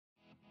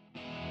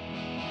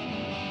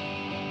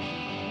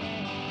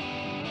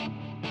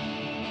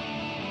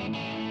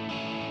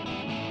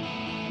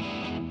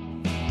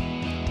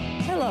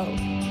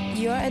Hello,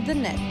 you're at the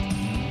net.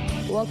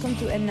 Welcome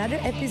to another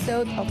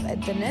episode of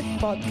At the Net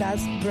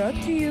podcast brought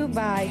to you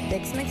by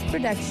Tex-Mex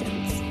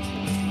Productions.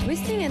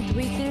 Twisting and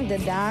tweaking the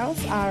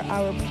dials are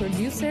our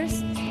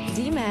producers,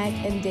 D-Mac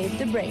and Dave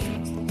the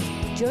Brain.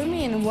 Join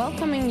me in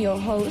welcoming your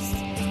hosts,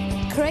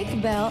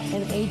 Craig Bell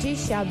and AJ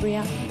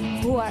Shabria,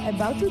 who are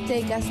about to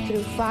take us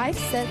through 5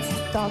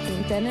 sets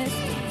talking tennis,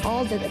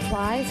 all that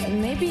applies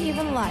and maybe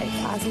even life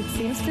as it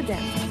seems to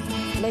them.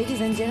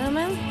 Ladies and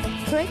gentlemen,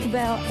 Craig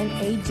Bell and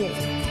AJ.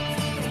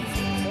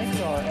 Thanks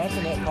to our At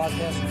the Net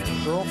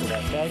podcast girl for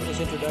that fabulous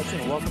introduction,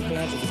 and welcome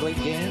fans of the great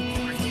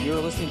game. You're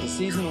listening to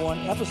Season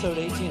 1, Episode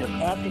 18 of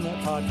At the Net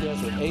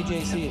podcast with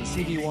AJC and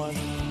CB1,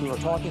 who are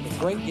talking the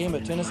great game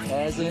of tennis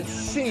as it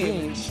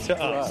seems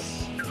to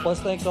us.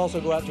 Plus, thanks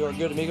also go out to our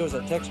good amigos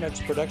at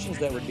Tex-Mex Productions.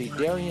 That would be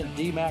Darian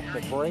D-Mac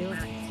McBrayer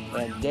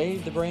and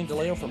Dave the Brain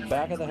DeLeo from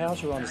back of the house,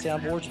 who are on the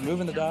soundboards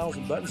moving the dials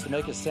and buttons to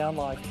make us sound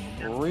like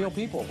real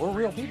people. We're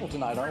real people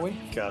tonight, aren't we?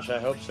 Gosh, I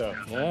hope so.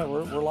 Yeah,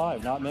 we're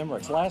live, not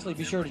Memorex. Lastly,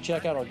 be sure to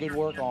check out our good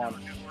work on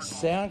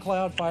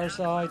SoundCloud,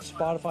 Fireside,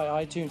 Spotify,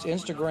 iTunes,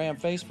 Instagram,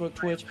 Facebook,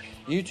 Twitch,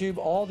 YouTube,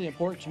 all the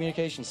important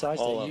communication sites.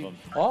 All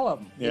of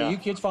them. Yeah. That you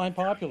kids find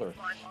popular.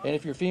 And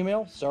if you're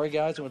female, sorry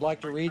guys, and would like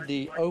to read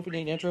the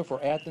opening intro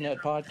for At the Net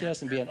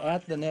podcast and be an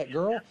At the Net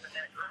girl,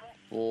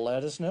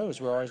 let us know, as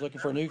we're always looking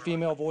for new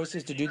female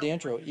voices to do the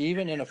intro,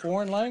 even in a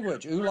foreign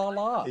language. Ooh la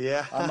la.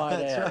 Yeah, I might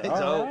that's add.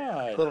 right. All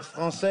right. Little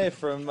français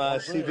from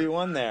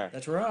CB1 there.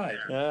 That's right.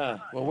 Yeah.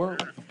 Well,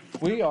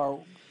 we are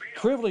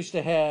privileged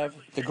to have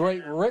the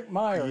great Rick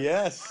Meyer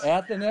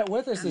at the net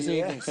with us this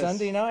evening,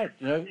 Sunday night.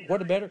 You know,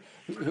 what a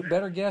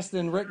better guest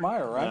than Rick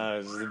Meyer, right?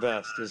 No, this is the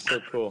best. It's so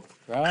cool.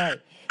 Right.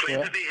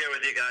 Pleased to be here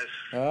with you guys.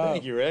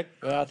 Thank you, Rick.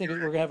 I think we're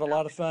going to have a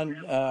lot of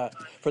fun.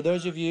 For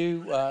those of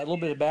you, a little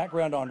bit of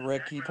background on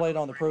Rick. He played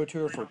on the Pro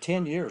Tour for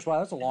 10 years. Wow,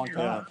 that's a long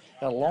time.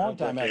 Yeah. A long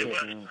time out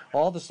there.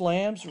 All the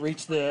slams,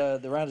 reached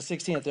the round of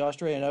 16 at the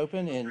Australian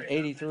Open in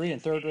 83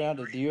 and third round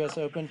at the U.S.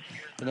 Open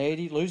in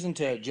 80, losing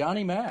to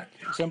Johnny Mack,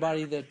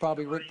 somebody that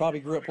Rick probably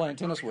grew up playing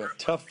tennis with.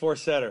 Tough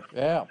four-setter.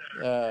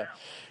 Yeah.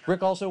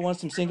 Rick also won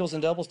some singles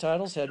and doubles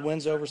titles, had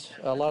wins over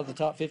a lot of the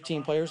top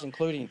 15 players,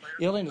 including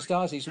Ilie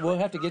Nastase. So we'll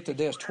have to get to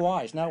this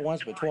twice, not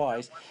once, but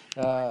twice.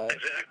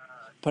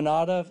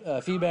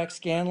 Panada, Feedback,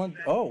 Scanlon.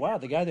 Oh, wow,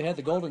 the guy that had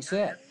the golden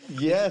set.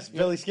 Yes,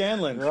 Billy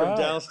Scanlon from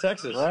Dallas,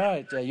 Texas.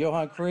 Right.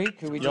 Johan Creek,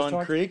 who we just talked to.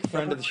 Johan Creek,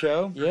 friend of the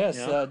show. Yes.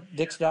 Yeah.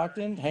 Dick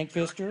Stockton, Hank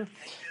Pfister,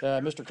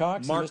 Mr.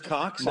 Cox. Mark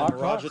Cox and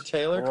Roger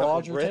Taylor.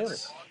 Roger Taylor.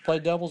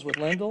 Played doubles with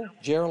Lindell,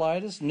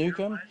 Gerolaitis,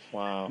 Newcomb,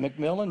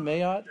 McMillan,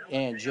 Mayotte,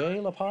 and Jay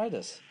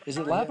Lapidus. Is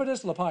it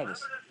Lapidus or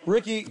Lapidus?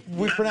 Ricky,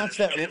 we pronounced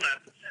that.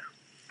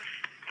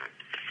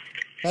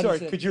 Sorry,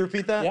 could you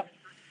repeat that? Yep.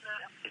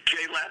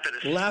 Jay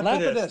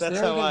Lapidus. That's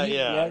how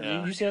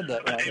you said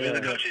that right. I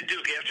was the coach at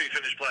Duke after he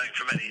finished playing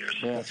for many years.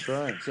 Yeah, that's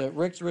right. So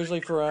Rick's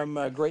originally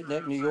from Great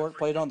Neck, New York.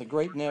 Played on the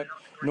Great Neck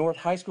North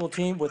High School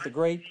team with the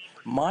great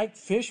Mike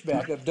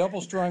Fishback of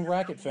double-strung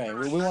racket fame.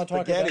 We want to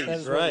talk about that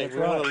as well. Right. We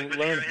want to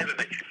learn.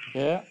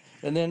 Yeah.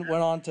 And then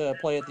went on to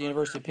play at the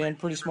University of Penn.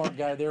 Pretty smart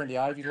guy there in the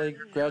Ivy League,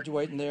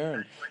 graduating there,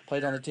 and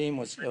played on the team,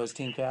 was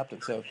team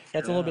captain. So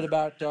that's a little bit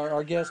about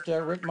our guest,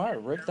 Rick Meyer.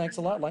 Rick, thanks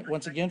a lot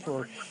once again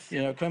for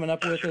coming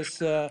up with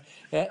us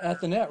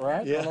at the net,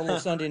 right? Yeah. On a little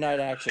Sunday night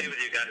action. Stay with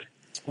you guys.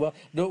 Well,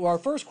 our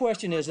first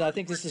question is, and I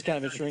think this is kind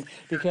of interesting,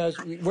 because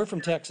we're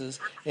from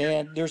Texas,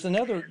 and there's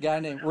another guy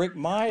named Rick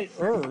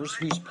Myers,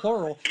 who's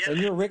plural, and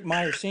you're Rick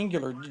Meyer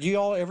singular. Did you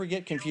all ever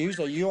get confused?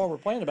 You all were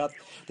playing about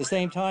the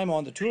same time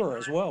on the tour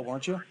as well,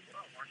 weren't you?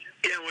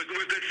 Yeah, we're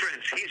good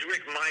friends. He's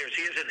Rick Myers.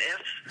 He has an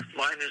S.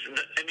 Mine is an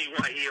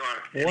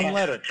M-E-Y-E-R. One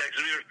letter. Texas.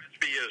 We were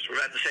 3 years. We're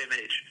at the same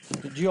age.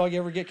 Did you all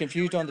ever get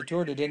confused on the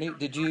tour?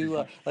 Did you,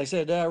 like I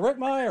said, Rick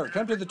Meyer,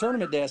 come to the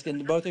tournament desk,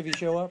 and both of you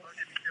show up?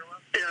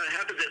 Yeah, it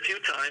happened a few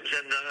times,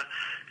 and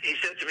he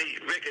said to me,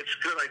 Rick, it's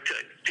good.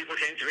 People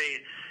came to me,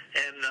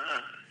 and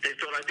they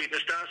thought I beat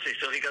Nastase,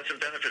 so he got some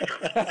benefit from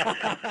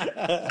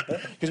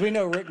it. Because we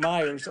know Rick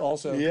Myers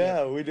also.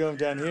 Yeah, we do him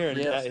down here. And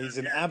yes. He's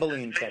in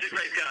Abilene, Texas. He's a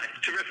great guy,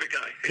 terrific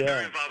guy. He's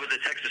very involved with the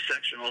Texas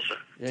section also.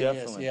 Yeah,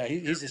 definitely. Yes. Yeah,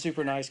 he's a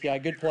super nice guy,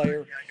 good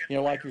player,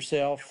 like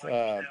yourself.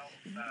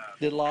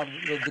 Did a lot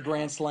of the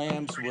Grand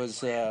Slams,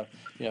 was a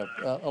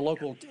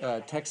local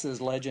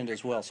Texas legend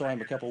as well. Saw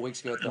him a couple of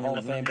weeks ago at the Hall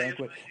of Fame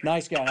banquet.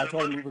 Nice guy, and I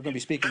told him we were going to be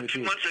speaking with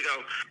you. 2 months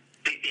ago,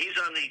 he's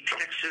on the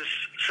Texas,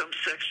 some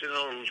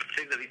sectional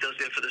thing that he does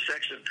there for the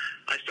section.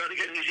 I started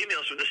getting these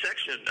emails from the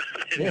section,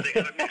 and they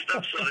got it mixed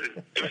up, so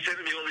they were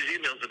sending me all these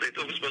emails that they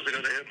thought were supposed to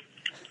go to him.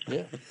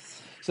 Yeah.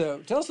 So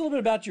tell us a little bit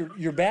about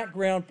your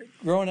background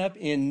growing up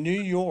in New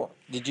York.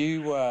 Did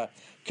you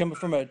come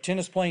from a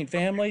tennis-playing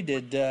family?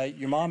 Did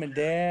your mom and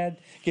dad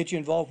get you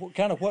involved?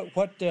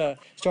 What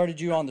started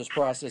you on this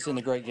process in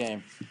the great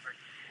game?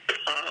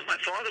 My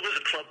father was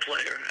a club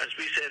player. As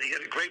we said, he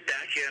had a great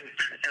backhand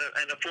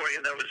and a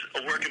forehand that was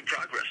a work in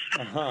progress.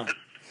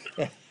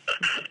 But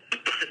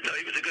no,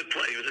 he was a good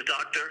player. He was a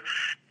doctor,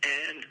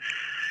 and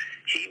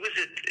He was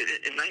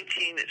in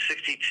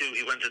 1962.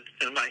 He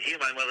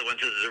and my mother went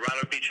to the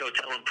Dorado Beach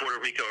Hotel in Puerto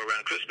Rico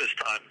around Christmas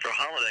time for a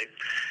holiday,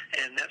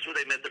 and that's where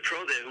they met the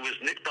pro there, who was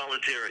Nick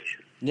Bollettieri.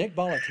 Nick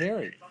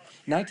Bollettieri,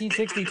 1962.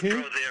 Nick was the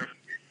pro there.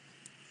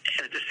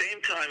 And at the same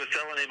time, a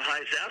fellow named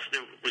Hy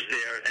Zasner was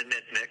there and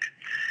met Nick.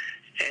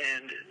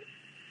 And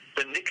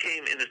when Nick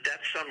came in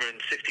that summer in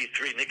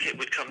 '63, Nick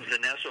would come to the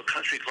Nassau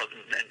Country Club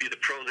and be the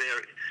pro there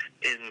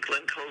in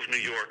Glen Cove,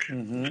 New York,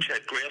 which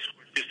had grass courts.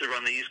 Used to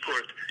run the East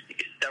Court.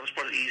 That was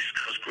part of the East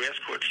Coast grass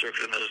court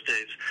circuit in those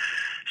days.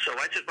 So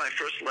I took my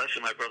first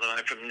lesson, my brother and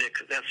I, from Nick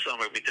that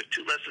summer. We took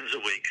 2 lessons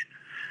a week,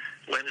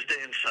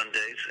 Wednesday and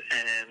Sundays.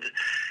 And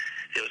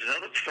there was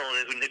another fellow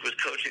who Nick was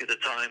coaching at the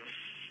time.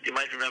 You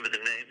might remember the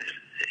name.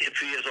 A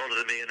few years older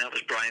than me, and that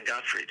was Brian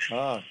Gottfried.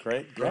 Oh,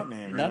 great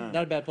name. Not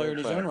a bad player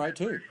in his own right,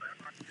 too.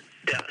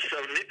 Yeah,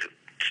 so Nick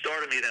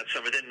started me that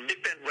summer. Then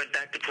Nick went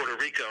back to Puerto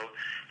Rico,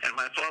 and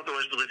my father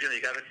always believed,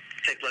 you got to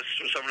take lessons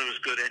from someone who was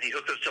good, and he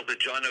hooked us up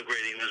with John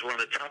O'Grady, who was one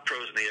of the top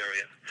pros in the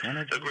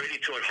area. O'Grady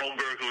taught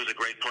Holmberg, who was a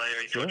great player.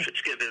 He taught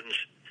Fitzgibbons.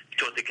 He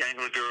taught the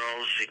Gangler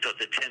girls. He taught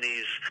the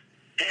Tennies,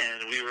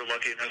 and we were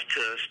lucky enough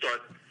to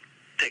start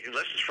taking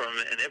lessons from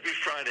him. And every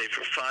Friday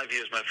for 5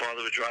 years, my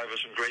father would drive us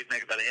from Great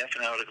Neck about a half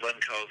an hour to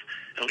Glen Cove,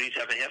 and we'd each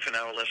have a half an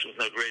hour lesson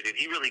with O'Grady. And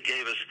he really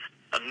gave us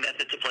a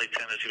method to play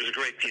tennis. He was a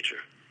great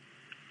teacher.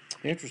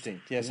 Interesting.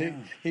 Yes, yeah.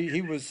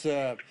 He was.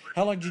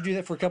 How long did you do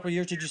that for? A couple of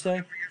years, did you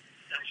say?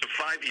 For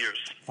 5 years.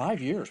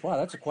 5 years. Wow,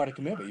 that's quite a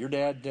commitment. Your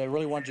dad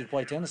really wanted you to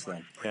play tennis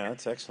then. Yeah,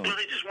 that's excellent. Well,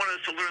 he just wanted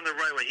us to learn the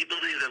right way. He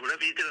believed that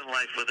whatever you did in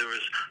life, whether it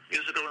was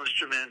musical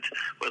instrument,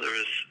 whether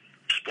it was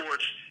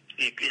sports,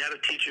 you had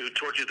a teacher who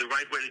taught you the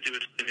right way to do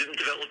it. You didn't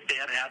develop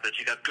bad habits.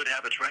 You got good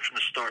habits right from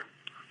the start.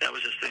 That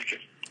was his thinking.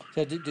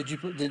 So did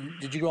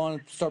you go on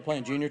and start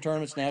playing junior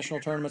tournaments, national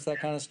tournaments, that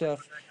kind of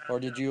stuff, or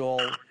did you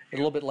all a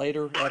little bit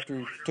later after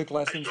you took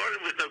lessons? I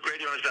started with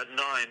O'Grady when I was about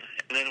 9,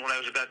 and then when I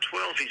was about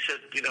 12, he said,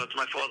 to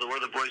my father,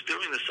 "What are the boys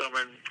doing this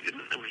summer?" And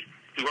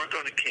we weren't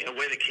going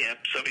away to camp,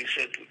 so he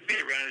said, "Be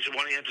around." He said,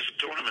 "Why don't you enter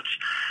some tournaments?"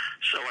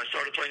 So I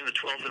started playing the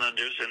 12s and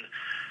unders, and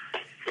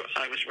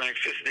I was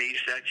ranked 5th in the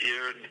East that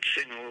year, and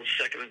singles,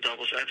 second in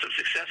doubles. I had some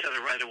success at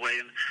it right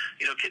away. And,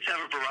 kids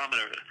have a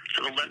barometer. To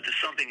the left is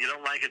something you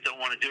don't like it, don't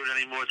want to do it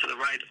anymore. To the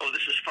right, oh,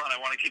 this is fun. I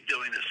want to keep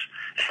doing this.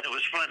 And it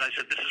was fun. I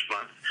said, this is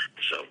fun.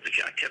 So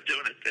I kept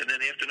doing it. And then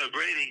after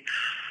O'Grady,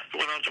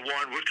 went on to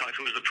Warren Woodcock,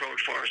 who was the pro at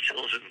Forest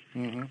Hills,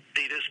 and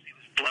Ditas,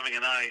 Fleming,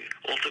 and I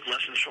all took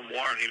lessons from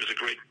Warren. He was a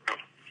great pro.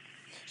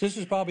 So this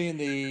was probably in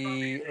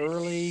the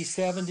early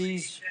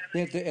 70s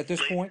at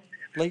this point?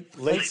 Late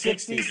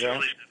 60s?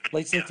 Right?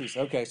 Late 60s.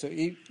 Okay, so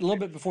a little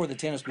bit before the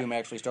tennis boom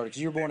actually started,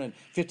 because you were born in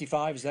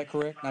 55, is that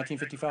correct?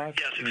 1955?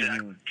 Yes,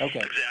 exactly. Okay.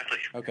 Exactly.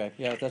 Okay,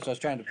 yeah, that's what I was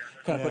trying to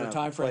kind of put a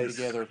time frame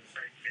together.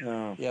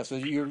 Yeah, so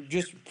you're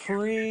just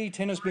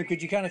pre-tennis boom.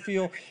 Could you kind of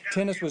feel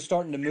tennis was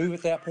starting to move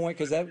at that point?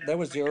 Because that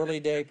was the early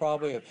day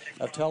probably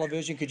of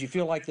television. Could you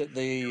feel like that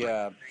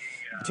the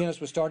tennis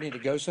was starting to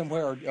go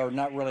somewhere, or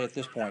not really at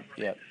this point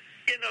yet?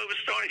 It was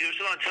starting. It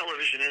was on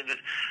television, and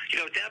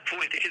at that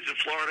point, the kids in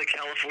Florida,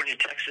 California,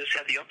 Texas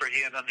had the upper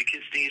hand on the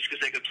kids in the East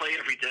because they could play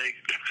every day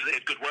because they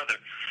had good weather.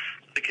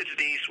 The kids in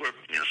the East were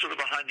sort of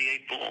behind the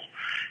 8 ball,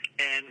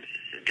 and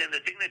then the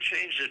thing that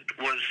changed it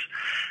was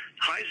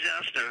Hy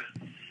Zasner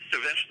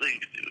eventually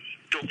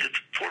built the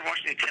Port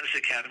Washington Tennis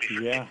Academy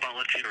for Nick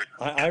Bollettieri.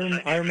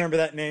 I remember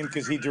that name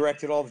because he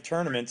directed all the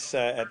tournaments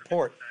at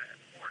Port.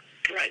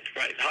 Right.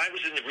 Hy was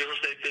in the real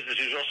estate business.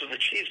 He was also in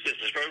the cheese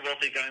business, very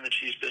wealthy guy in the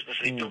cheese business,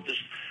 and he built this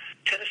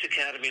tennis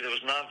academy that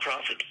was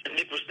nonprofit. And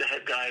Nick was the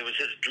head guy. It was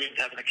his dream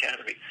to have an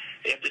academy.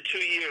 After 2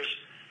 years,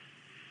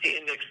 he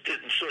and Nick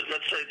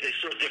let's say they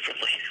saw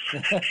differently.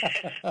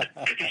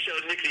 He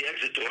showed Nick the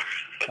exit door.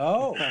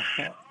 Oh,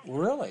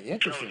 really?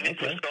 Interesting. So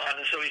Nick was gone,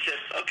 and so he said,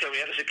 okay, we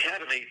have this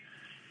academy.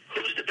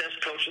 Who's the best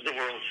coach in the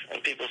world?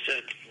 And people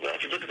said, well,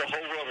 if you look at the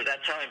whole world at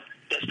that time,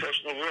 best coach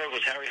in the world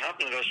was Harry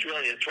Hopman in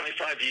Australia.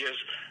 25 years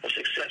of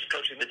success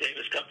coaching the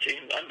Davis Cup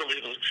team.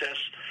 Unbelievable success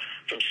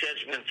from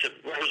Sedgman to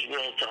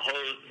Rosewall to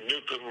Hode,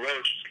 Newcomb,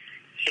 Roach,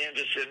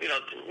 Anderson.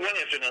 One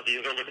after another, you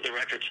go look at the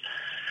records.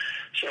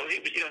 So he,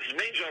 his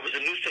main job was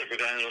a newspaper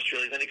guy in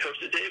Australia. Then he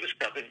coached the Davis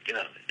Cup, and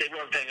they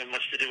weren't paying him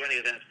much to do any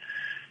of that.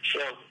 So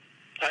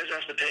Hy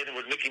Zasner paid him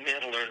what Mickey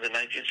Mantle earned in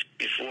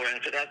 1964,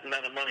 and for that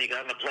amount of money, he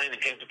got on a plane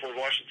and came to Port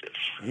Washington.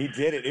 He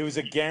did it. It was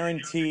a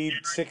guaranteed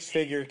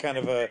 6-figure kind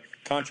of a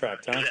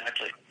contract, huh?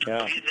 Exactly.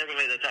 Yeah. He'd never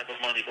made that type of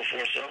money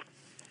before, so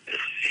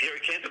here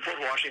he came to Port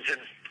Washington,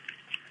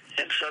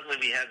 and suddenly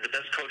we had the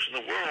best coach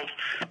in the world,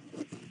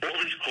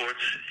 all these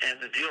courts, and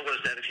the deal was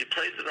that if you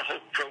played the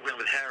whole program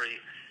with Harry,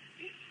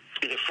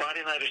 either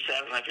Friday night or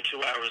Saturday night for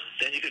 2 hours,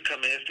 then you could come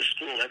after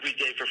school every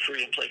day for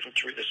free and play from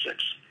 3 to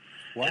 6.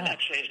 Wow. And that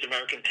changed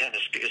American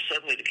tennis because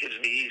suddenly the kids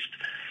in the East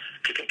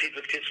could compete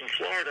with kids from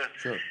Florida.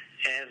 Sure.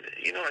 And,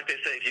 like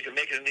they say, if you can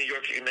make it in New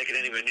York, you can make it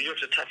anywhere. New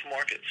York's a tough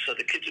market. So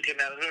the kids who came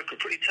out of New York were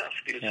pretty tough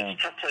because it's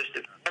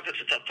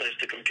a tough place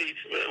to compete,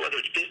 whether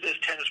it's business,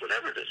 tennis,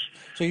 whatever it is.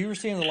 So you were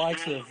seeing the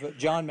likes of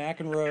John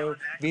McEnroe,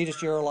 Vitas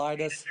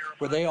Gerulaitis.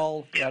 Were they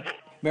all,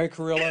 Mary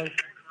Carrillo?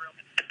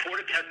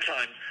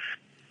 time,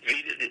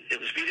 it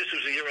was Vitas who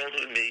was a year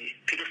older than me.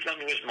 Peter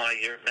Fleming was my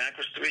year. Mac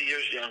was 3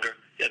 years younger.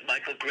 You had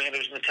Michael Grant, who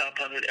was in the top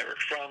 100. Eric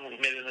Fromm, who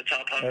made it in the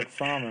top 100. Eric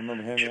Fromm, I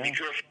remember him, Jimmy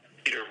yeah. Griffin,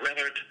 Peter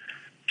Rennert.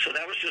 So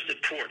that was just at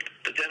Port.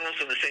 But then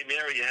also in the same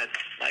area, you had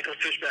Michael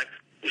Fishback,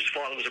 whose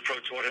father was a pro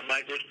tour.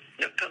 Mike would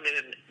come in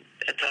and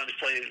at times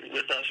play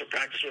with us or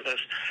practice with us.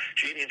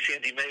 Jeannie and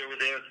Sandy Mayer were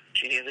there.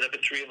 Jeannie ended up at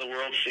 3 in the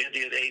world.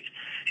 Sandy at 8.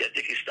 You had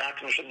Dickie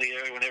Stockton was from the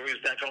area. Whenever he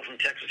was back home from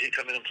Texas, he'd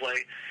come in and play.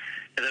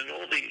 And then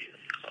all the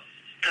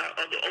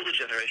older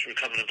generation would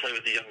come in and play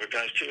with the younger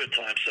guys too at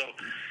times. So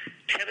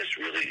tennis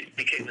really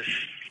became this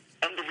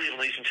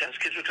unbelievable Eastern tennis.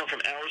 Kids would come from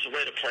hours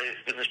away to play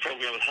in this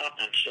program with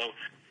Hopman. So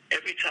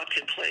every top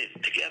kid played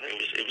together.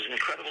 It was an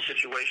incredible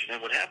situation.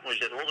 And what happened was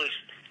that all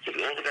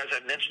the guys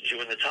I mentioned to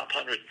you in the top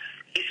 100,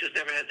 East has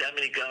never had that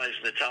many guys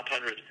in the top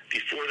 100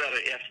 before that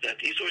or after that.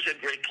 East always had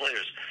great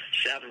players.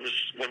 Savin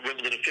won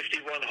Wimbledon in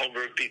 51.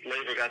 Holmberg beat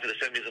Laver, got to the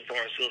semis of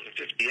Forest Hills in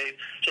 58.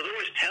 So they're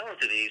always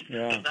talented, East,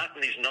 but not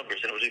in these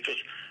numbers. And it was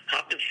because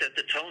Hopman set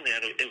the tone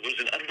there. It was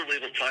an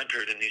unbelievable time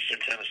period in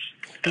Eastern tennis.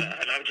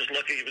 And I was just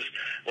lucky.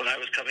 When I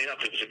was coming up,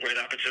 it was a great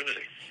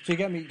opportunity. So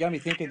you got me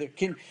thinking that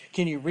can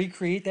you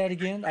recreate that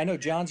again? I know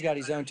John's got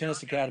his own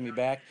tennis academy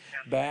back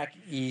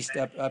east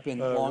up in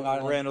Long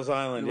Island, Randall's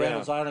Island.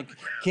 Randall's Island.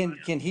 Can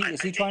he?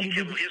 Is he trying to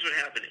do? Here's what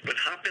happened. When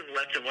Hopman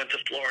left and went to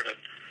Florida,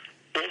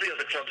 all the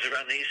other clubs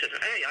around the East said,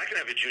 hey, I can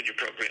have a junior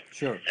program.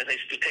 Sure. And they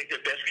used to take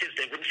their best kids.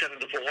 They wouldn't send them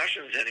to Fort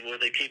Washington anymore.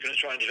 They keep them and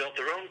try and develop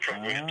their own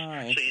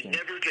programs. So you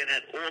never again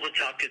had all the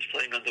top kids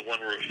playing under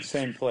one roof.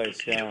 Same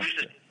place, yeah.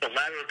 The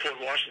ladder at Port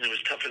Washington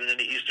was tougher than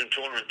any Eastern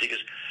tournament because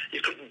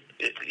you couldn't,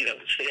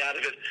 stay out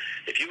of it.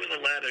 If you were in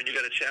the ladder and you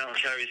got a challenge,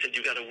 Harry said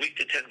you got a week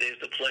to 10 days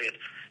to play it.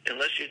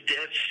 Unless you're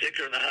dead,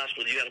 sick, or in the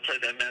hospital, you got to play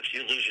that match.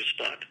 You lose your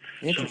spot.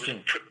 Interesting. So it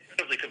was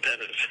incredibly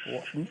competitive.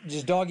 Well,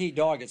 just dog eat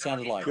dog. It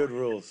sounded like good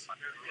rules.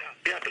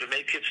 Yeah, but it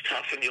made kids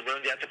tough, and you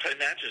learned you had to play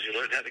matches. You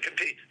learned how to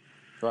compete.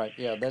 Right.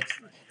 Yeah.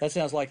 That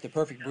sounds like the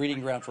perfect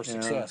breeding ground for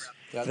success.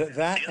 Yeah.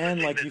 That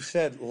and like you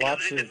said, lots of. The other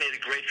thing of. that made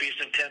it great for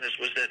Eastern tennis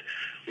was that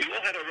we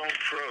all had our own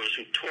pros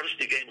who taught us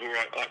the game,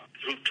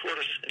 who taught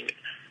us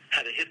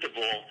how to hit the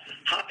ball.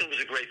 Hopman was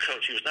a great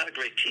coach. He was not a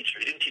great teacher.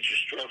 He didn't teach you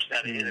strokes and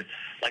how to hit it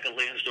like a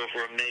Lansdorf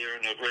or a Mayer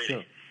and O'Grady.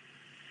 Sure.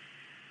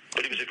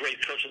 But he was a great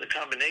coach, and the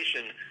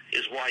combination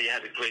is why you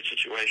had a great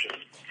situation.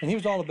 And he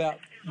was all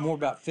more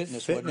about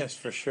fitness. Fitness,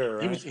 for sure.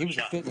 Right? He was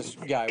a fitness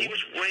guy. He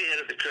was way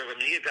ahead of the curve. I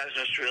mean, he had guys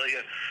in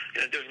Australia,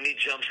 doing knee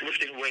jumps,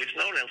 lifting weights.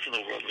 No one else in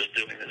the world was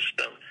doing this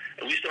stuff.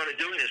 And we started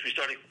doing this. We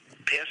started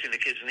passing the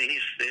kids in the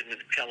East, in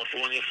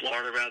California,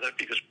 Florida, rather,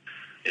 because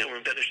we're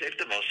in better shape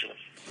than most of them.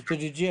 So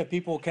did you have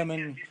people come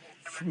in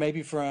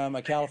maybe from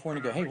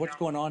California go, hey, what's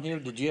going on here?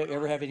 Did you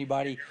ever have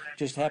anybody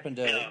just happen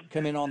to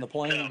come in on the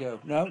plane and go,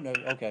 no,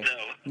 okay.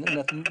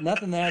 No.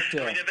 Nothing that... I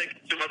mean,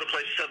 some other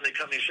places suddenly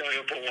coming showing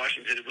up Port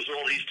Washington. It was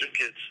all Eastern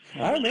kids.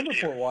 I remember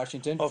Port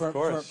Washington. Of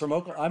course.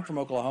 I'm from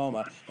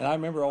Oklahoma, and I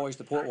remember always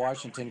the Port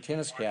Washington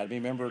Tennis Academy.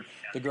 Remember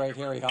the great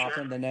Harry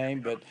Hoffman, the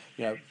name, but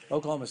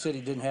Oklahoma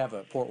City didn't have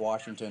a Port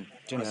Washington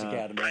Tennis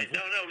Academy. Right. No,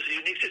 it was a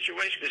unique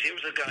situation because he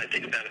was a guy.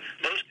 Think about it.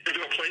 Most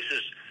indoor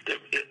places that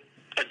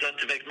are done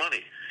to make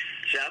money.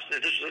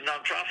 This was a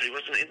non-profit. He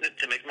wasn't in it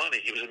to make money.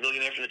 He was a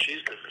millionaire from the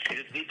cheese business. He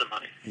didn't need the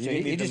money.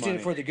 He just did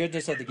it for the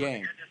goodness of the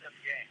game.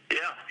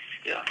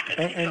 Yeah.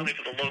 And money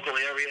for the local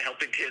area,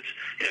 helping kids.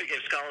 He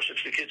gave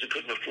scholarships to kids who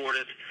couldn't afford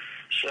it.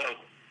 So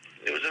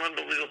it was an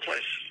unbelievable place.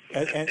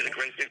 And did a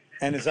great thing.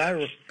 And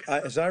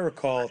as I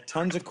recall,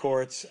 tons of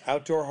courts,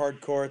 outdoor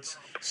hard courts,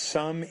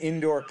 some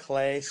indoor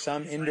clay,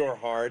 some indoor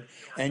hard,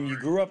 and you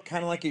grew up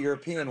kind of like a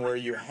European where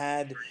you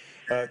had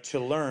to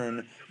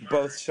learn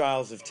both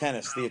styles of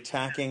tennis, the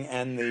attacking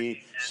and the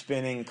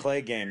spinning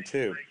clay game,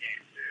 too.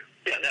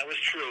 Yeah, that was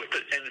true.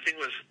 And the thing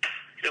was,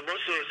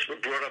 most of us were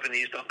brought up in the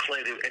East on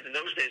clay. And in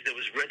those days, there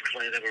was red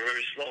clay that were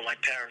very slow, like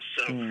Paris.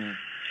 So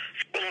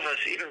all of us,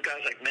 even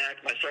guys like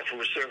Mac, myself,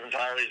 who were serving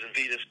volleys and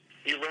Vitas,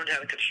 you learned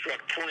how to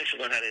construct points.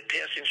 You learned how to hit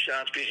passing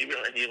shots, and you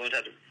learned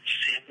how to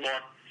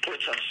mark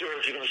points on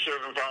serves. You're going to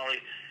serve and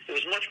volley. It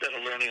was much better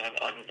learning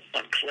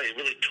on clay. It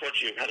really taught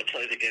you how to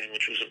play the game,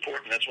 which was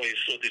important. That's why you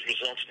saw these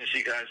results. And you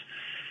see guys,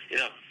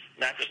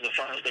 Mac was in the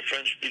finals of the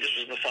French, Vitas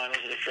was in the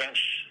finals of the French,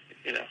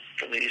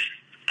 from the East.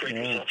 Great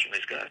results from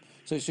these guys.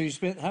 So you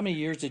spent, how many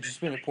years did you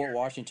spend at Port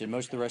Washington?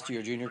 Most of the rest of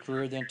your junior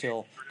career then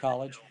till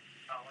college?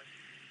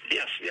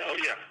 Yes. Yeah. Oh,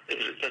 yeah. It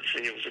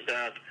was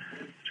about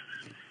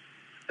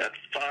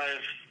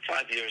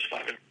 5 years,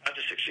 5 to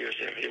 6 years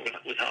there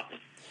with Hopman.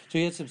 So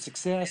you had some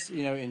success,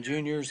 in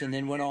juniors, and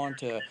then went on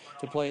to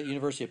play at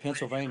University of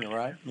Pennsylvania,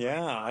 right?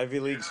 Yeah, Ivy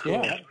League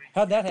school. Yeah.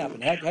 How'd that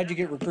happen? How'd you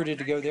get recruited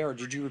to go there, or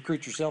did you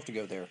recruit yourself to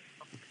go there?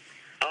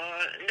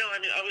 No,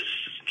 I was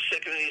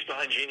second in the East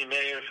behind Jeannie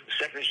Mayer,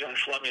 second is John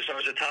Fleming. So I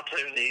was a top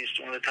player in the East,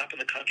 one of the top in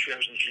the country. I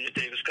was in the Junior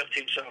Davis Cup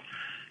team. So,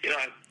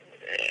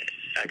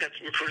 I got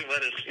recruiting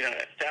letters,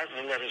 thousands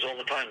of letters all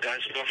the time.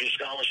 Guys would offer you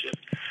scholarship,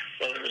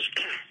 whether it was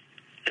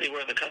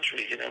anywhere in the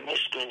country.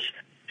 Most schools,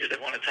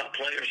 they wanted top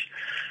players.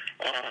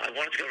 I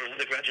wanted to go to an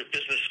undergraduate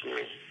business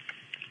school.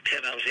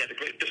 Penn, I had a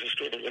great business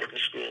school, the Wharton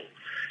School.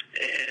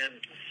 And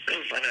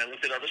I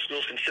looked at other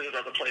schools, considered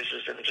other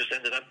places, and it just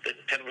ended up that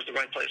Penn was the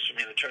right place for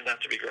me, and it turned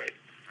out to be great.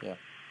 Yeah,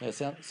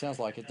 it sounds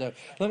like it.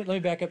 Let me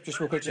back up just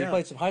real quick. So you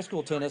played some high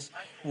school tennis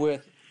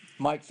with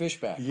Mike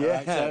Fishback.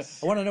 Yes. Right?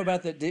 So I want to know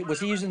about that. Was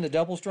he using the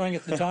double strung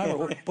at the time,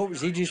 or what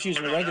was he just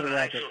using a regular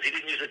racket? He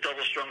didn't use a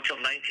double strung until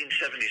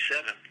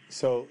 1977.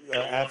 So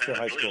after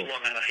high school.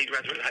 He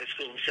graduated high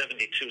school in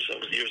 72, so it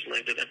was years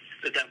later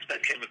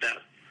that came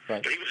about.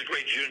 Right. But he was a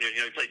great junior.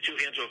 He played two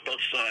hands off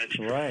both sides.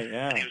 Right,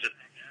 yeah.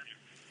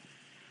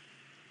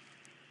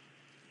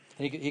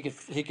 He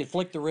could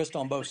flick the wrist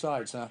on both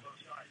sides, huh?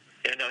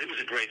 Yeah, no, he was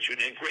a great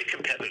junior and great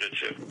competitor,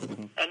 too.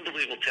 Mm-hmm.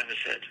 Unbelievable tennis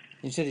head.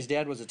 You said his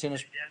dad was a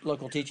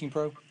local teaching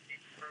pro?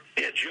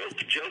 Yeah,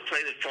 Joe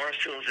played at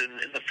Forest Hills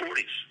in the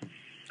 40s.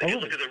 If you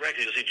look at the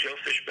record, you'll see Joe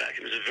Fishback.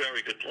 He was a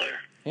very good player.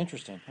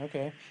 Interesting.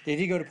 Okay. Did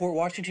he go to Port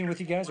Washington with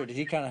you guys, or did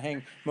he kind of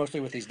hang mostly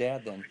with his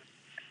dad then?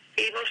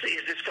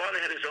 His father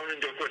had his own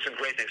indoor courts and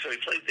great things, so he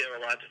played there a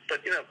lot.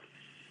 But,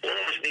 all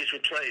of his needs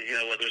would play,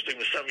 whether it was during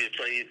the summer, he'd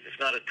play, if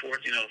not at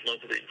Port,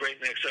 locally, great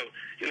mix. So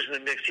he was in the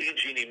mix. He and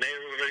Jeannie Mayer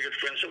were very good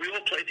friends. So we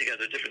all played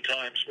together at different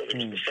times, whether it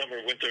was in the summer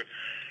or winter.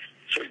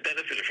 So he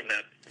benefited from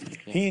that.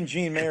 He and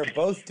Gene Mayer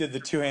both did the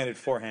two-handed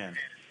forehand.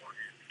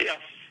 Yeah,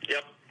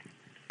 yep.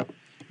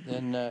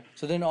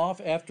 Then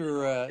off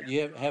after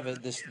you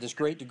have this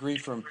great degree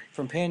from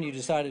Penn, you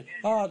decided,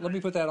 let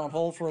me put that on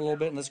hold for a little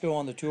bit and let's go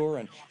on the tour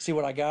and see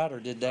what I got. Or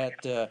did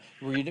that?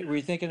 Were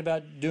you thinking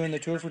about doing the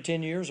tour for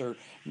 10 years, or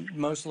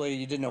mostly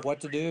you didn't know what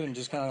to do and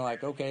just kind of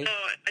like, okay? No,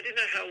 I didn't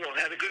know how long.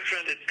 I had a good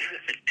friend at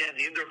Penn.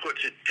 The indoor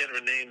courts at Penn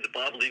were named the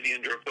Bob Levy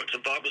Indoor Courts,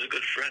 and Bob was a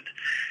good friend.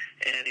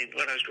 And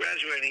when I was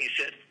graduating, he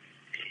said,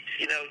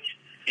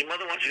 your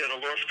mother wants you to go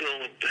to law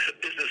school,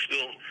 business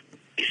school.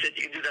 He said,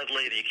 you can do that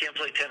later. You can't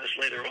play tennis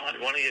later on.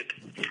 Why don't you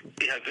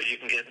see how good you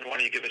can get, and why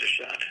don't you give it a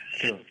shot?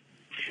 Sure.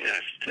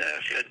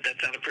 And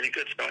that sounded pretty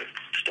good, so I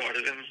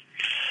started, and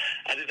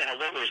I didn't know how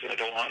long it was going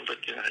to go on, but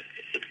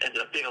it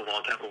ended up being a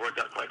long time. It worked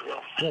out quite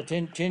well. Yeah,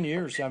 10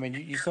 years. I mean,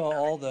 you saw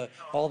all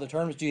the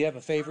tournaments. Do you have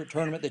a favorite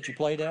tournament that you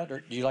played at,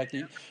 or do you like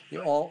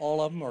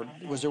all of them, or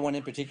was there one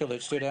in particular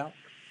that stood out?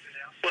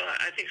 Well,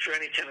 I think for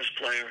any tennis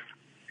player,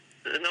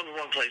 the number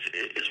one place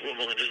is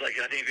Wimbledon. Just like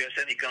I think if you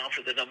ask any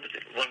golfer, the number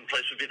one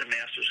place would be the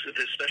Masters.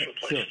 They're special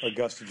places. Sure.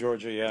 Augusta,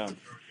 Georgia, yeah.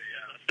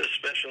 They're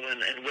special,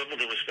 and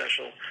Wimbledon was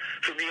special.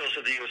 For me,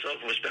 also, the U.S.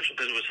 Open was special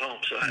because it was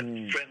home. So I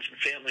had friends and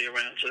family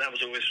around, so that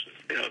was always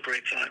a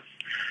great time.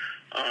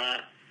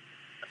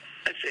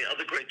 I'd say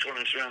other great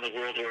tournaments around the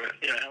world were,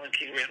 Alan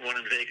King ran one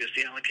in Vegas,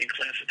 the Alan King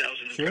Classic. That was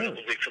an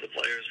incredible week for the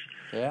players.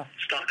 Yeah.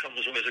 Stockholm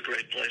was always a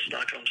great place.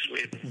 Stockholm,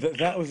 Sweden.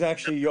 That was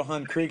actually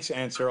Johan Kriek's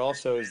answer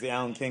also, is the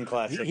Alan King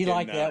Classic. He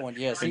liked that one,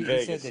 yes. He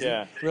Vegas, said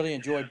that he really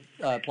enjoyed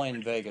playing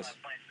in Vegas.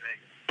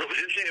 What was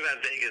interesting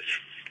about Vegas,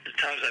 the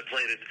times I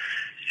played it,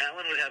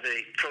 Alan would have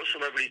a pro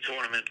celebrity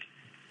tournament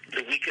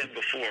the weekend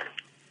before.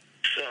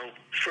 So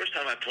first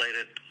time I played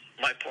it,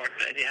 my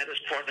partner, and he had his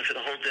partner for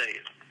the whole day,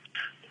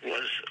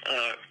 was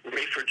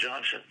Rayford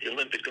Johnson, the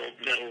Olympic gold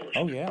medalist.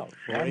 Oh yeah,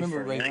 I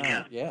remember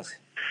Rayford. Yes.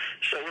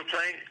 So we're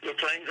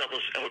playing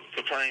doubles.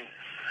 We're playing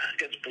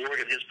against Borg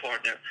and his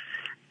partner,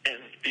 and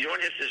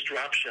Bjorn hits this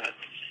drop shot.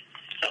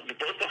 We're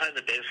both behind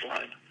the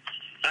baseline.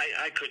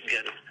 I couldn't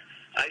get it.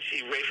 I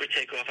see Rayford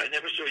take off. I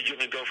never saw a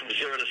human go from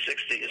 0 to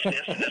 60 as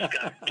fast as this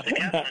guy. The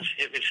captain,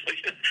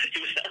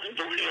 he was an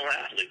unbelievable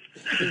athlete.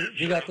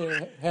 You got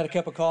there, had a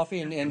cup of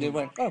coffee, and they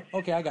went, oh,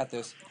 okay, I got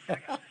this.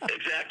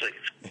 Exactly.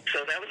 So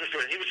that was the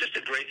first. He was just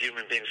a great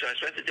human being. So I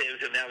spent the day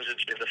with him. That was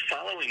interesting. The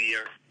following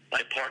year,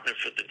 my partner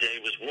for the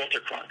day was Walter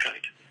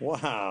Cronkite.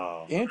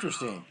 Wow.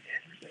 Interesting.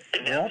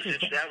 And that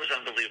was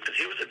unbelievable because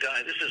he was a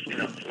guy. This is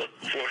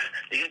before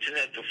the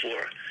internet,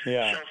 before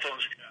cell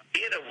phones.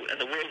 And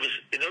the world was,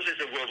 in those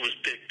days, the world was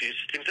big. These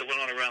things that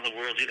went on around the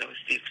world,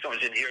 these phones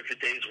didn't hear it for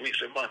days,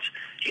 weeks, or months.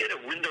 He had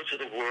a window to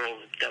the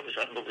world that was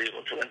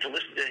unbelievable. And to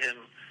listen to him,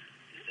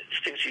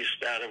 things he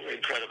spouted were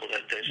incredible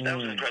that day. So that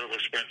was an incredible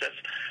experience.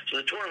 So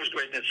the tournament was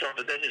great in itself,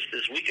 but then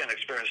this weekend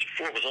experience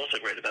before was also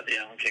great about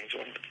the Alan King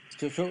tournament.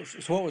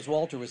 So what was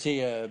Walter? Was he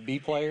a B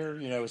player?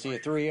 Was he a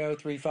 3-0,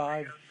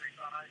 3-5?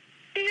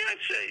 Yeah, I'd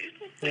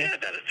say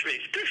about a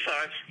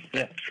 3-5.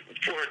 Yeah.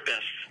 4 at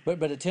best.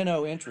 But a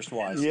 10-0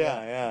 interest-wise.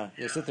 Yeah.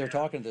 You sit there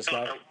talking to this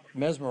guy,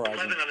 mesmerizing.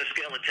 11 on a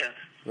scale of 10.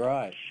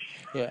 Right.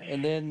 Yeah,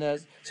 and then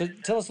so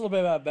tell us a little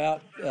bit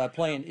about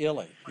playing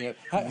Illy.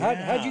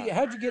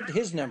 How'd you get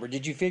his number?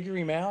 Did you figure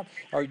him out,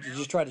 or did you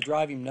just try to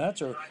drive him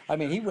nuts? Or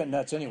he went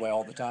nuts anyway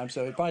all the time,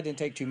 so it probably didn't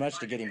take too much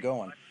to get him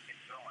going.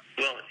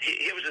 Well,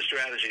 here was the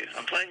strategy.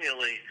 I'm playing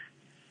Illy.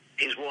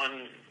 He's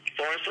won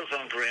Forest Hills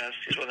on grass.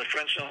 He's won the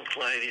French on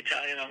clay, the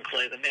Italian on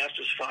clay, the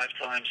Masters 5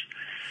 times.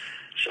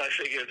 So I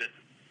figured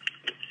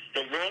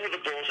the longer the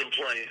ball's in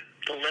play,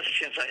 the less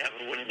chance I have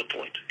of winning the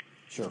point.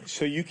 Sure.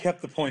 So you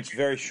kept the points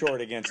very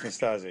short against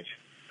Nastase.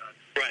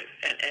 Right,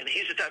 and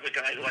he's the type of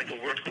guy who likes to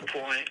work the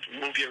point,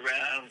 move you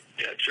around,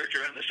 jerk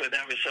you around this way,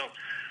 that way. So,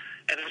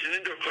 and it was an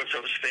indoor court, so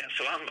I was fast.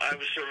 So I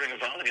was serving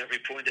and volleying every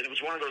point, and it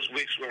was one of those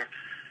weeks where,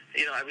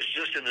 I was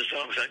just in the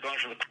zone because I'd gone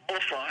from the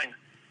qualifying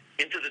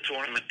into the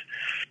tournament.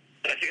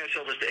 I think I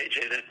told this to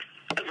AJ that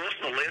I lost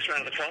in the last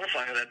round of the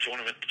qualifying of that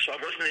tournament, so I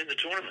wasn't in the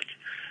tournament.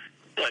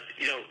 But,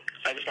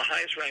 I was the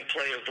highest ranked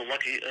player of the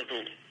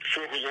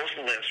four who lost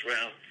in the last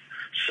round.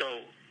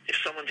 So if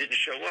someone didn't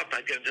show up,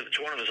 I'd get into the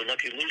tournament as a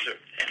lucky loser.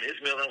 And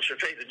Ismail El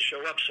Shafei didn't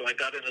show up, so I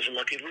got in as a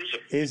lucky loser.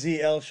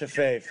 Izzy El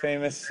Shafei,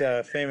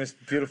 famous,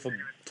 beautiful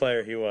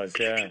player he was.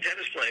 Yeah. Egyptian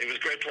tennis player. He was a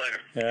great player.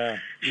 Yeah.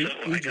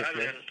 So I got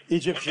in.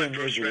 Egyptian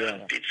first Izzy,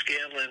 round, yeah. beat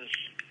Scanlon,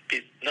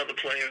 beat another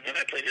player, and then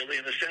I played Illy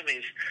in the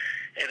semis.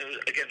 And it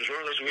was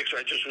one of those weeks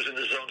where I just was in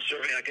the zone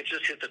serving. I could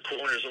just hit the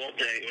corners all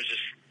day. It was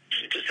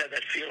just had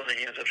that feel in the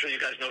hands. I'm sure you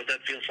guys know what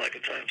that feels like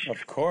at times.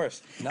 Of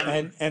course.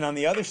 And on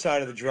the other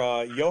side of the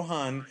draw,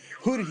 Johan,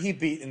 who did he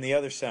beat in the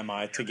other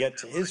semi to get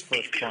to his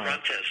first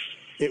client?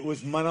 It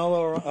was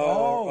Manolo.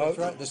 That's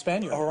right, the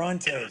Spaniard.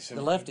 Orantes.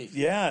 The lefty.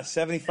 Yeah,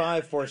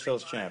 75 Forest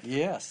Hills champ.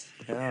 Yes.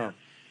 Yeah.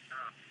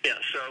 Yeah,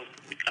 so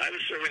I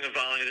was serving a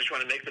volley. I just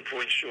wanted to make the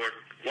point short.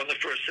 Won the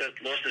first set,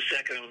 lost the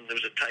second. There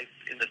was a tie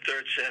in the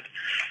third set.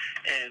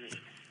 And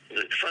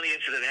the funny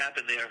incident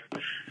happened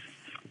there.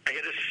 I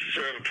hit a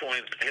serve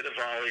point, I hit a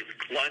volley.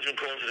 Linesman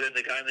calls it in,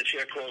 the guy in the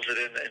chair calls it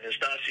in, and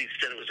Nastasi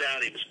said it was out.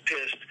 He was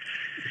pissed.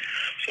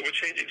 So we're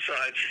changing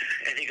sides,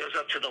 and he goes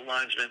up to the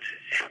linesman,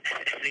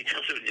 and he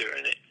tells him, "You're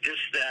in it,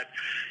 just that."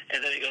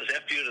 And then he goes,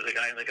 "After you," to the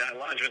guy, and the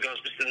linesman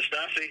goes, "Mr.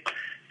 Nastasi,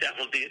 that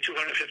will be a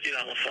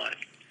 $250 fine."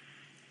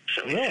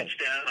 So he sits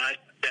down, I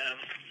sit down,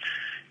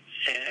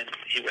 and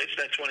he waits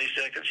that 20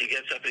 seconds. He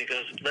gets up and he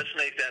goes, "Let's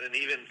make that an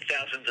even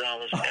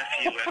 $1,000. F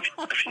you, F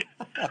you, F you."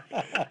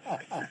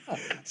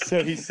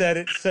 So he said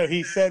it. So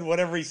he said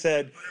whatever he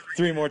said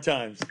 3 more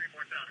times.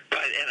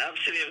 Right, and I'm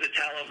sitting with a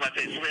towel off my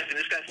face laughing.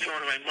 This guy's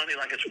throwing away money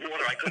like it's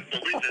water. I couldn't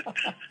believe it.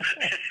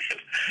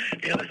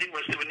 The other thing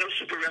was there were no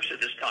super refs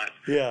at this time.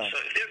 Yeah. So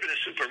if there had been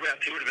a super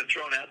ref, he would have been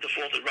thrown out,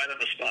 defaulted right on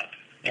the spot.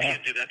 You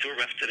can't do that to a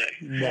ref today.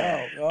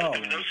 No. But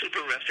there were no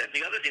super refs. And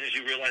the other thing is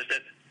you realize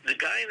that the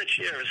guy in the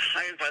chair is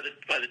hired by the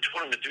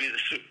tournament to be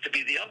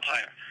the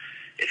umpire.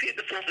 If he had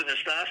defaulted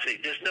Nastasi,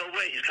 there's no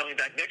way he's coming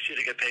back next year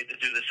to get paid to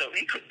do this. So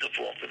he couldn't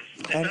default him.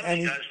 And none of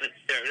the guys in the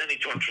chair at any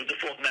tournament would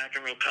default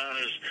McEnroe,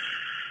 Connors,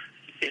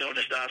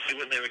 Nastasi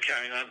when they were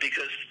carrying on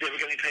because they were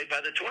getting paid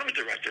by the tournament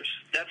directors.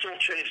 That's all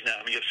changed now.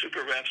 I mean, you have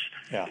super refs.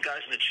 Yeah. The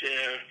guys in the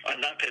chair are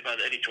not paid by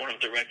any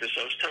tournament director,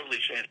 so it's totally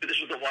changed. But this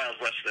was the Wild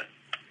West then.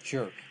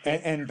 Sure.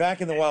 And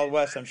back in the Wild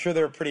West, I'm sure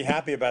they were pretty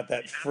happy about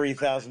that free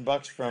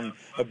 $1,000 from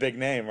a big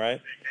name,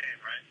 right?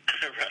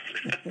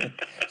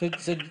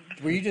 So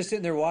were you just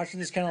sitting there watching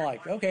this, kind of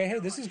like, okay, hey,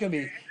 this is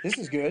good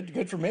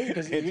for me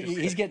because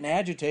he's getting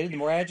agitated. The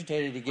more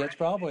agitated he gets,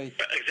 probably.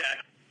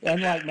 Exactly.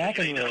 Unlike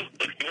McEnroe. McEnroe.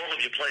 All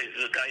of your plays,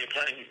 the guy you're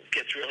playing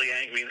gets really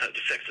angry and it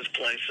affects his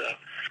play. So,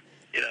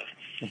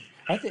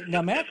 I think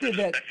now Mac did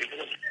that.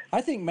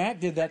 I think Mac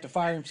did that to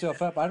fire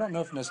himself up. I don't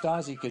know if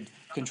Nastasi could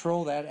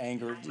control that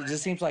anger. It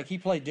just seems like he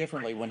played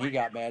differently when he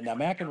got mad. Now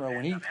McEnroe,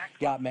 when he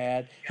got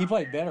mad, he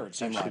played better. It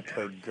seemed like. He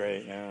played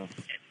great. Yeah.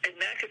 And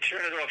Mac could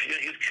turn it off. You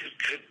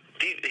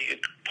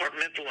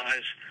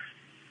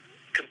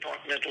could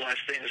compartmentalize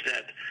things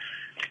that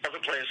other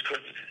players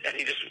couldn't. And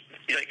he just,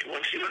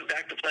 once he went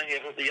back to playing,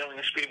 able to yelling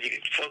and screaming, he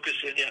could focus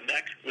in. Yeah,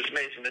 Mac was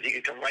amazing that he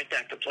could come right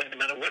back to playing no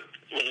matter what,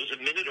 whether it was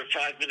a minute or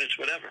 5 minutes,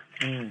 whatever.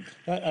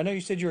 I know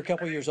you said you were a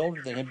couple of years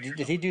older than him.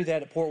 Did he do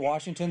that at Port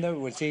Washington, though?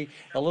 Was he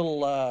a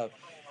little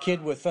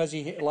kid with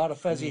a lot of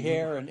fuzzy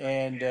hair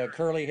and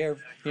curly hair,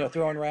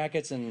 throwing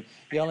rackets and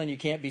yelling, "You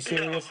can't be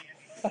serious"?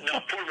 No,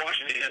 Port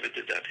Washington never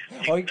did that.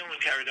 No one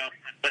carried on.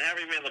 When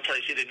Harry ran the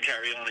place, he didn't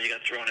carry on, and you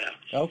got thrown out.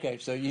 Okay,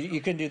 so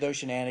you couldn't do those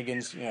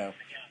shenanigans, No,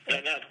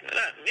 but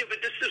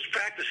this is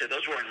practice.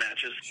 Those weren't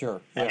matches.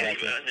 Sure. Yeah,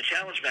 in the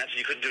challenge matches,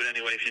 you couldn't do it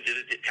anyway. If you did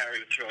it, Harry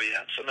would throw you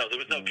out. So no, there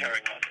was no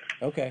carrying on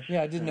there. Okay,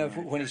 yeah, I didn't know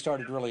when he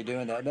started really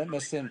doing that. That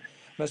must have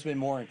been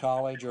more in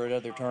college or at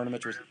other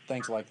tournaments or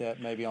things like that.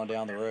 Maybe on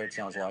down the road.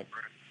 Sounds like.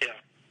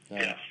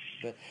 Yeah.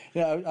 But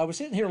I was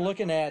sitting here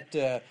looking at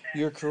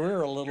your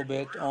career a little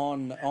bit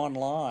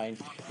online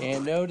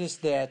and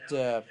noticed that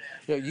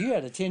you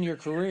had a 10-year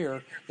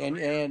career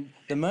and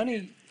the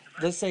money,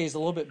 let's say, is a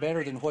little bit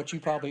better than what you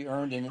probably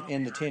earned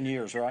in the 10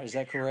 years, right? Is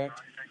that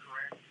correct?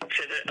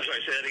 Say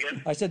that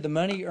again? I said the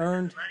money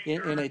earned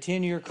in a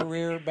 10-year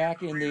career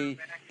back in the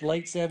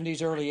late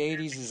 70s, early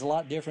 80s is a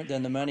lot different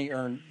than the money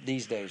earned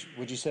these days,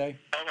 would you say?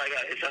 Oh, my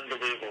God, it's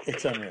unbelievable.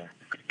 It's unreal.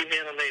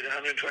 Mantle made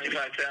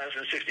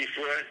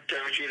 $125,064.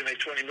 Derek Jeter made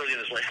 $20 million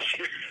his last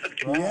year.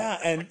 Yeah,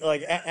 and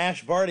like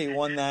Ash Barty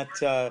won that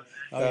that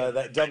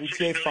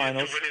WTA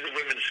finals. Winning the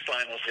women's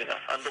finals,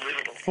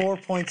 unbelievable.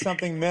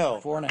 4-point-something mil.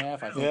 4.5, I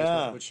think,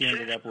 is what she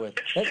ended up with.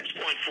 6.4.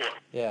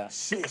 Yeah.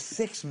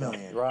 $6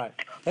 million. Right.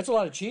 That's a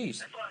lot of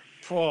cheese.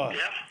 Boy.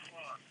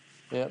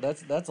 Yeah,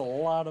 that's a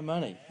lot of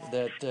money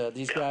that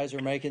these guys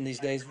are making these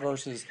days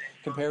versus,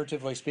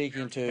 comparatively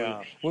speaking,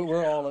 to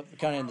we're all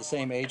kind of in the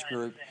same age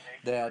group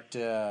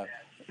that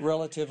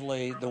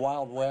relatively the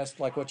Wild West,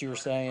 like what you were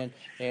saying,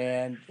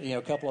 and a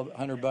couple of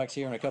 $100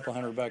 here and a couple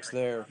of $100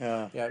 there.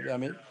 Yeah. I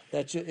mean,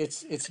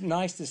 it's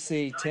nice to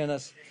see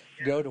tennis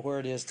go to where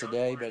it is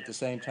today, but at the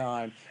same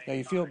time,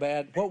 you feel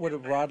bad. What would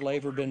have Rod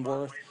Laver been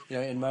worth,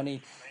 in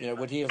money?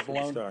 Would he have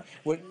blown?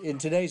 In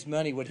today's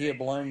money, would he have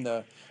blown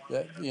the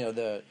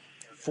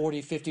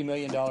 $40-50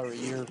 million a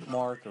year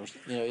mark? Or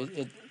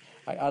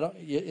I don't.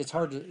 It's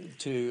hard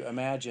to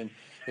imagine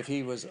if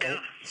he was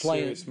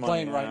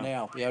playing right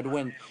now. To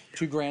win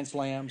 2 Grand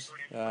Slams,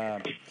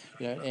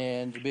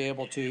 and to be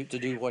able to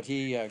do what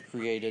he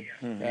created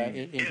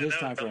in his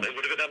time frame. It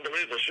would have been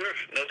unbelievable, sure,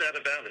 no doubt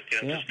about it.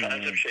 Just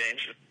times have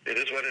changed. It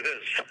is what it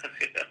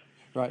is.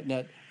 Right.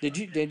 Now, did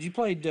you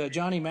play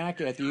Johnny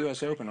Mack at the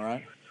U.S. Open,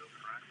 right?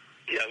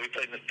 Yeah, we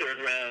played in the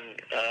 3rd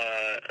round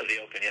of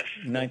the Open, yes.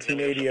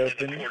 1980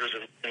 Open. The quarters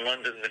in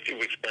London a few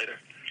weeks later.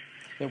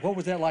 And what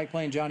was that like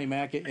playing Johnny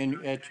Mack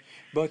at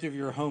both of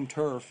your home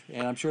turf?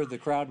 And I'm sure the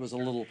crowd was a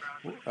little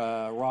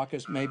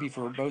raucous, maybe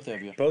for both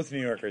of you. Both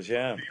New Yorkers,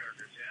 yeah.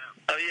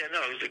 Oh, yeah,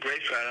 no, it was a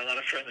great crowd. A lot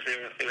of friends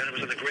there. And it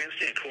was in the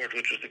grandstand court,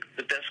 which was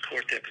the best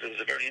court there because it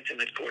was a very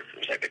intimate court. It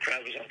was like the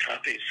crowd was on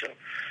top piece. So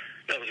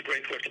that was a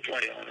great court to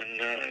play on, and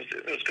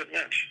it was a good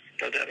match.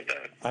 No doubt about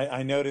it.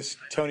 I noticed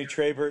Tony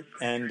Trabert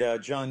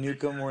and John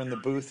Newcomb were in the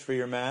booth for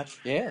your match.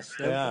 Yes.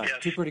 Yeah.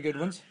 2 pretty good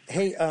ones.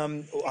 Hey,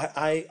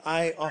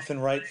 I often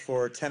write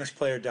for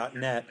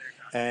tennisplayer.net,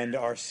 and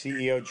our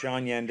CEO,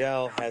 John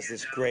Yandel, has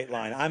this great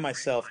line. I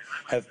myself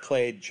have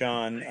played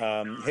John,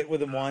 hit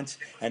with him once,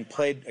 and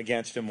played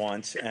against him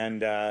once.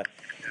 And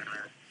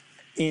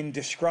in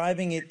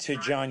describing it to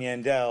John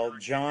Yandel,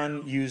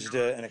 John used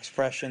an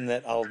expression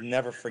that I'll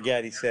never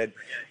forget. He said,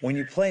 when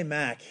you play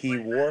Mac, he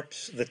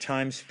warps the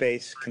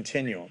time-space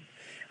continuum.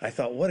 I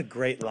thought, what a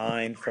great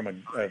line from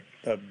a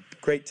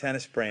great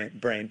tennis brain.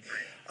 Say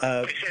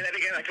that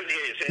again. I couldn't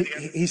hear you. Say it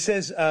again. He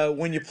says,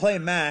 when you play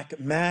Mac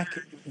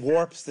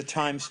warps the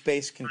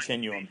time-space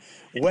continuum.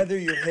 Whether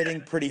you're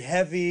hitting pretty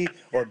heavy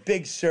or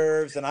big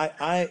serves, and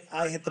I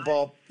hit the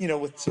ball,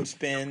 with some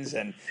spins,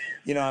 and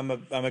I'm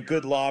a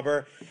good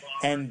lobber,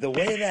 and the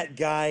way that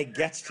guy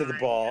gets to the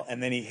ball,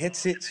 and then he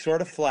hits it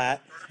sort of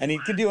flat, and he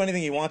can do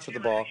anything he wants with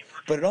the ball,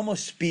 but it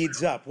almost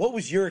speeds up. What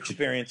was your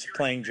experience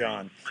playing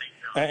John?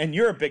 And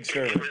you're a big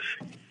server.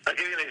 I'll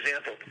give you an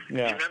example.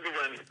 Yeah. You remember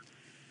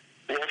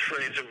when Walt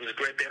Frazier was a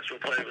great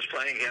basketball player, was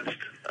playing against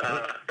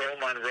Earl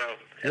Monroe,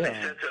 and they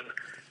said to him,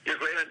 "You're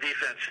great on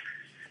defense.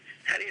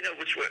 How do you know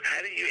which way?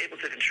 How are you able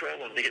to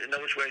control him to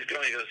know which way he's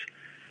going?" He goes,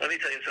 "Let me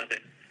tell you something.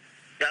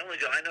 Not only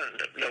do I know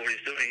what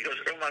he's doing," he goes,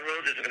 "Earl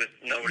Monroe isn't going to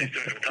know what he's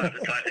doing from time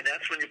to time." And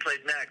that's when you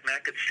played Mac.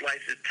 Mac could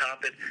slice it,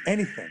 top it.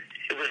 Anything.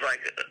 It was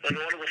like an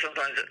audible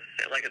sometimes,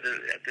 like at the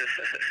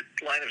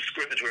line of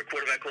scrimmage where a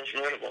quarterback calls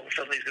an audible.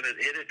 Suddenly he's going to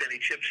hit it, then he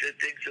chips it,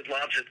 dinks it,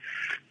 lobs it.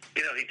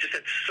 He just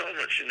had so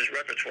much in his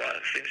repertoire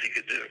of things he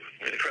could do.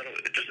 I mean, incredible,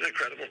 just an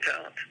incredible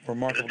talent.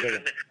 Remarkable.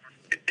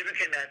 It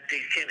came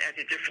at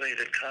you differently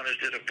than Connors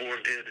did or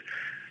Borg did.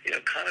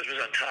 Connors was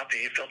on top of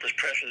you. You felt this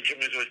pressure.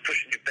 Jimmy was always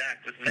pushing you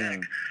back with Mac.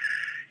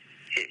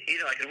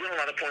 I could win a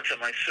lot of points on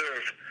my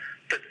serve,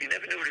 but you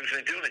never knew what he was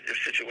going to do in this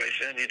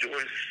situation, and you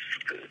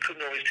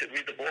couldn't always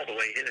read the ball the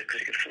way he hit it because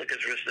he could flick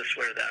his wrist this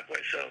way or that way.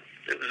 So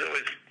it was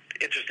always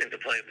interesting to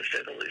play, to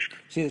say the least.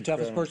 Was he the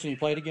toughest person you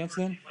played against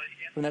then,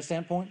 from that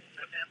standpoint?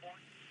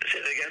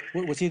 Say that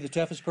again? Was he the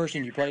toughest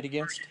person you played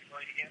against?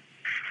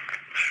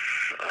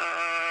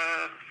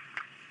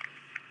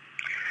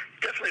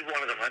 Definitely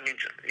one of them. I mean,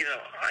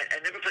 I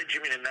never played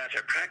Jimmy in a match.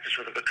 I practiced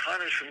with him, but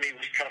Connors for me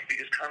was tough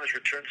because Connors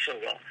returned so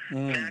well.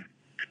 Mac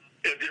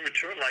didn't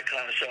return like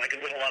Connors, so I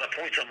could win a lot of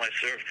points on my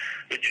serve.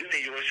 With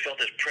Jimmy, you always felt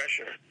this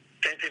pressure.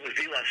 Same thing with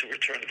Vilas, who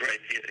returned great.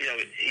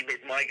 He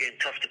made my game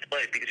tough to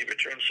play because he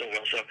returned so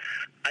well. So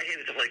I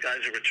hated to play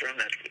guys who returned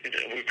that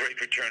were great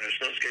returners.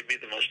 Those gave me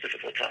the most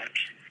difficult times.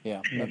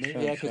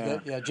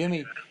 Yeah,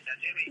 Jimmy.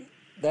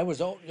 That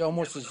was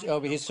almost his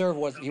serve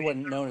he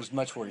wasn't known as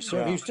much for his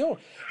serve. He was still,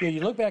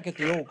 you look back at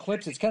the old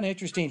clips, it's kind of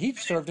interesting. He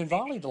served and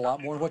volleyed a lot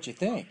more than what you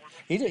think.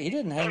 He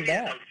didn't hang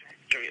back.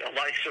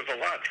 He served a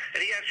lot.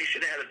 And he actually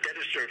should have had a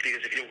better serve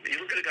because if you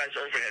look at a guy's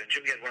overhead,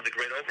 Jimmy had one of the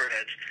great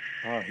overheads.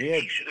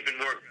 He should have been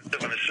more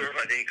on a serve.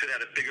 I think he could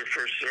have had a bigger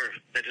first serve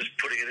than just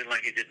putting it in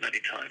like he did many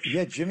times.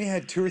 Yeah, Jimmy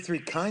had 2 or 3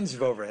 kinds of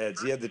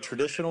overheads. He had the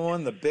traditional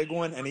one, the big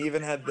one, and he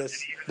even had the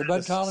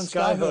Bud Collins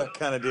skyhook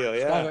kind of deal.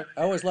 Yeah, skyhook.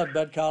 I always loved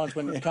Bud Collins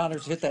when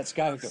Connors hit that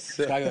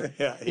skyhook.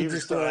 Yeah, he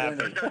was so happy.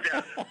 No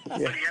doubt. But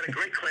he had a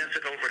great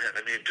classic overhead.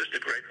 I mean, just a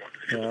great one.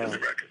 If you look at the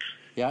records.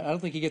 Yeah, I don't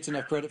think he gets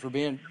enough credit for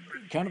being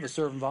kind of a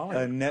serve and volley.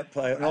 A net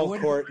player,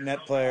 all-court net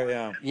player,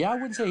 yeah. Yeah, I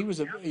wouldn't say he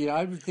was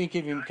I would think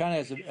of him kind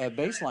of as a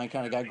baseline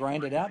kind of guy,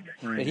 grinded out.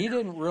 But he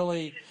didn't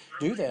really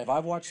do that. If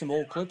I've watched some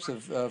old clips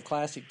of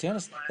classic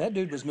tennis, that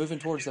dude was moving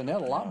towards the net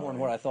a lot more than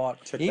what I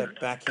thought. Took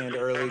that backhand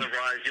early. On the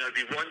rise, it'd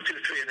be 1, 2,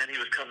 3, and then he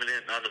was coming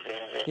in on the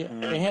ball.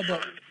 Yeah, they had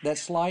that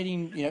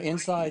sliding,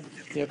 inside,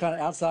 kind of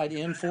outside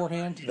in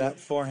forehand. That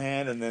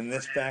forehand, and then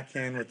this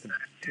backhand with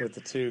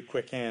the 2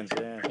 quick hands.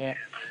 Yeah.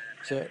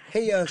 So,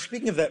 hey,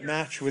 speaking of that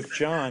match with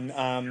John,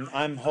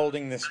 I'm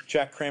holding this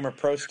Jack Kramer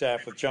Pro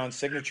Staff with John's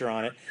signature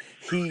on it.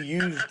 He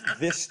used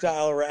this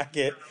style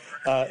racket,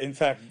 in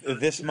fact,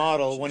 this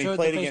model, when he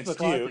played against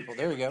you.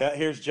 There you go.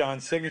 Here's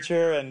John's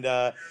signature, and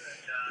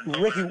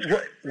Ricky,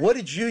 what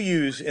did you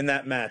use in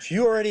that match?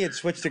 You already had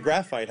switched to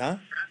graphite, huh?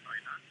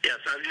 Yes,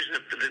 I was using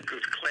the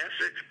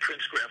classic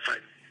Prince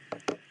graphite.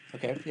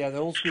 Okay, yeah, the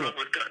old school. Strong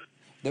with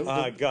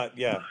gut. Gut,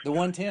 yeah. The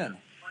 110.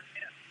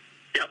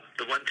 Yep,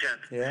 the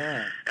 110.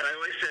 Yeah. And I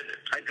always said,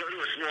 I'd go to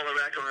a smaller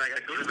rack when I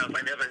got good enough.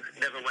 I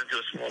never went to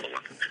a smaller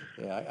one.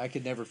 Yeah, I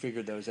could never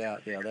figure those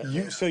out.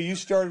 Yeah, So you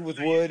started with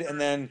wood, and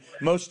then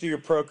most of your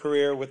pro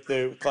career with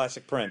the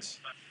classic Prince.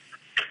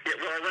 Yeah,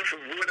 well, I went from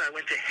wood, I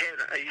went to head.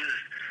 I used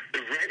the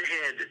red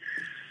head,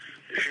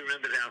 if you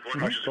remember that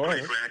one, which is a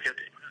great racket.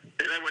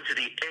 Then I went to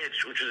the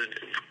Edge, which was a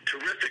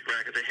terrific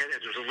racket. The head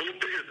edge was a little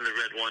bigger than the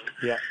red one.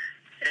 Yeah.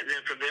 And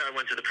then from there, I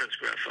went to the Prince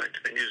Graphite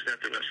and used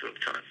that the rest of the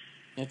time.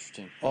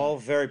 Interesting. All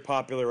very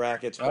popular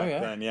rackets back yeah.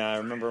 then. Yeah, I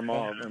remember them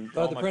all.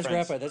 Oh, the Prince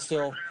Graphite, that's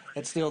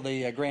still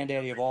the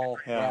granddaddy of all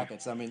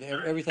rackets. I mean,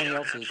 everything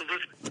else is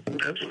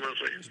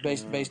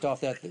based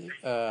off that.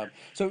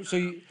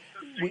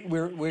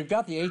 We've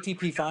got the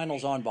ATP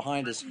finals on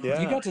behind us.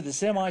 Yeah. You got to the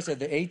semis of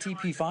the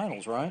ATP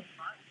finals, right?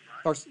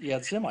 The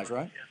semis,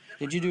 right?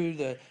 Did you do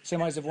the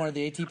semis of one of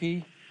the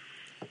ATP?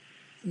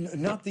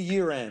 Not the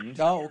year end.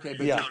 Oh, okay,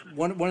 but Yeah.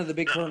 one of the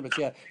big tournaments.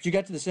 Yeah, you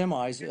got to the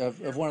semis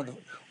of one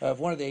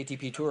of the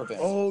ATP Tour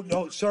events. Oh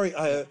no, sorry.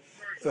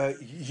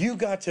 You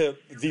got to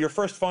your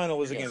first final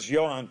was against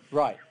Johan,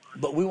 right?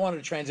 But we wanted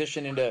to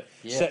transition into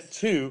set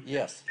 2.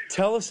 Yes.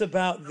 Tell us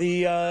about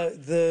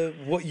the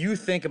what you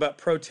think about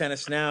pro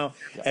tennis now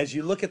as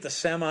you look at the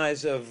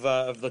semis of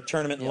the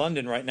tournament in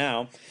London right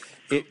now.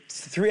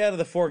 It's 3 out of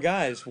the 4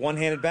 guys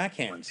one-handed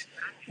backhands.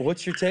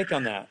 What's your take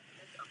on that?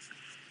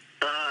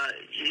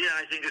 Yeah,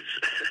 I think it's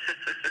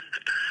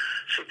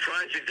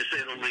surprising to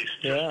say the least.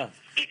 Yeah.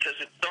 Because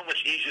it's so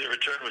much easier to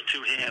return with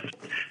 2 hands.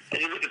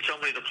 And you look at so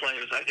many of the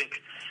players, I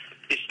think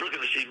it's looking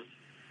to see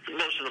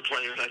most of the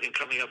players, I think,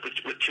 coming up with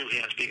 2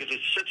 hands because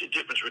it's such a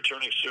difference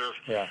returning serve.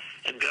 Yeah.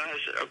 And guys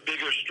are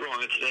bigger,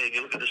 stronger today. And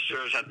you look at the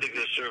serves, how big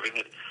they're serving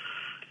it.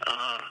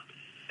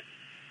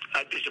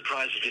 I'd be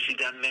surprised if you see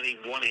that many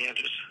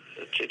one-handers.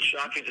 It's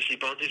shocking to see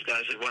both these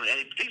guys at one.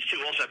 And these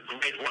two also have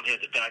great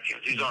one-handed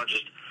backhands. These aren't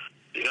just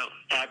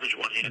average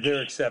one-handers.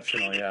 They're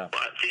exceptional, yeah.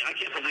 I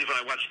can't believe when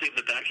I watch Steve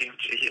the backhand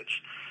he hits.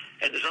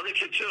 And there's other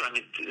kid too. I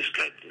mean, this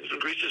guy,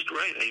 Greece is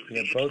great.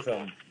 Yeah, both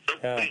of them.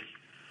 Yeah.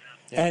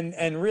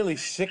 And really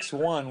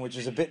 6'1", which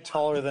is a bit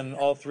taller than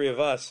all 3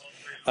 of us.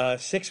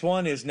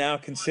 6'1" is now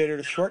considered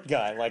a short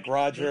guy, like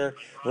Roger,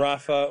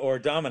 Rafa, or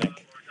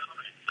Dominic.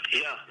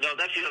 Yeah, no,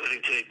 that's the other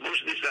thing today.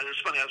 Most of these guys, it's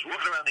funny, I was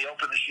walking around the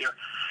Open this year,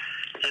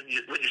 and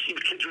when you see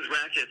the kids with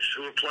rackets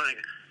who are playing,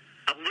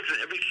 I'm looking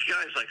at every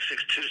guy's like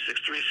 6'2",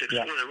 6'3", 6'4".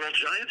 Yeah. They're all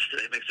giants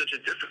today. It makes such a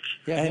difference.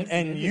 Yeah,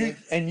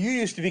 And you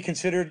used to be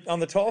considered on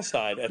the tall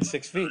side at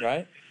 6 feet,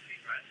 right?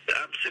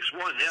 I'm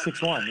 6'1", yeah.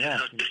 6'1", yeah.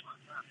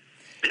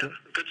 Yeah,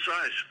 good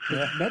size.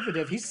 Yeah.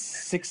 Medvedev, he's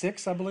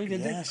 6'6", I believe,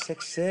 isn't he? Yeah,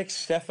 6'6".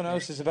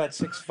 Stefanos is about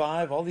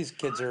 6'5". All these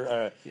kids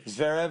are.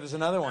 Zverev is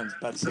another one,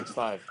 about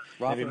 6'5",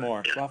 maybe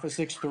more. Rafa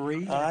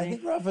 6'3". I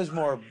think Rafa's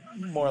more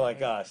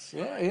like us.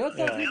 Yeah. The other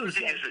thing is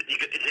that in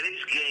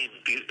today's game,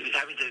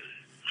 having to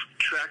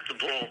track the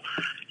ball,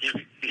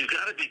 you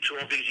got to be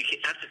tall because you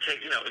have to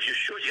take. If you're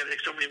short, you got to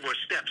take so many more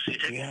steps. So you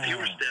take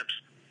fewer steps,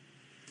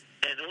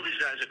 and all these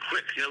guys are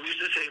quick. We used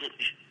to say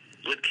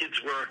when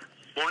kids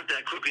weren't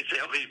that quick, we'd say,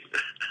 "Oh, he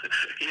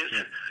has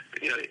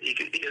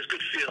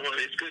good feel, or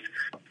he has good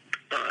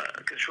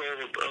control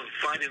of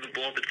finding the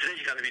ball." But today,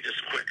 you got to be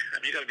just quick.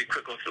 I mean, you got to be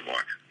quick off the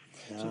mark.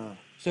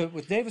 So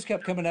with Davis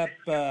Cup coming up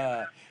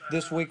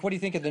this week, what do you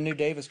think of the new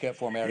Davis Cup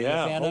format? Are you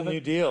a fan whole of it? new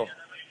deal.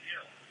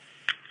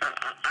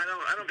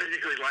 I don't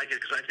particularly like it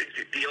because I think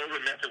the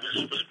older method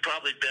was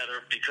probably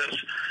better because,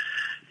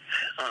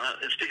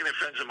 and speaking of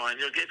friends of mine,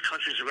 give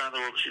countries around the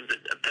world seem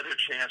a better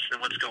chance than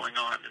what's going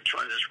on than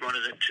trying to just run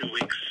it in 2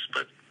 weeks.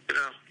 But,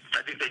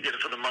 I think they did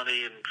it for the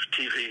money and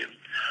TV. And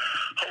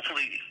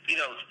hopefully,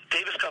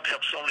 Davis Cup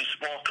helped so many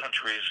small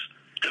countries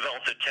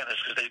develop their tennis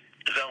because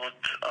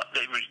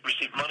they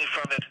received money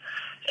from it,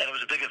 and it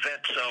was a big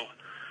event. So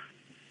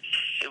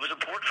it was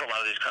important for a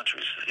lot of these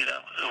countries, who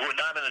are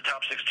not in the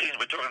top 16.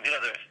 We're talking, there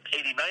are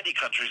 80, 90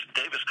 countries in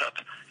Davis Cup.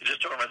 You're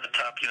just talking about the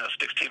top,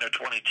 16 or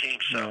 20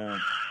 teams. So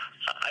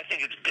I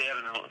think it's bad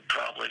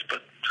probably,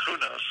 but who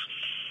knows?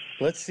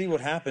 Let's see what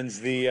happens.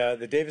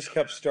 The Davis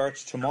Cup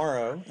starts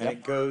tomorrow, and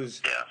it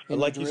goes,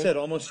 like you said,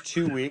 almost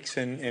 2 weeks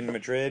in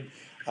Madrid.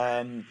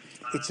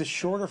 It's a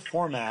shorter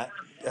format.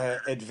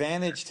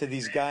 Advantage to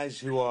these guys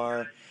who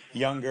are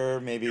younger,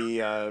 maybe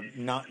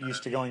not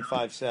used to going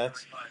 5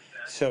 sets.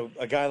 So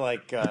a guy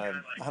like, I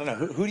don't know,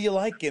 who do you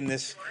like in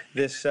this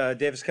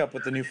Davis Cup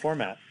with the new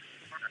format?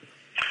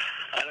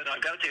 I don't know.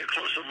 I've got to take a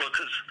closer look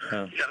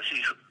because you got to see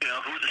who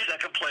the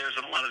second players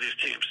on a lot of these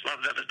teams. A lot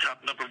of them have the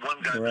top number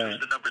 1 guy versus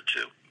the number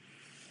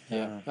 2.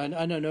 Yeah,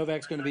 I know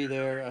Novak's going to be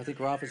there. I think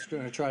Rafa's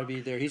going to try to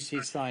be there.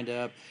 He's signed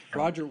up.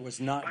 Roger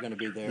was not going to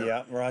be there.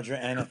 Yeah, Roger,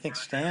 and I think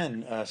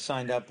Stan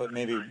signed up, but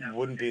maybe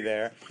wouldn't be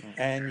there.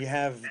 And you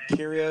have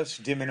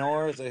Kyrgios, De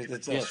Minaur.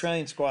 The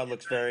Australian squad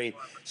looks very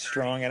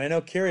strong, and I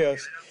know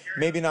Kyrgios,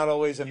 maybe not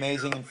always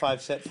amazing in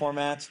 5-set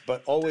formats,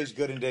 but always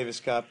good in Davis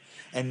Cup.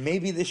 And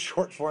maybe this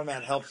short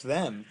format helps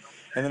them.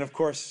 And then, of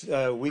course,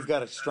 we've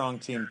got a strong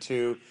team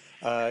too.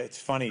 It's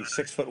funny,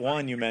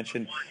 6'1" you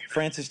mentioned.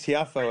 Francis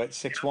Tiafoe at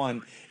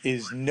 6'1"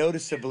 is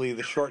noticeably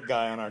the short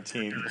guy on our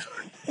team.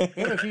 We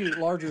have a few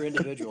larger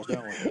individuals,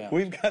 don't we? Yeah.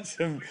 We've got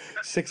some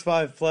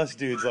 6'5" plus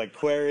dudes like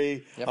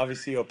Query. Yep.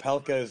 Obviously,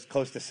 Opelka is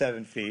close to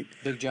 7 feet.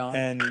 Big John.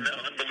 And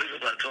Unbelievable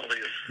how tall he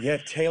is. yeah,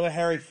 Taylor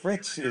Harry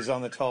Fritz is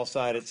on the tall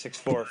side at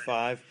 6'4" or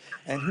 5.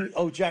 And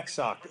Jack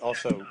Sock,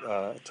 also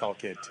a tall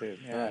kid too.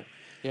 Yeah. Right.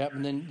 Yep,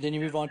 and then you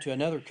move on to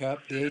another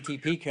cup, the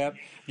ATP Cup.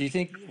 Do you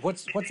think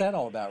what's that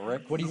all about,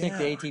 Rick? What do you think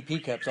the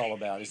ATP Cup's all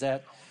about? Is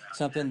that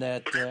something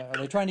that are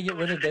they trying to get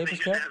rid of Davis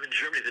Cup? They used to have in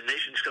Germany the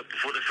Nations Cup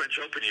before the French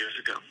Open years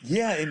ago.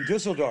 Yeah, in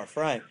Dusseldorf,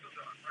 right.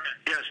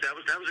 Yes, that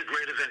was a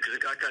great event because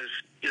it got guys,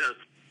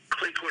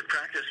 clay court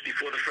practice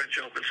before the French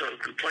Open, so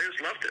the players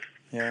loved it.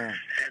 Yeah.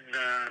 And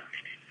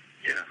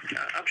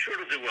I'm sure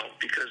it'll do well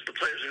because the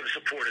players are going to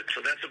support it. So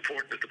that's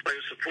important. If the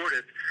players support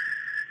it,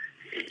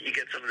 you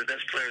get some of the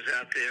best players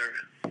out there.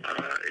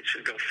 It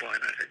should go fine,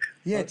 I think.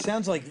 Yeah, it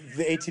sounds like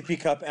the ATP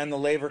Cup and the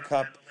Laver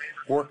Cup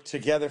worked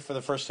together for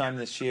the first time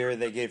this year.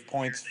 They gave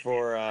points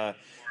for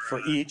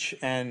each,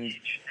 and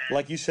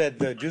like you said,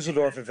 the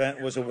Dusseldorf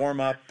event was a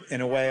warm-up in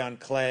a way on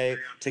clay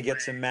to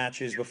get some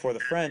matches before the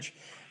French.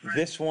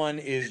 This one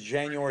is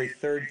January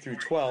 3rd through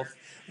 12th,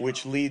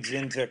 which leads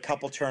into a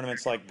couple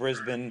tournaments like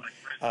Brisbane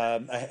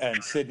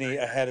and Sydney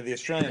ahead of the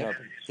Australian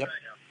Open. Yep.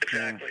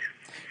 Exactly.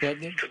 Yeah.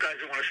 So guys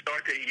that want to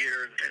start their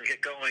year and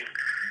get going,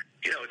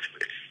 it's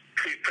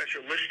pre-pressure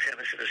list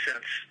tennis in a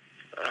sense,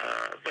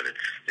 but it's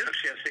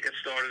a chance to get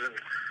started and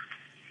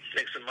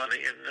make some money,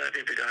 and I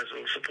think the guys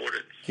will support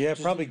it. Yeah,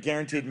 probably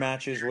guaranteed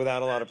matches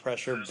without a lot of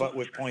pressure, but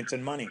with points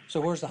and money. So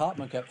where's the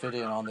Hopman Cup fit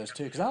in on this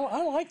too? Because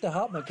I like the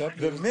Hopman Cup.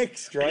 The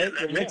mixed, right?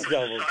 The mixed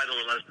doubles.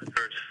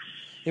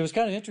 It was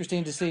kind of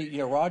interesting to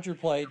see. Roger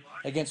played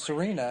against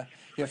Serena.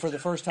 For the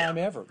first time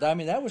ever. I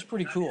mean, that was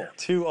pretty cool.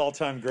 2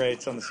 all-time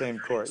greats on the same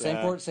court.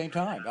 Same court, same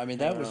time. I mean,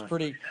 that was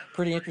pretty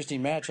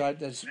interesting match.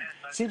 It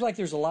seems like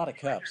there's a lot of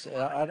cups.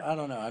 I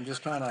don't know. I'm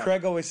just kind of...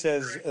 Craig always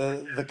says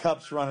the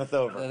cups runneth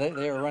over.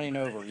 They are running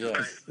over, yes.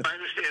 I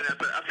understand that,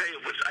 but I'll tell you,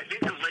 I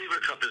think the Laver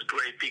Cup is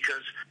great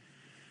because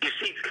you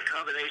see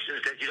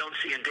combinations that you don't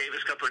see in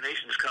Davis Cup or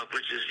Nations Cup,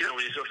 which is,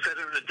 when you saw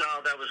Federer and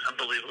Nadal, that was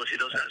unbelievable. See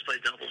those guys play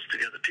doubles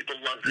together. People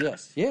love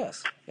that.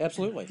 Yes,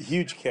 absolutely.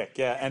 Huge kick,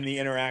 yeah, and the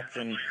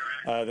interaction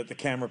that the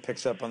camera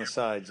picks up on the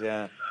sides,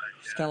 yeah.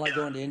 It's kind of like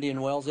going to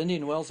Indian Wells.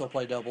 Indian Wells will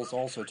play doubles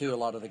also, too. A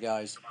lot of the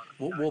guys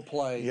will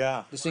play.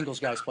 Yeah. The singles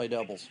guys play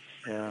doubles.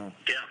 Yeah.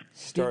 Yeah.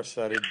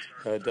 Star-studded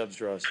dubs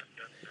draws.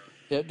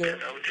 Yeah,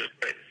 that was just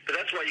great. But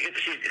that's why you get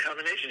to see the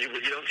combinations.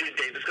 You don't see in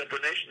Davis Cup or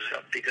Nations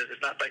Cup because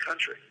it's not by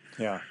country.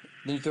 Yeah.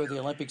 Then you throw the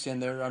Olympics in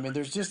there. I mean,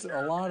 there's just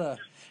a lot of...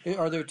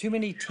 Are there too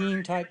many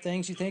team-type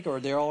things, you think, or are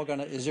they all going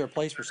to... Is there a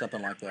place for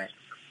something like that?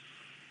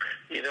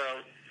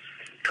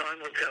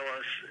 Time will tell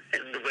us,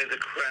 and the way the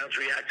crowds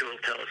react to it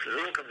will tell us. It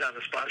all comes down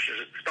to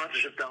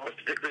sponsorship dollars,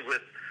 particularly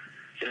with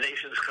the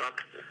Nations Cup.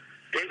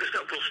 Davis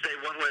Cup will stay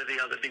one way or the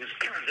other because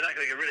they're not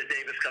going to get rid of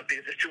Davis Cup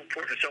because it's too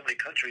important for so many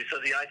countries.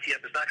 So the ITF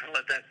is not going to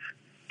let that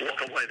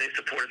walk away. They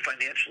support it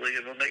financially,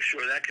 and we'll make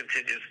sure that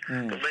continues.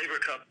 The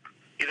Laver Cup,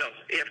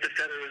 after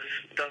Federer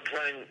is done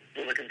playing,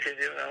 will it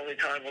continue? Only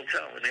time will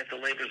tell. And after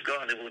Laver's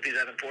gone, it will be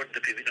that important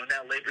to people.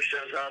 Now Laver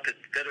shows up, and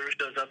Federer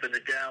shows up in the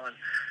Dow, and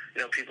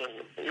people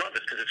love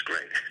it because it's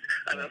great.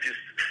 I don't know if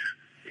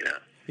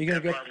You're gonna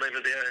have Rod Laver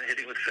there and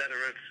hitting with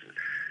Federer.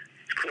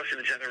 It's crossing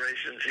the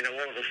generations.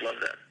 All of us love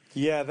that.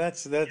 Yeah,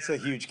 that's a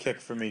huge kick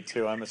for me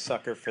too. I'm a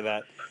sucker for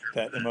that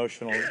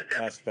emotional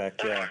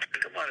aspect. Yeah.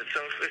 Come on,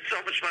 it's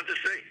so much fun to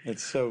see.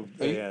 It's so.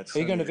 Are you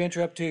going to neat.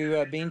 venture up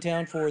to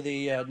Beantown for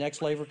the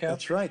next Laver Cup?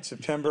 That's right,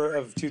 September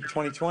of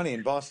 2020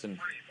 in Boston.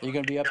 Are you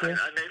going to be up there?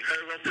 I may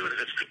very well do it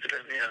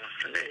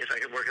if I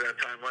can work it out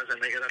time-wise. I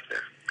may get up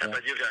there. How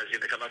about you guys? You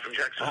going to come up from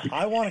Texas?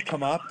 I want to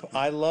come up.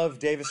 I love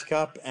Davis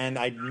Cup, and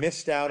I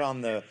missed out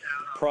on the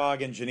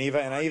Prague and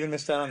Geneva, and I even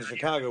missed out on the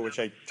Chicago, which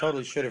I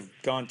totally should have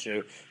gone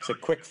to. It's a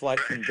quick flight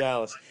from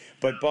Dallas.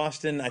 But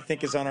Boston, I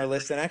think, is on our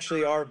list. And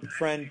actually, our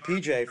friend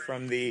PJ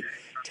from the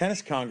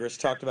Tennis Congress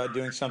talked about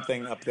doing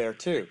something up there,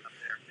 too.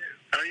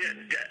 Oh, yeah,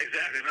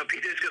 exactly. No,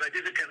 PJ's good. I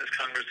did the Tennis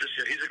Congress this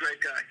year. He's a great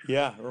guy.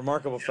 Yeah,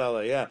 remarkable fellow,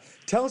 yeah.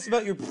 Tell us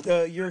about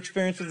your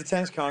experience with the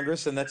Tennis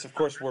Congress, and that's, of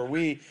course, where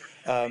we,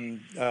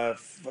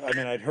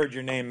 I'd heard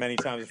your name many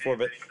times before,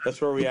 but that's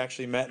where we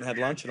actually met and had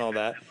lunch and all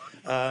that.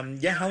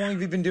 How long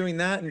have you been doing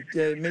that? And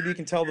maybe you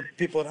can tell the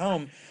people at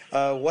home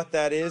what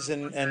that is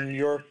and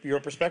your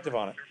perspective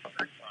on it.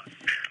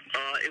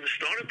 It was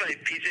started by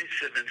PJ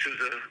Simmons, who's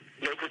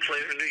a local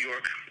player in New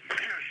York.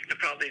 I'd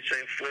probably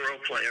say a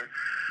 4-0 player.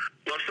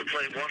 Loves to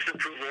play, wants to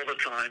improve all the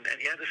time,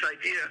 and he had this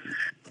idea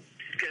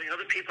getting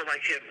other people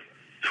like him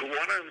who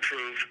want to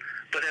improve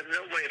but have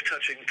no way of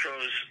touching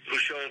pros who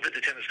show up at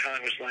the Tennis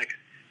Congress like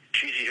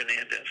Gigi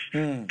Hernandez,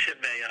 Tim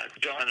Mayotte,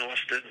 John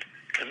Austin,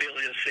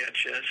 Emilio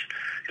Sanchez,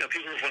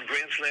 people who've won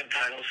Grand Slam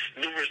titles,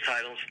 numerous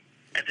titles,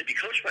 and to be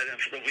coached by them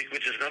for the week,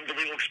 which is an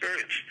unbelievable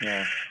experience.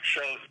 Yeah.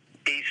 So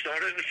he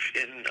started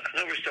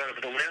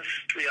but the last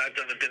 3 I've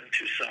done have been in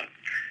Tucson.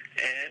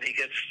 And he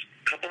gets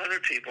a couple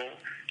hundred people.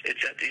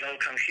 It's at the El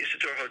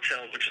Conquistador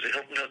Hotel, which is a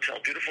Hilton Hotel,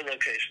 beautiful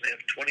location. They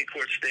have 20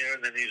 courts there,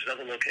 and then they use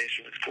another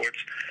location with courts.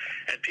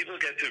 And people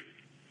get to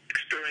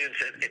experience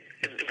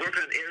and work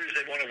on areas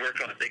they want to work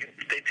on.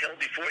 They tell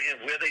beforehand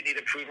where they need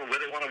improvement,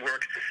 where they want to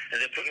work, and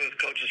they're putting with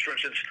coaches. For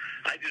instance,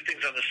 I do things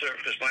on the serve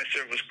because my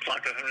serve was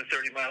clocked 130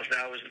 miles an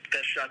hour. It was the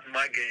best shot in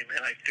my game,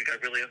 and I think I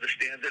really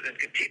understand it and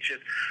can teach it.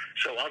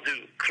 So I'll do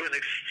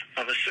clinics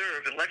on the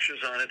serve and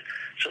lectures on it.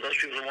 So those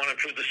people who want to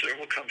improve the serve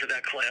will come to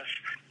that class,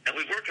 and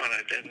we work on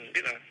it. And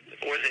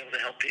always able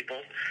to help people,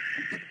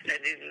 and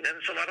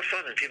it's a lot of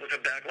fun. And people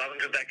come back. A lot of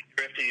them come back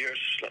year after year.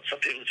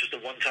 Some people it's just a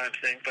one-time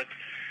thing, but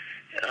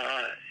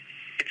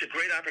it's a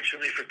great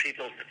opportunity for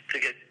people to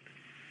get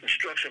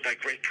instruction by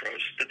great pros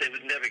that they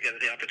would never get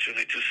the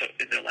opportunity to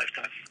in their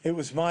lifetime. It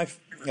was my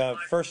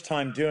first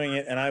time doing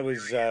it, and I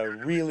was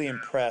really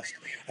impressed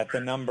at the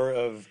number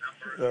of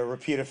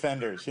repeat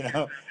offenders, and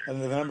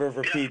the number of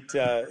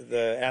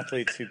the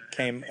athletes who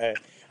came.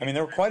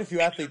 There were quite a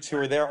few athletes who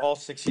were there all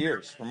 6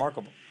 years.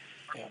 Remarkable.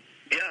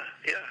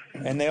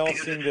 Yeah. And they all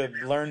seem to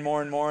learn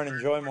more and more and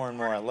enjoy more and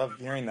more. I love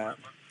hearing that.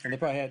 And they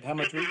probably had how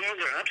much? I'm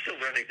still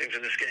learning things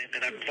in this game,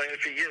 and I've been playing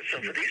it for years.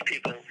 So for these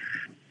people,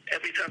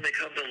 every time they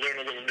come, they'll learn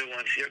a little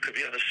nuance here. It could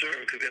be on a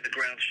serve, it could be on the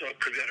ground stroke,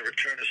 it could be on a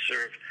return to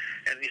serve.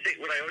 And you think,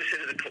 what I always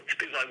say to the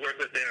people I work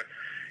with there,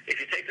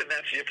 if you take the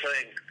match you're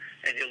playing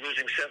and you're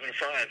losing 7-5,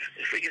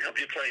 if we can help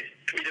you play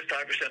 3 to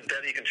 5%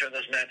 better, you can turn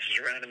those matches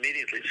around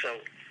immediately. So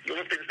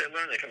little things they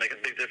learn, they can make a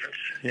big difference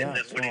in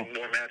winning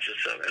more matches.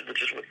 So,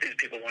 which is what these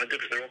people want to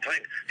do because they're all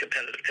playing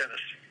competitive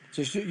tennis.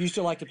 So you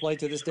still like to play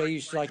to this day?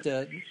 You still like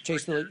to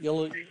chase the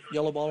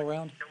yellow ball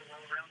around?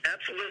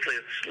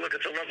 Absolutely.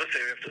 It's a love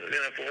affair. For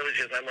all these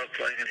years, I love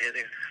playing and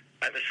hitting.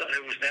 I have a son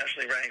who was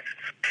nationally ranked,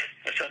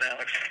 my son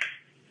Alex,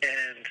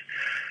 and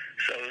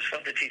so it was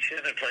fun to teach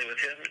him and play with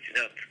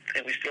him.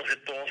 And we still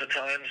hit balls at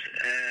times.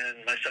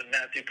 And my son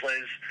Matthew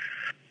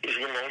he's a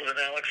little older than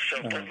Alex,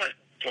 so both my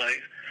sons play.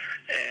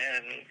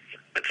 And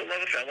it's a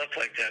love affair. I love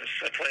playing tennis.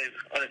 I play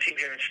on a team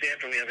here in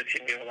Stanford. We have a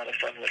team we have a lot of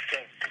fun with. So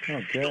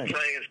still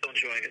playing and still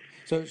enjoying it.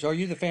 So are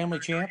you the family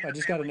champ? I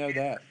just got to know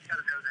that.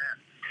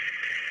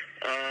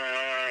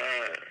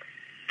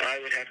 I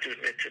would have to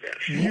admit to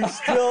that. You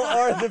still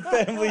are the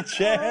family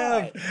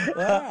champ.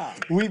 Wow.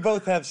 We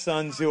both have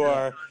sons who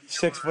are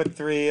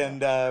 6'3"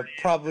 and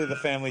probably the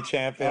family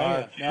champ in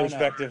our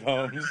respective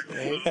homes.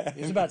 It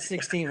was about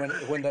 16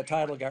 when the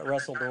title got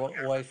wrestled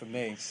away from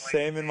me.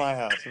 Same in my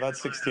house, about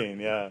 16,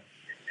 yeah.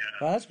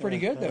 Well, that's pretty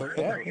good, though.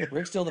 Yeah,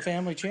 Rick's still the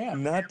family champ.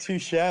 Not too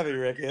shabby,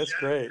 Ricky. That's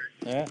great.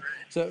 Yeah.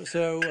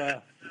 So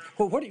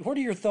what are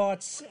your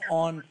thoughts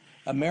on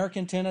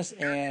American tennis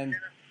and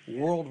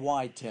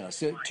worldwide tennis?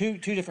 So two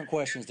different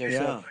questions there. Yeah.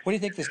 So what do you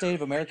think the state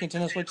of American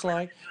tennis looks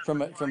like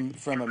from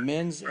a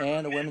men's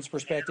and a women's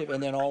perspective,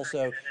 and then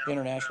also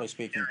internationally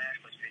speaking?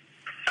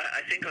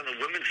 I think on the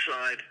women's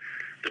side,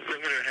 the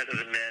women are ahead of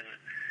the men,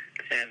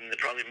 and there are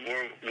probably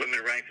more women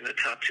ranked in the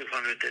top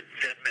 200 than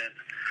men.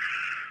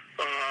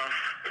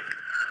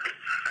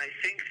 I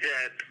think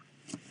that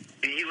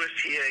the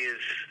USTA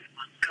is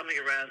coming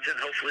around and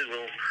hopefully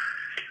will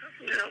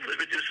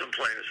reduce some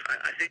players.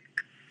 I think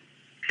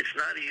it's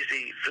not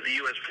easy for the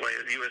U.S.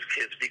 players, the U.S.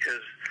 kids,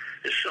 because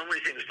there's so many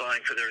things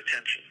vying for their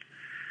attention,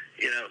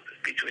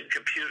 between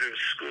computers,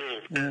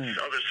 school, and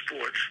other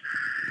sports.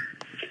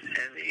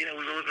 And, we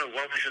live in a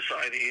wealthy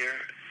society here,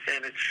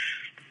 and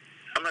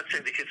I'm not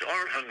saying the kids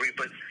aren't hungry,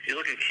 but you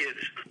look at kids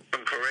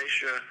from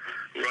Croatia,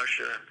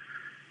 Russia,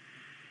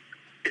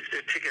 it's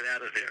their ticket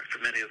out of there for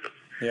many of them.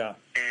 Yeah.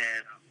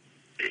 And,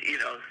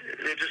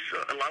 they're just,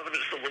 a lot of them are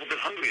just a little bit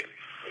hungrier.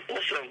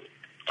 Also,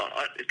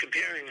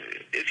 comparing,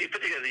 if you put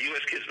together the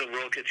U.S. kids and the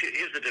world kids,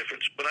 here's the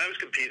difference. When I was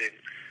competing,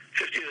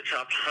 50 of the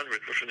top 100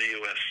 were from the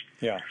U.S.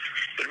 Yeah.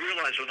 But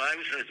realize when I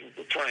was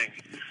playing,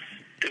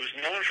 there was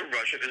no one from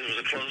Russia because it was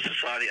a closed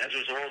society, as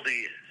was all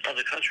the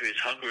other countries,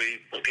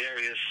 Hungary,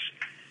 Bulgaria,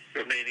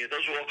 Romania.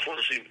 Those were all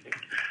closely.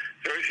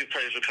 Very few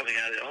players were coming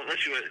out of it,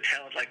 unless you were a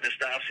talent like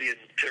Nastasi and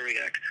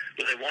Piriak,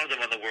 where they wanted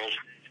them on the world.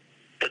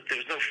 But there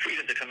was no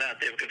freedom to come out.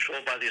 They were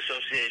controlled by the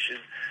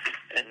association,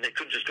 and they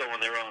couldn't just go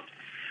on their own.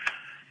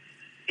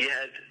 You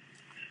had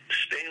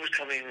Spain was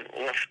coming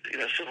off,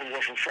 civil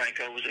war from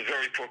Franco. It was a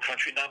very poor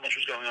country. Not much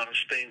was going on in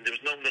Spain. There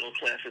was no middle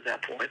class at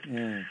that point.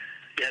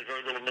 You had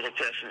very little middle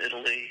class in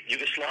Italy.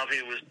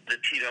 Yugoslavia was the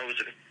Tito was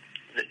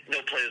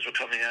no players were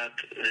coming out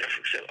there.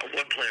 Except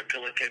one player,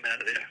 Pilic, came out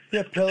of there.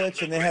 Yeah,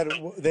 Pilic, and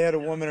they had a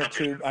woman or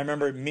two. I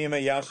remember Mima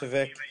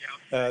Jasovic.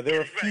 There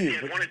were a few,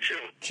 but one or two.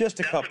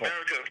 Just a couple.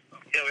 America,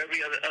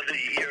 every other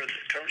year,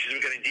 currencies were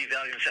getting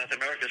devalued in South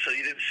America, so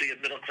you didn't see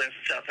a middle class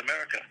in South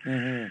America.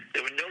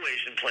 There were no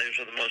Asian players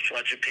for the most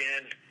part.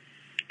 Japan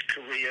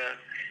Korea.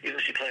 You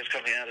didn't see players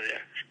coming out of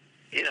there.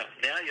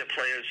 Now you have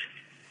players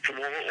from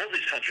all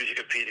these countries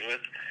you're competing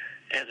with,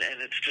 and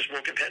it's just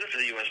more competitive for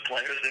the U.S.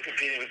 players. They're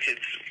competing with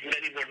kids,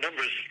 many more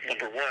numbers,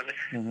 number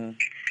one.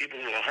 People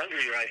who are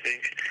hungrier, I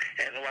think.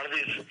 And a lot of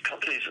these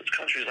countries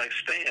like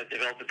Spain have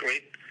developed a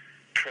great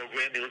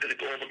program. You look at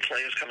all the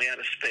players coming out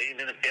of Spain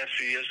in the past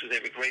few years, because they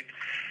have a great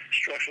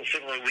structural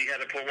similar we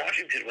had at Port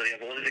Washington, where they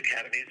have all these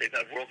academies. They've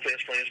got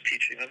world-class players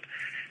teaching them,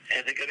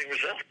 and they're getting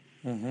results.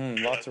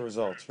 Lots of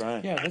results,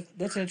 right? Yeah,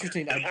 that's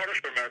interesting. It's harder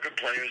for American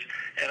players,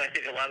 and I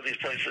think a lot of these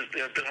places,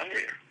 they're a bit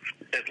hungrier,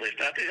 at least.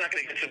 Not that he's not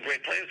going to get some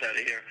great players out of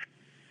here,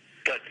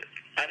 but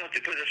I don't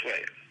think, put it this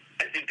way,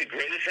 I think the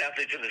greatest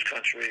athletes in this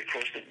country,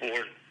 across the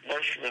board,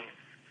 most of them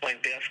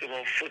playing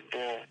basketball,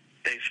 football,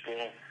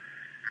 baseball,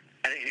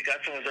 I think you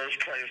got some of those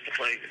players to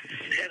play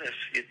tennis,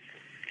 you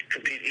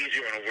compete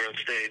easier on a world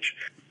stage.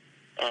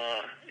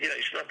 You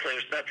still have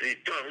players, look,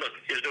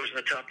 Isner's in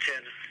the top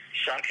 10,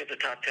 Sock hit the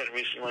top 10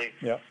 recently.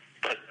 Yeah.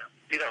 But,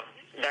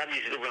 not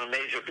easy to win a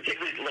major,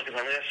 particularly look in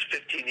the last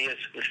 15 years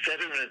with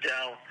Federer,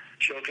 Nadal,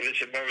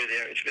 Djokovic, and Murray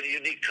there. It's been a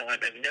unique time,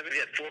 and we never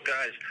had four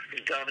guys who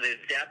dominated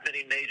that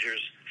many majors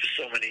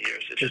for so many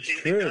years. It's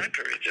just a unique time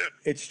period, too.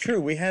 It's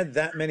true. We had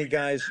that many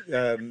guys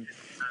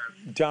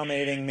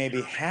dominating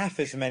maybe half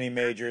as many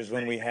majors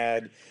when we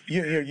had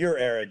your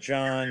era,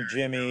 John,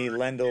 Jimmy,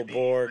 Lendl,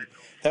 Borg.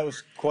 That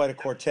was quite a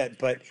quartet,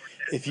 but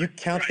if you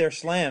count their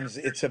slams,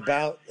 it's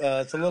about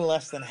it's a little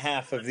less than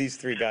half of these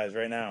three guys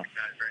right now.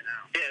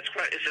 Yeah,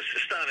 it's just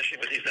astonishing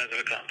what these guys have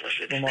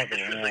accomplished. Remarkable,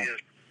 it really is.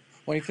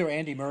 When you throw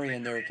Andy Murray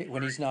in there,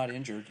 when he's not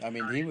injured, I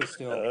mean, he was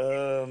still.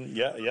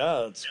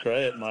 Yeah, it's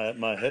great.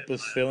 My hip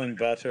is feeling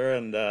better,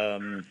 and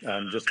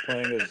I'm just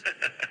playing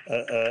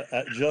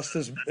just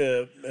as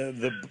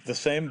the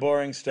same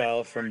boring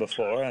style from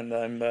before, and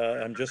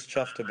I'm just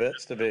chuffed to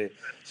bits to be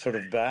sort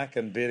of back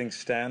and beating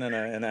Stan in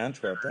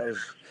Antwerp.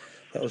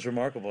 That was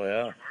remarkable.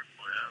 Yeah.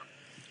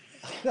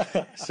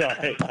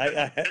 Sorry,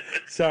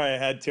 I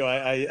had to.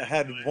 I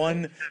had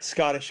one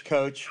Scottish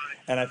coach,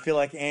 and I feel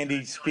like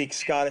Andy speaks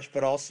Scottish,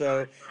 but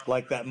also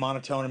like that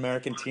monotone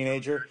American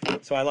teenager.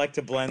 So I like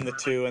to blend the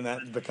two, and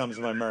that becomes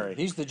my Murray.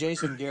 He's the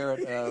Jason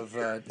Garrett of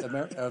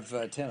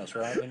tennis,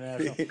 right?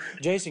 International.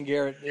 Jason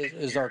Garrett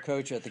is our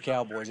coach at the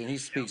Cowboys, and he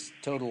speaks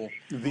total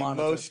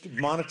most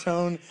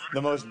monotone,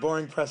 the most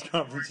boring press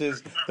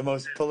conferences, the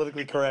most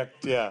politically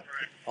correct. Yeah.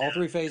 All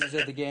three phases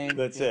of the game.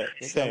 That's it.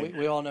 Same.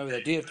 We all know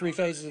that. Do you have three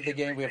phases of the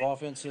game? We have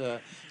offense,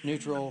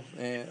 neutral,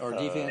 or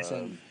defense,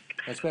 and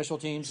special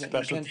teams.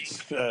 Special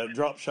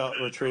drop shot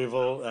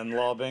retrieval and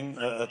lobbing.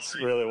 That's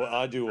really what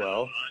I do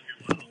well.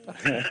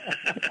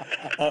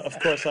 Of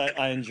course,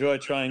 I enjoy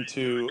trying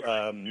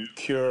to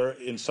cure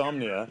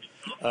insomnia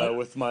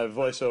with my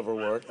voiceover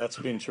work. That's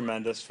been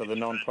tremendous for the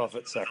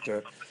nonprofit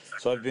sector.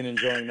 So I've been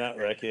enjoying that,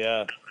 Rick.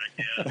 Yeah.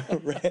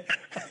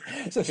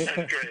 That's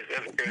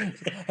great.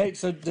 Hey,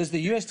 so does the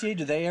USTA,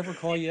 do they ever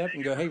call you up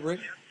and go, "Hey, Rick,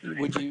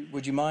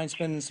 would you mind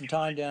spending some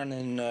time down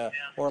in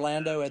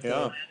Orlando at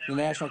the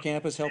national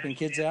campus helping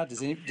kids out?"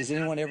 Does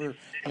anyone ever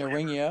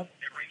ring you up?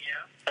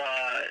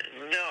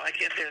 No, I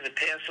can't say in the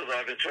past, although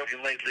I've been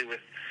talking lately with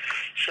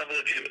some of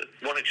the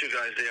one or two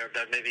guys there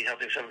about maybe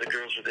helping some of the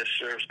girls with their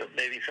serves, but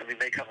maybe something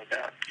may come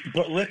about.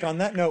 But Rick, on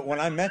that note, when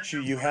I met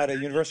you, you had a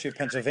University of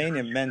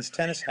Pennsylvania men's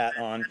tennis hat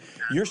on.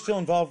 You're still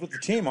involved with the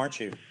team, aren't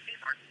you?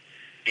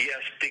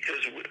 Yes, because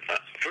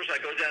first I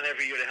go down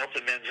every year to help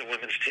the men's and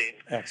women's team.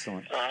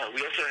 Excellent.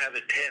 We also have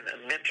a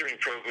mentoring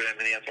program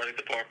in the athletic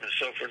department.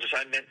 So, for instance,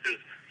 I mentored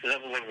the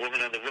number one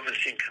woman on the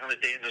women's team, Conor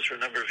Daniels, for a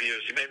number of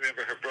years. You may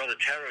remember her brother,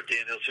 Taro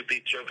Daniels, who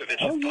beat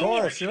Djokovic. Of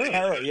course,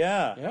 Taro,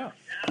 yeah.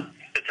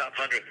 The top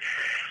 100.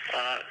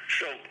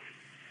 So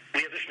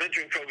we have this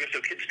mentoring program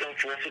so kids don't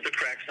fall through the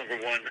cracks, number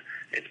one,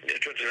 in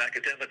terms of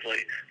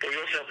academically. But we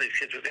also help these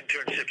kids with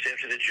internships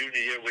after the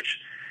junior year, which,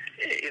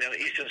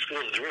 Eastern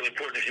schools is really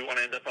important if you want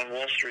to end up on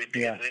Wall Street to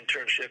get an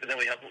internship. And then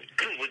we help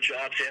with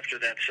jobs after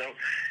that. So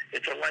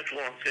it's a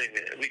lifelong thing.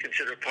 We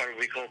consider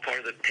we call part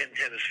of the Penn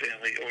tennis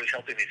family, always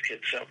helping these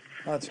kids. So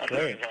that's I'm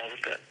great. involved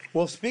with that.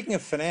 Well, speaking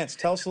of finance,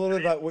 tell us a little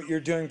bit about what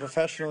you're doing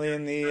professionally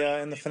in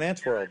the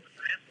finance world.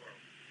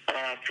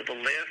 For the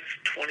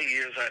last 20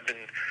 years, I've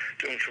been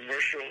doing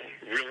commercial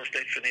real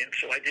estate finance.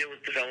 So I deal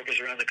with developers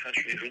around the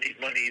country who need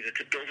money either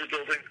to build a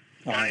building,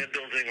 buy a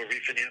building, or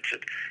refinance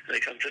it. And they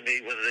come to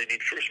me whether they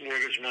need first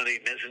mortgage money,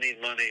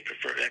 mezzanine money,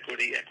 preferred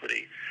equity,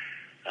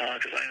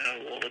 because I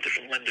know all the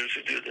different lenders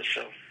who do this.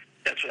 So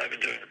that's what I've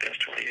been doing the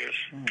past 20 years.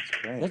 Oh, that's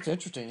great. That's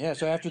interesting. Yeah.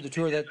 So after the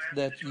tour,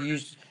 that you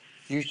used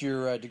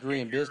your degree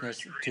in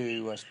business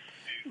to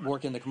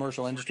work in the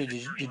commercial industry.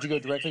 Did you go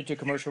directly to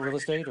commercial real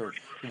estate, or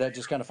did that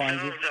just kind of find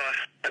you? No.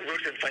 I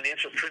worked in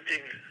financial printing,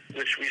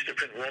 which we used to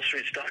print Wall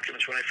Street's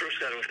documents when I first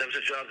got it. That was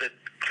a job that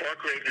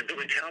Clark Raven and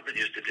Billy Talbot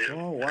used to do.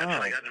 Oh,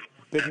 wow.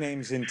 Big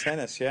names in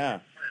tennis, yeah.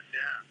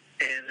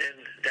 And then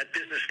that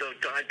business, though,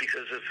 died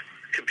because of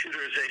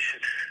computerization,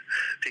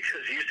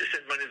 because he used to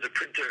send money to the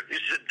printer, he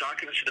used to send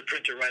documents to the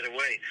printer right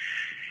away.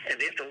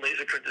 And after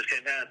laser printers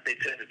came out, they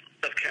said,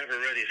 stuff camera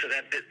ready. So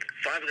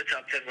 5 of the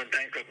top 10 went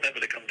bankrupt, never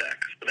to come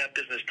back. So that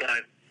business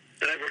died.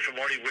 Then I worked for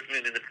Marty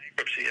Whitman in the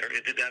bankruptcy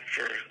area. Did that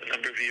for a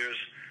number of years.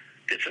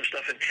 Did some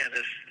stuff in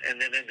tennis, and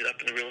then ended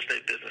up in the real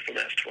estate business the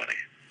last 20.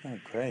 Oh,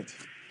 great.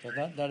 So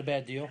not a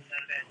bad deal.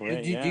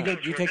 Great, Do you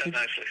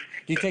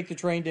yeah. take the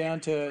train down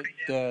to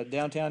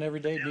downtown every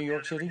day, New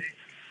York City?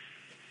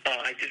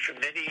 I did for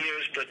many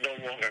years, but no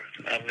longer.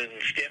 I'm in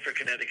Stamford,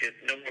 Connecticut.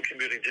 No more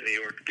commuting to New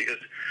York because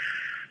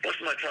most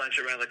of my clients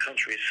are around the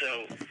country.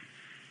 So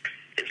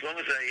as long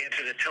as I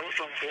answer the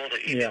telephone call,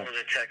 the email, or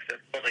the text,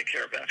 that's all they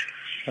care about.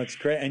 That's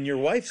great. And your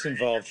wife's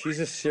involved. She's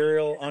a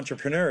serial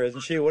entrepreneur,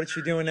 isn't she? What is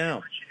she doing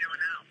now?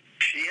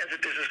 She has a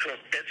business called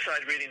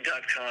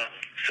bedsidereading.com.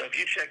 So if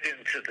you checked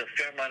into the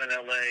Fairmont in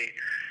L.A.,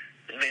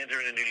 the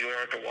Mandarin in New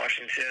York, or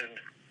Washington,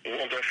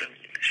 Waldorf in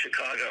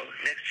Chicago,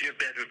 next to your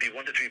bed would be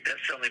 1 to 3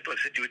 best-selling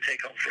books that you would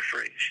take home for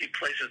free. She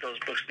places those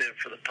books there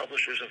for the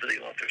publishers and for the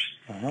authors.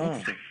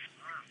 Uh-huh.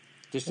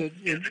 It's a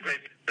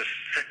great business.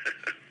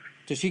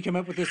 Did she come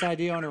up with this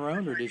idea on her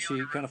own, or did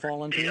she kind of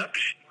fall into it?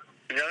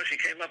 No, she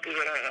came up with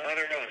it on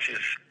her own. She's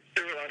a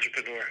serial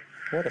entrepreneur.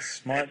 What a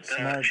smart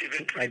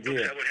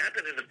idea. What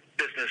happened in the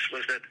business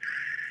was that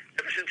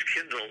ever since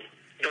Kindle,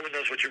 no one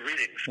knows what you're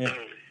reading. So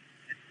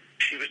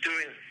she was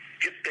doing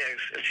gift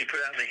bags, and she put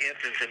out in the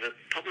Hamptons, and the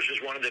publishers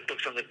wanted their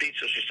books on the beach,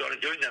 so she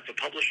started doing that for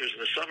publishers in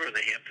the summer in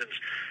the Hamptons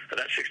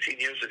about 16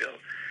 years ago.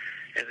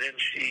 And then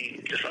she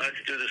decided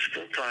to do this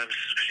full-time.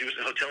 She was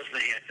in hotels in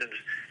the Hamptons,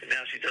 and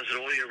now she does it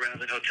all year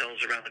round in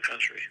hotels around the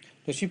country.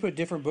 Does she put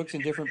different books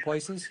in different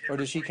places, or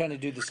does she kind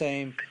of do the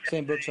same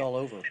books all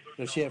over?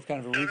 Does she have kind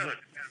of a reason?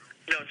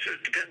 No,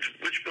 it depends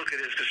which book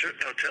it is, because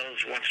certain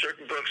hotels want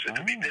certain books. It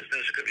could be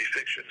business, it could be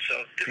fiction.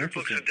 So different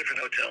books in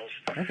different hotels.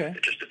 Okay.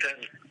 It just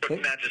depends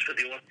what matches for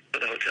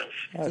the hotels.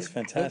 Oh, that's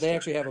fantastic. They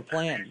actually have a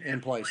plan in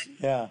place.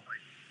 Yeah.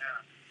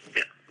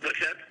 Yeah. What's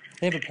that?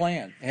 They have a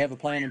plan. They have a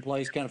plan in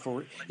place kind of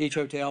for each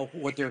hotel,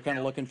 what they're kind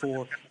of looking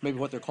for, maybe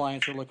what their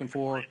clients are looking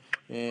for.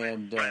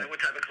 And right, what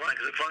type of client?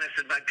 Because the clients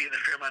that might be in the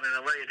Fairmont in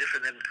L.A. are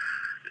different than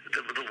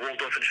the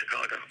Waldorf in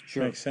Chicago.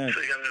 Sure. Makes sense. So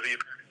you got to know who your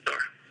clients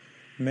are.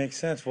 Makes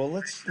sense. Well,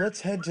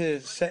 let's head to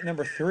set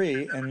number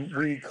 3, and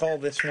we call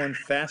this one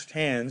Fast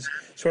Hands,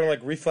 sort of like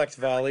reflex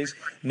volleys.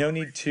 No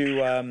need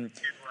to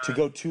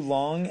go too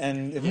long,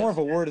 and more of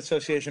a word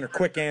association or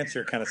quick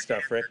answer kind of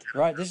stuff, Rick.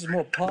 Right. This is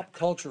more pop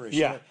culture-ish.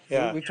 Yeah.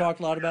 We've talked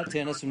a lot about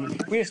tennis, and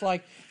we just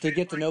like to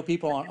get to know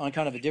people on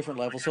kind of a different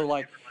level. So,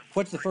 like,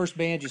 what's the first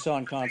band you saw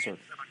in concert?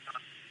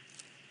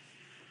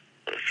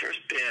 The first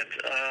band,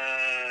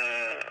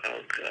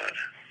 oh God.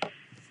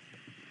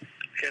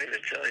 Can't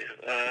even tell you.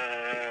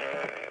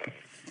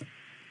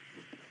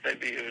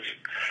 Maybe it was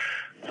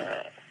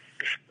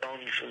the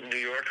Stones in New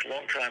York a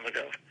long time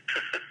ago.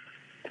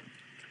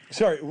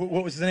 Sorry,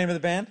 what was the name of the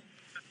band?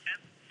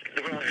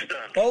 The Rolling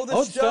Stones. Oh,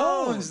 the Stones.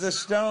 Stones. The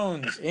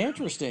Stones.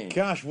 Interesting.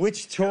 Gosh,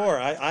 which tour?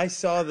 I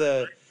saw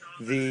the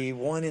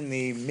one in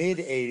the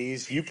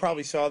mid-'80s. You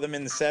probably saw them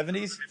in the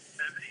 70s?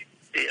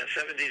 Yeah,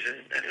 70s,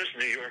 and it was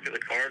New York at the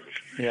Gardens.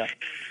 Yeah.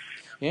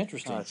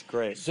 Interesting. Oh, that's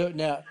great. So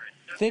now,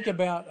 think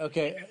about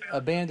a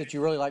band that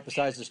you really like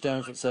besides the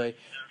Stones. Let's say,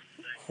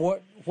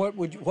 what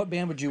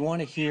band would you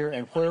want to hear,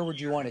 and where would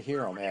you want to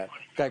hear them at?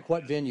 Like,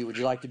 what venue would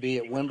you like to be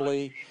at?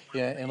 Wembley,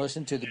 and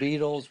listen to the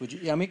Beatles? Would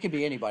you? I mean, it could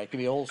be anybody. It could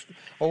be old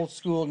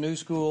school, new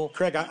school.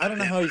 Craig, I don't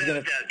know how he's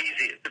going to.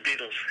 Easy, the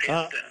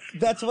Beatles.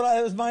 That's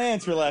that was my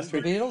answer last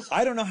week. The Beatles?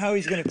 I don't know how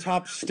he's going to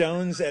top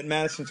Stones at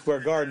Madison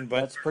Square Garden,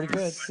 but That's pretty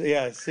good.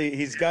 Yeah, see,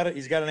 he's got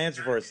an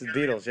answer for us. The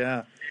Beatles,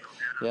 yeah.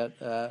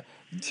 Yeah.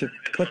 To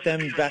put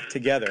them back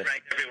together.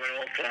 Frank, everyone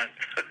all the time.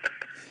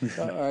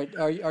 All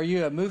right. Are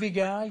you a movie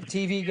guy,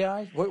 TV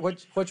guy?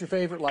 What's your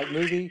favorite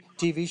movie,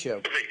 TV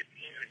show?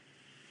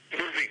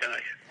 Movie guy.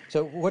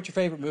 So, what's your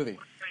favorite movie?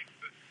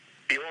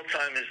 The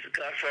all-time is The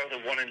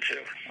Godfather 1 and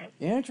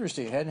 2.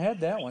 Interesting. Hadn't had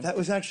that one. That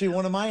was actually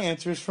one of my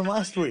answers from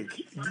last week.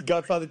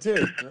 Godfather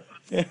 2.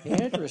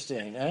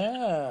 Interesting.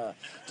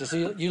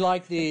 So you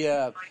like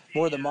the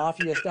more the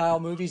mafia style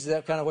movies? Is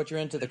that kind of what you're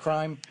into, the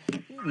crime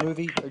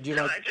movie, or do you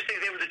like? I just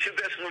think they were the two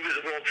best movies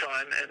of all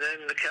time, and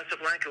then The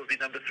Casablanca would be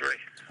number 3.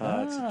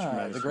 That's a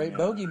tremendous the great one,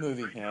 bogey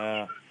movie.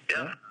 Yeah.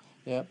 Yeah.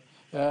 Yep.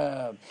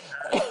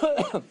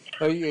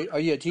 Are you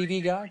a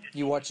TV guy?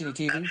 You watch any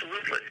TV?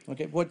 Absolutely.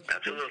 Okay.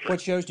 Absolutely.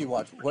 What shows do you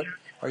watch? What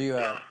are you?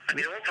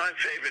 All-time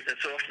favorite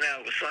that's off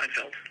now was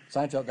Seinfeld.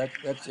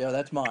 Seinfeld.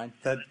 That's mine.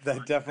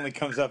 That definitely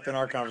comes up in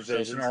our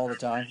conversations. All the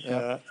time.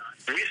 Yeah.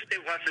 Recently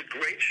watched a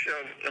great show,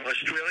 an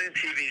Australian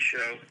TV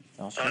show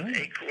on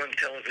Acorn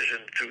Television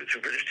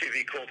through British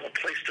TV called A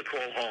Place to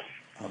Call Home.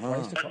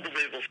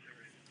 Unbelievable.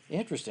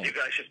 Interesting. You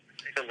guys should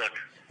take a look.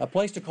 A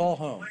Place to Call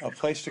Home. A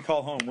Place to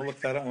Call Home. We'll look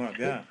that one up.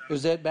 Yeah.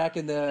 Was that back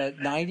in the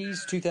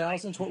 90s,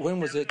 2000s? When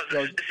was it?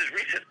 This is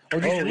recent. Oh,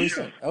 recent.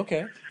 recent.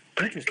 Okay.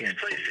 Interesting. It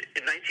takes place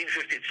in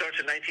 1950. It starts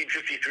in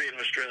 1953 in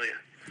Australia.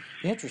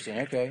 Interesting.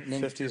 Okay. And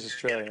then 50s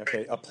Australia.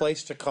 Okay. A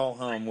Place to Call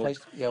Home.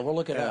 we'll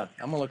look it up.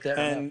 I'm gonna look that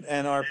one up.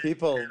 And our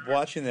people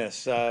watching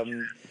this,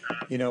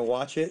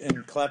 watch it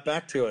and clap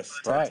back to us.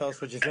 Tell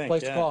us what you think.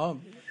 Place to Call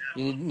Home.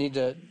 You need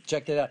to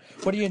check that out.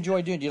 What do you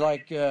enjoy doing? Do you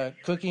like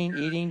cooking,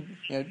 eating,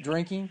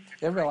 drinking?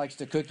 Everybody likes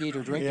to cook, eat,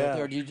 or drink out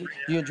there. Do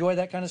you enjoy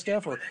that kind of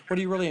stuff, or what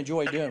do you really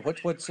enjoy doing?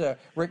 What's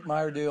Rick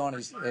Meyer do on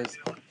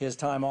his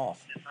time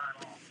off?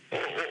 All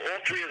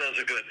three of those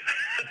are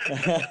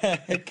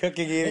good.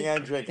 Cooking, eating,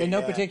 and drinking. In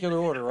no particular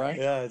order, right?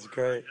 Yeah, it's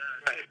great.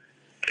 Right.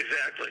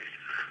 Exactly.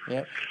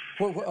 Yeah.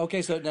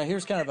 Okay, so now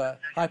here's kind of a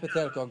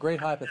great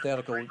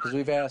hypothetical, because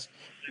we've asked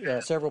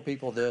several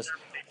people this.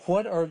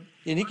 And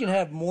you can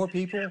have more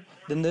people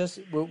than this.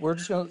 We're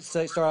just going to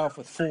start off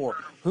with 4.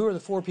 Who are the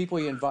 4 people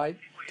you invite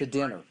to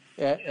dinner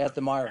at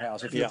the Meyer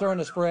house? If you're throwing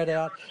a spread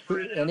out,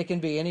 and it can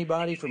be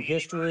anybody from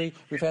history.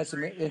 We've had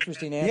some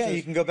interesting answers. Yeah,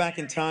 you can go back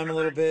in time a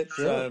little bit.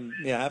 Sure.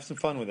 Have some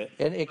fun with it.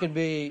 And it can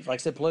be, like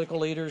I said, political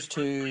leaders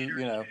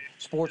to,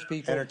 sports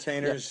people.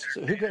 Entertainers.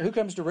 Yeah. So who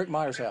comes to Rick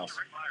Meyer's house?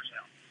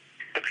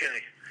 Okay.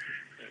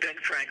 Ben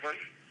Franklin.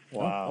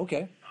 Wow.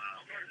 Okay.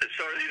 It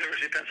started at the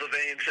University of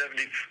Pennsylvania in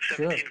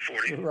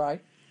 1740. Sure.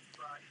 Right.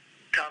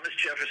 Thomas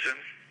Jefferson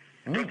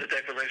wrote the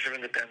Declaration of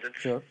Independence.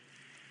 Sure.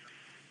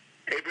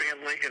 Abraham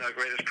Lincoln, our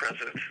greatest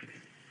president.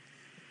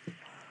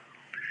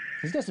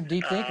 He's got some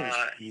deep thinkers.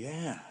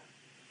 Yeah.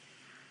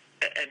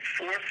 And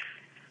fourth,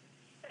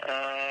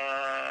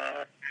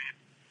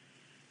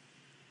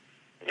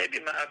 maybe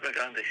Mahatma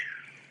Gandhi.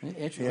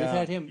 Interesting. We've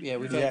had him. Yeah,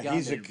 we've had Gandhi.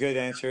 He's a good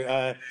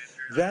answer.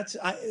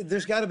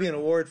 There's got to be an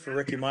award for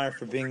Ricky Meyer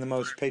for being the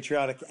most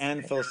patriotic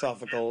and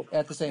philosophical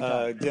at the same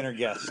time dinner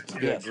guest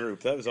group.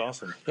 That was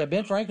awesome. Yeah,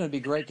 Ben Franklin would be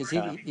great, because he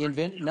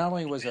invented. Not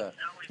only was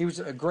he was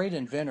a great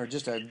inventor,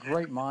 just a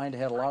great mind,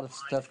 had a lot of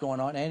stuff going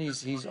on, and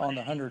he's on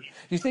the 100. Do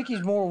you think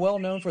he's more well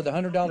known for the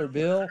 $100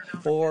 bill,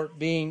 or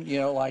being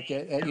like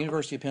at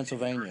University of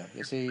Pennsylvania?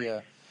 Is he?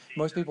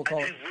 Most people call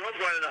it.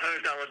 Worldwide a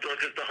 $100 bill,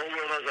 because the whole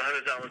world has a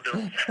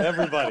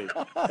 $100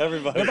 bill.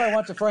 Everybody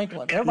wants a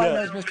Franklin. Everybody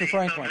knows Mr.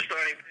 Franklin.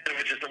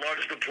 Which is the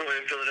largest employer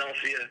in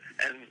Philadelphia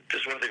and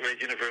just one of the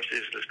great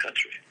universities in this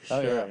country.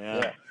 Oh,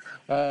 yeah.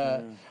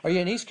 Are you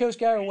an East Coast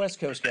guy or a West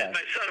Coast guy? My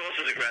son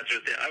also is a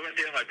graduate there. I went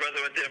there, my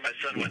brother went there, my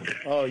son went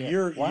there. Oh,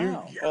 you're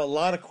a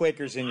lot of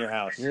Quakers in your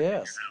house.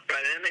 Yes.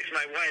 Right, and it makes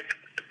my wife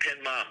a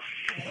Penn mom.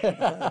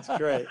 That's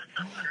great.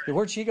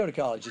 Where'd she go to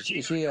college? Is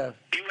she He went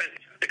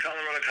to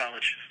Colorado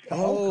College.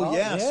 Oh,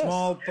 yeah,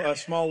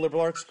 yes. small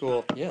liberal arts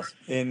school. Yes.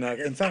 In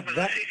fact,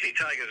 The CC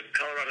Tigers in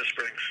Colorado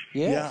Springs.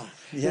 Yes.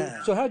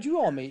 Yeah. So how'd you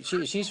all meet?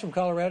 She's from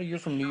Colorado. You're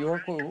from New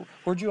York.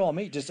 Where'd you all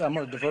meet? I'm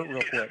going to divert real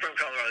She's quick. from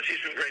Colorado. She's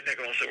from Great Neck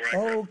also, where I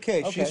grew up. Okay.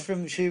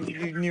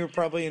 You were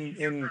probably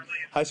in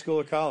high school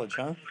or college,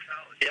 huh?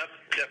 Yep.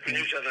 We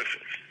knew each other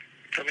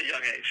from a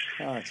young age.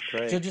 Oh, that's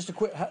great. So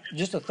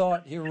just a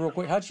thought here real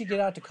quick. How'd she get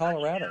out to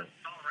Colorado?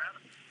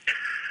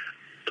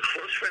 A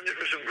close friend of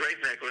hers from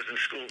Great Neck was in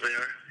school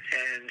there,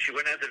 and she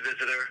went out to visit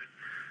her,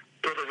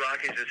 saw the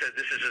Rockies, and said,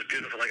 "This is just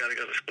beautiful. I got to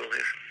go to school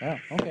here."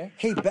 Oh, okay.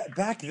 Hey,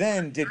 back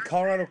then, did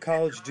Colorado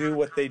College do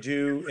what they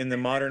do in the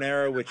modern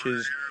era, which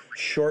is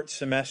short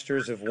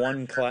semesters of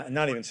one class?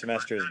 Not even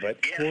semesters, but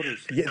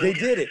quarters. Yeah, they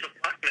did it.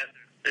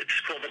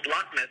 It's called the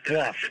block method.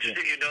 It's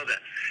interesting you know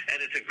that.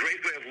 And it's a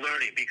great way of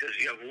learning, because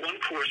you have one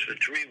course for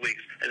 3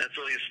 weeks, and that's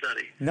all you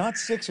study. Not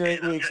 6 or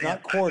 8 weeks,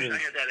 not quarters. I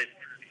had that at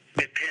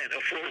 10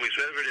 or 4 weeks,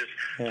 whatever it is.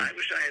 Yeah. I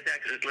wish I had that,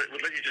 because it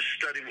would let you just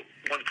study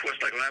one course.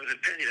 Like when I was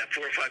at Penn, you'd have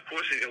 4 or 5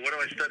 courses. You go, what do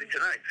I study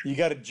tonight? You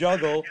got to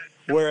juggle,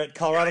 where at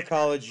Colorado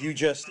College, you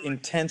just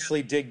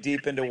intensely dig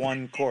deep into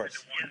one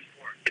course.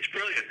 It's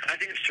brilliant. I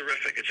think it's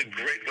terrific. It's a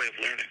great way of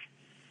learning.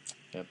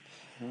 Yep.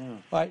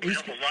 All right, a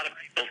lot of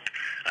people,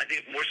 I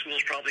think more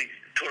schools probably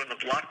taught on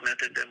the block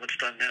method than what's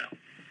done now.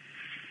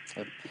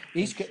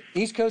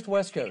 East Coast,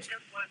 West Coast?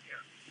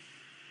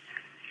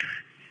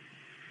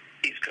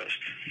 East Coast.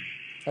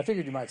 I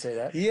figured you might say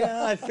that.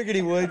 Yeah, I figured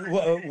he would.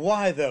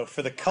 Why, though?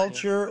 For the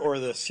culture or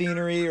the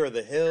scenery or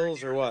the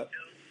hills or what?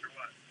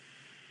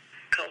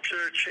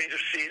 Culture, change of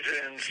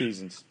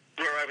seasons.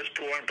 Where I was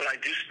born, but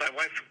my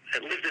wife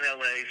had lived in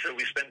L.A., so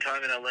we spend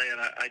time in L.A., and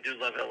I do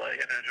love L.A.,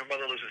 and her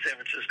mother lives in San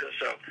Francisco,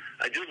 so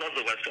I do love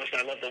the West Coast,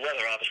 and I love the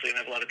weather, obviously, and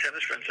I have a lot of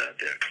tennis friends out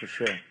there. For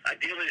sure.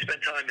 Ideally,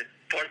 spend time in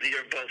part of the year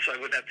in both, so I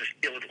wouldn't have to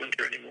deal with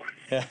winter anymore.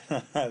 Yeah,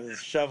 the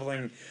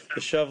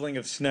shoveling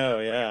of snow,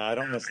 yeah, I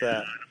don't miss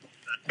that.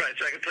 Right,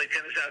 so I can play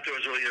tennis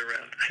outdoors all year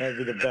round. That'd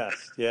be the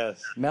best,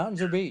 yes.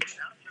 Mountains or beach?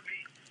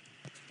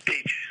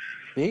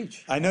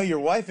 Beach. I know your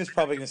wife is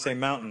probably going to say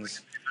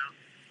mountains.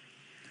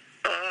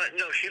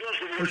 No, she loves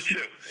the water,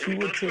 too. She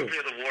would, too.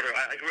 Near the water.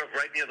 I grew up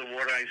right near the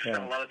water. I spent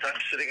a lot of time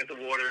sitting at the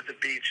water at the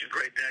beach in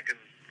Great Neck and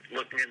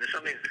looking, and there's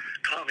something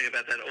calming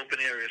about that open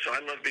area, so I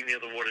love being near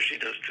the water. She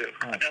does, too.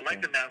 I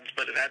like the mountains,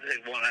 but if I had to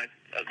take one,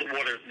 the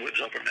water wins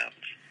over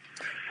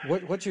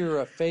mountains. What's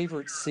your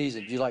favorite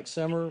season? Do you like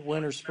summer,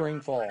 winter, spring,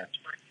 fall?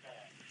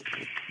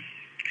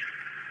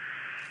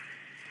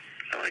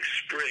 I like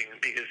spring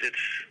because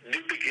it's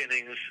new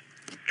beginnings.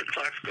 The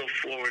clocks go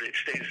forward. It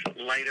stays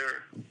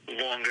lighter,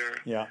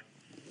 longer. Yeah.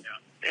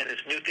 And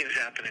it's new things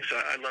happening, so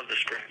I love the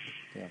spring.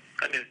 Yeah.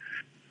 I mean,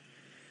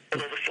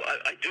 although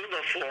I do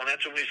love fall, and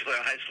that's when we used to play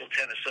high school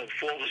tennis, so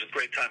fall was a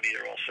great time of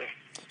year also.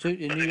 So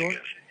in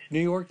New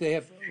York, they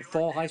have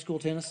fall high school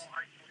tennis?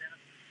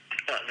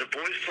 The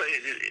boys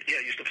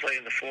used to play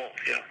in the fall,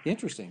 yeah.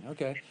 Interesting,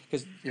 okay.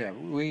 Because,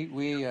 we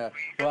It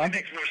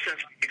makes more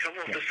sense. You come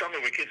off the summer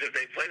with kids, if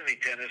they played any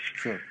tennis,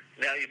 Sure.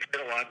 now you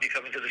play a lot, you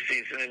come into the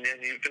season, and then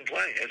you've been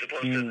playing. As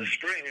opposed to in the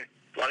spring,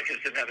 a lot of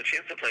kids didn't have a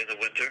chance to play in the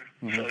winter,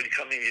 so you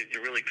come in,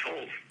 you're really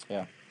cold.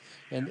 Yeah.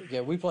 And,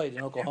 we played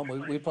in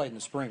Oklahoma. We played in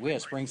the spring. We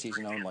had spring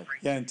season only.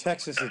 Yeah, in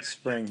Texas it's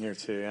spring here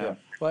too. Yeah.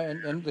 Well,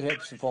 and they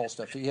had some fall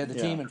stuff. So you had the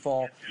team in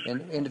fall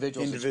and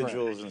individuals in spring.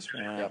 Individuals in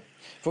spring. Yeah.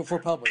 For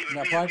public,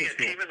 not We private had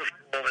school. team in the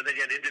fall, and then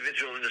you had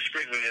individual in the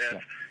spring. We would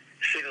have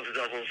singles and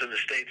doubles in the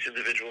States,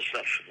 individual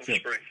stuff in the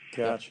spring.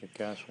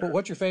 Gotcha. Well,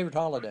 what's your favorite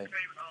holiday?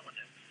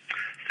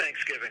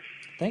 Thanksgiving.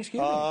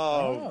 Thanksgiving.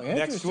 Oh, next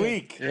interesting.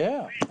 week.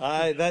 Yeah.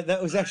 That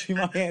was actually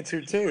my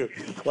answer too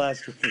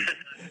last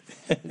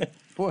week.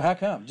 Well, how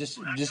come? Just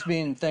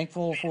being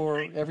thankful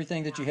for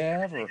everything that you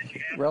have, or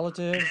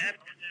relatives?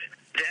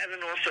 Dad,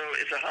 and also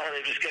it's a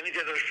holiday. Just getting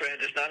together with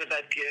friends. It's not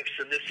about gifts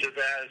and this or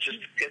that. It's just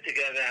get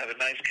together, have a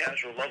nice,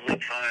 casual, lovely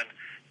time,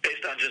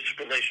 based on just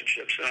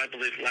relationships. And I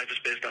believe life is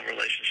based on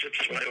relationships.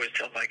 That's what I always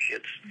tell my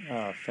kids.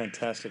 Oh,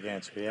 fantastic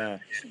answer. Yeah.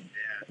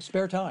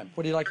 Spare time.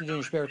 What do you like to do in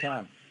your spare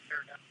time?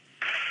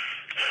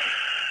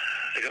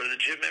 I go to the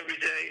gym every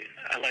day.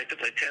 I like to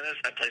play tennis.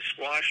 I play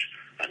squash.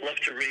 I love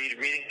to read.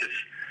 Reading is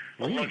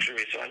a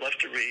luxury, so I love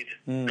to read.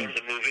 Go to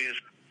the movies.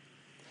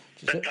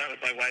 Spend time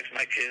with my wife,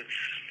 my kids.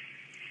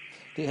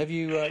 Have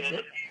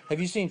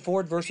you seen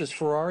Ford versus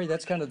Ferrari?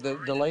 That's kind of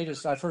the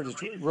latest. I've heard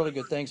really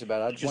good things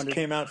about it. I just Just wondered,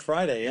 came out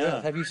Friday.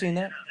 Yeah. Have you seen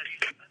that?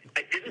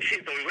 I didn't see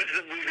it, but we went to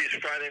the movies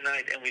Friday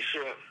night, and we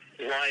saw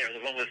Liar,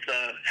 the one with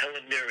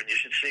Helen Mirren. You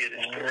should see it.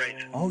 It's great.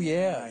 Oh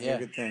yeah, I hear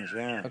good things.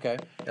 Yeah. Okay,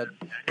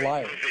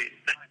 Liar.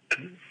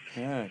 Movie.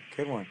 Yeah.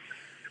 Good one.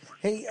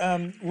 Hey,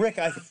 Rick,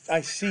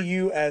 I see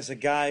you as a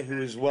guy who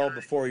is well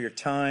before your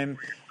time.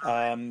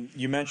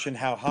 You mentioned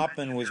how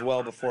Hopman was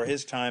well before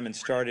his time and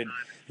started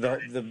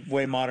the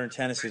way modern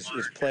tennis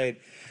is played.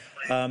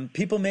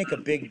 People make a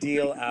big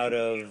deal out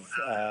of,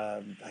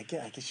 I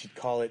guess you'd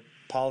call it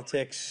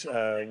politics,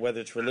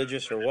 whether it's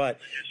religious or what.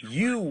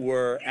 You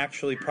were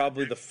actually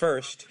probably the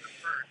first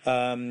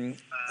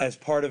as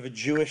part of a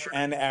Jewish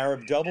and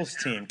Arab doubles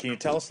team. Can you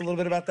tell us a little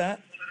bit about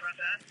that?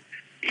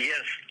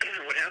 Yes.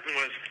 What happened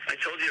was, I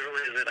told you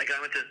earlier that I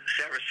got into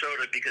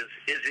Sarasota because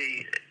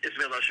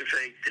Ismail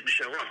Al-Shafei didn't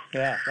show up.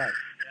 Yeah, right.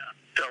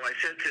 So I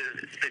said to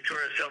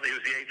Victoria Selmy, who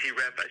was the AT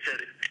rep, I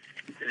said,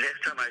 next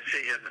time I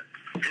see him,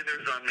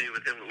 dinner's on me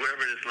with him,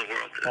 wherever it is in the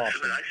world. Awesome. So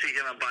when I see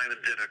him, I'm buying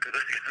him dinner because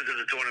I got into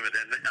the tournament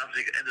and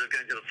obviously ended up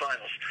getting to the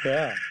finals.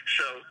 Yeah.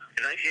 So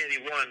in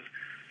 1981,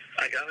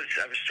 I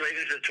was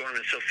straight into the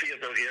tournament, Sofia,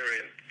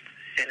 Bulgaria.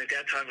 And at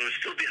that time, it was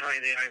still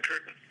behind the Iron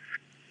Curtain.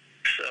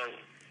 So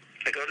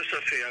I go to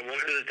Sofia, I walk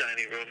into the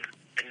dining room,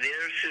 and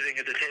there sitting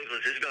at the table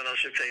is Ismail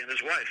Al-Shafei and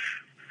his wife.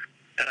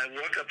 And I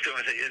walk up to him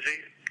and I say, Izzy,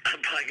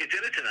 I'm buying you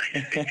dinner tonight.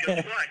 He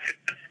goes, why?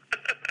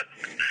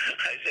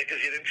 I said,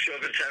 because you didn't show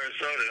up in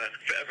Sarasota, and I'm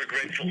forever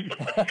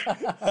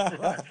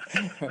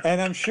grateful.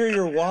 And I'm sure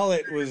your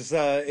wallet was,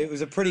 it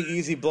was a pretty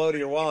easy blow to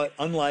your wallet,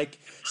 unlike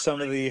some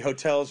of the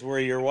hotels where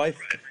your wife,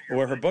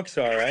 where her books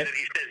are, right?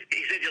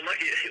 He said, you're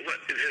lucky it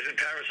is in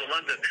Paris or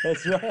London.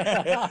 That's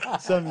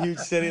right. Some huge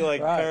city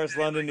like Paris,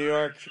 London, New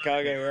York,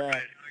 Chicago,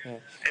 right. And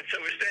so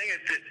we're staying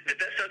at the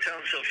best hotel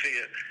in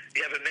Sofia.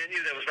 You have a menu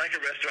that was like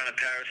a restaurant in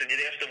Paris, and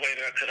you'd ask the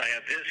waiter, could I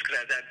have this, could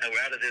I have that? No,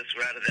 we're out of this,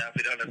 we're out of that,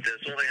 we don't have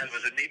this. All they had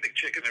was anemic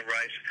chicken and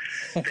rice.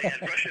 They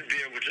had Russian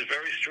beer, which is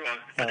very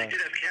strong, but they did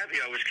have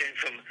caviar, which came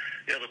from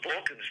the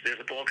Balkans. There's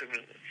a Balkan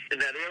in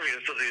that area,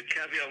 so the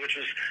caviar, which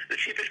was the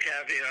cheapest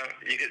caviar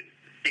you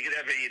could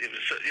ever eat. It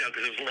was,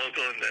 because it was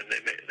local, and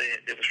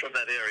it was from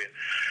that area.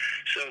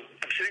 So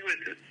I'm sitting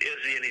with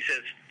Izzy, and he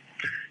says,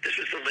 this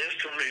was the last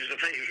tournament he was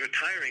going to play. He was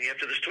retiring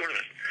after this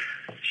tournament.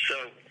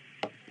 So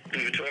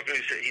we were talking.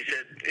 He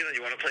said,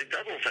 you want to play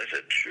doubles? I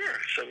said,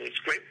 sure. So it was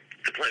great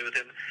to play with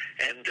him.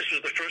 And this was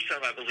the first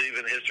time, I believe,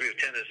 in the history of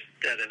tennis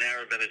that an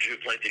Arab and a Jew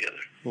played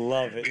together.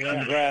 Love it. We got to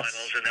the Congrats.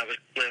 finals, and that was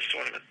the last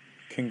tournament.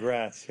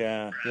 Congrats,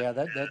 yeah. Yeah,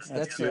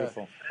 that's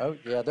beautiful.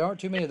 There aren't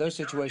too many of those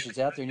situations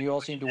out there, and you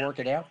all seem to work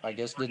it out. I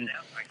guess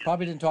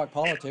probably didn't talk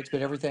politics,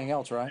 but everything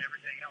else, right?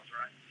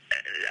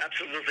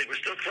 Absolutely. We're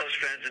still close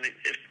friends, and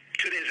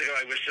 2 days ago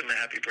I wished him a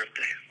happy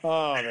birthday.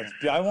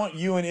 Oh, I want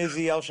you and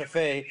Izzy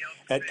Al-Shafei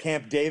at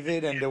Camp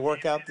David and to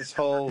work out this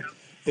whole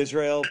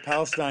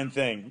Israel-Palestine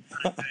thing.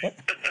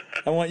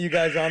 I want you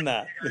guys on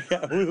that.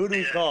 Who do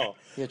we call?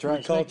 Yeah, try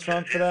we call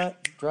Trump for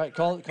that? Right.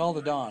 Call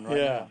the Don right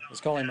Yeah. now.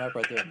 Let's call him up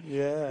right there.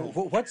 Yeah.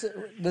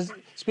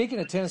 Speaking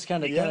of tennis,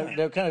 kind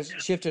of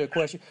shifted a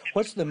question.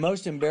 What's the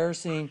most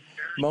embarrassing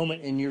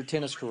moment in your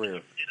tennis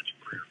career?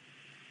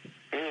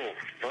 Ooh,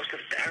 most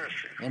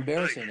embarrassing.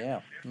 Embarrassing,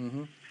 yeah.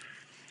 Mm-hmm.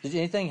 Did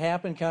anything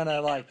happen kind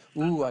of like,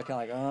 I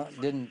kind of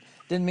like,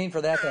 didn't mean for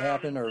that to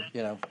happen, or, Nothing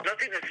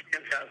that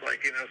stands out like,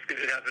 things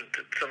that happened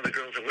to some of the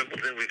girls at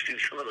Wimbledon. We've seen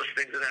some of those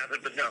things that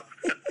happened, but no.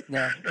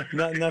 No.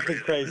 Nothing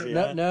crazy.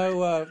 No, huh?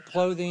 no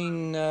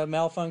clothing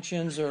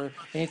malfunctions or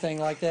anything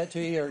like that to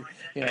you, or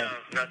you know.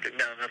 No,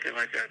 nothing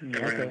like that.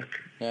 Never Okay.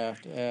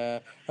 happened. Yeah.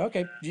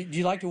 Okay. Do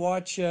you like to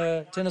watch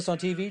tennis on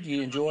TV? Do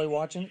you enjoy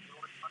watching it?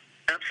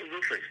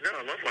 Absolutely. No,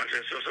 I love watching.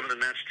 I saw some of the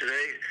match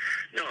today.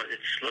 No,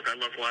 look, I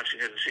love watching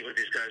it and see what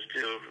these guys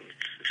do.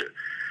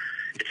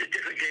 It's a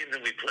different game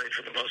than we played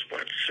for the most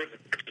part.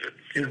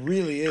 It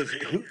really is.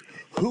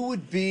 Who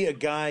would be a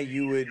guy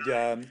you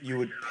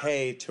would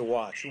pay to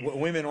watch,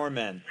 women or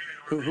men?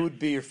 Who would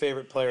be your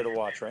favorite player to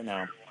watch right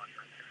now?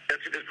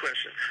 That's a good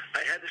question.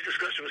 I had this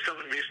discussion with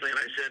someone recently, and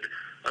I said,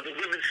 on the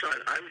women's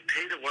side, I would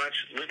pay to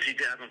watch Lindsay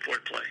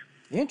Davenport play.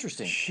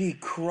 Interesting. She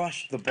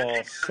crushed the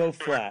ball so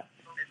flat.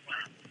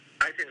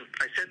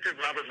 I said to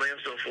Robert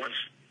Lansdorf once,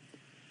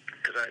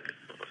 because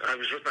I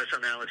was with my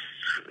son Alex,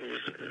 who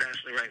was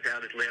nationally ranked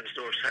out at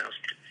Lansdorf's house.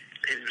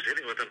 He was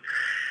hitting with him.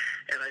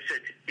 And I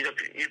said,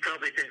 you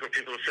probably think, or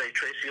people will say,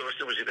 Tracy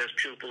Austin was your best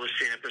pupil, or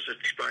Sampras, or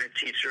Brian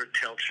Teacher, or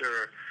Telcher,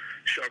 or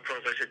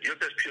Sharapova. I said, your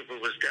best pupil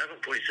was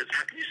Davenport. He said,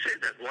 how can you say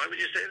that? Why would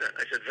you say that?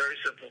 I said, very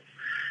simple.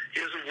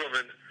 Here's a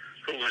woman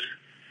who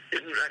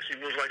didn't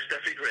actually move like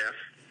Steffi Graf.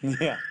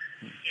 Yeah.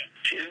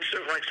 She didn't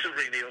serve like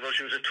Serena, although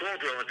she was a tall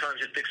girl. At times,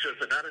 she'd big serve,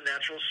 but not a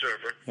natural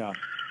server. Yeah.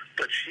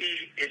 But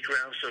she hit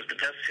ground strokes, the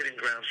best hitting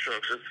ground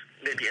strokes of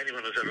maybe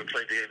anyone who's ever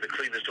played the game, the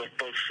cleanest on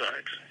both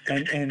sides.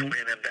 And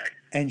back.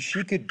 And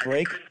she could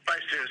break.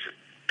 Price's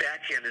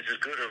backhand is as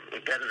good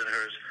or better than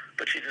hers,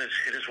 but she didn't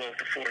hit as well with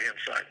the forehand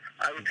side.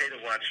 I would pay to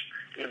watch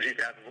Lindsay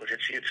Davenport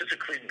hit. She hit such a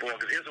clean ball,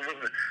 because here's a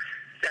woman.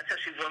 That's how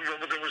she won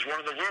Wimbledon, was one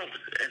in the world,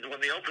 and won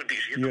the Open,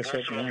 because she hit the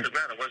ball so off the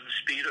ground. It wasn't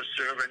speed or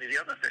serve or any of the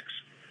other things.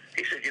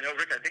 He said,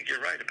 Rick, I think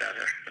you're right about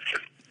her.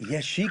 Yeah,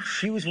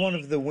 she was one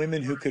of the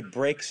women who could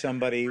break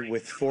somebody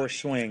with 4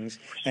 swings,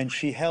 and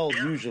she held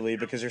usually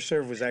because her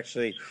serve was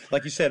actually,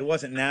 like you said, it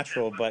wasn't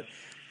natural, but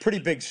pretty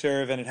big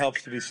serve, and it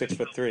helps to be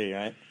 6'3",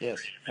 right? Yes.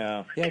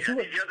 Yeah. Yeah. The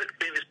other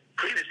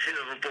cleanest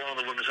hitter of a ball on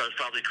the women's side was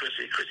probably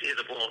Chrissy. Chrissy hit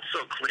the ball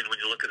so clean when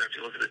you look at her. If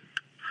you look at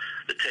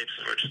the tapes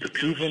of her, just a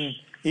beautiful.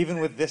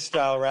 Even with this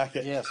style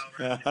racket. Yes.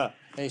 Yeah.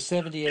 A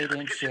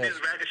 78-inch. The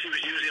racket she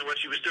was using and what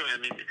she was doing. I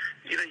mean,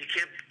 you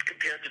can't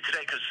compare it to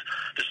today, because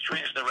the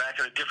strings in the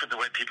racket are different the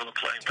way people are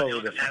playing. But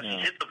Totally you look at how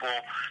different, she hit the ball,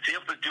 so you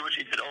have to do what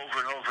she did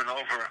over and over and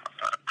over,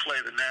 play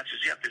the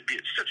matches. You have to be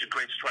such a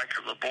great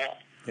striker of the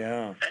ball.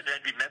 Yeah. And then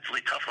be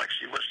mentally tough like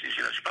she was. She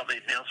probably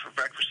ate nails for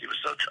breakfast. She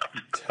was so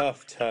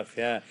tough. Tough,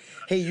 yeah.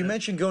 Hey, you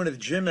mentioned going to the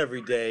gym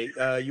every day.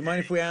 You mind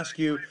if we ask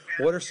you,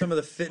 what are some of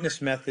the fitness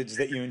methods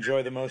that you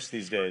enjoy the most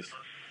these days?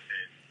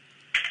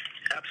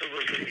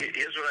 Absolutely.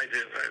 Here's what I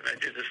do. I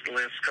did this the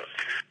last couple.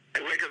 I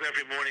wake up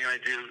every morning and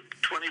I do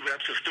 20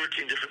 reps of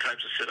 13 different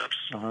types of sit-ups.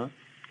 Uh-huh.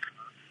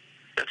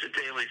 That's a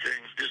daily thing.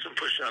 Do some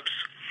push-ups.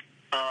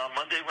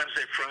 Monday,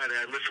 Wednesday, Friday,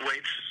 I lift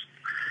weights,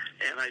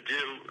 and I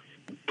do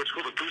what's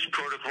called a boost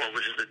protocol,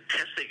 which is the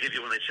test they give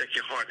you when they check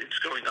your heart. It's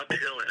going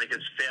uphill, and it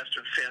gets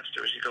faster and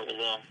faster as you go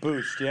along.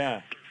 Boost,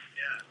 yeah.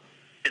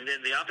 And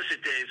then the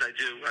opposite days I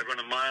run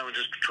a mile and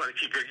just try to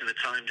keep bringing the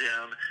time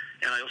down,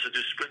 and I also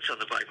do sprints on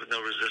the bike with no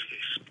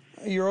resistance.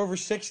 You're over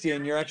 60,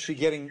 and you're actually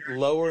getting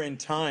lower in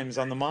times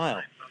on the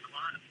mile.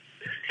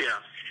 Yeah,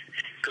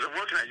 because I'm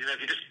working at it. If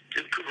you just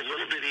improve a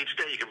little bit each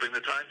day, you can bring the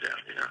time down.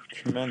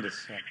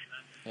 Tremendous. Yeah.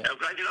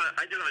 I do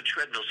it on a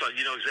treadmill, so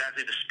you know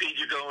exactly the speed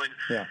you're going.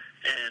 Yeah.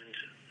 And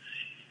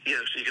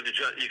so you can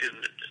adjust. You can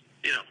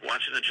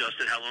watch and adjust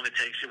it, how long it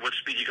takes you, what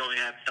speed you're going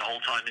at the whole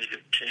time, and you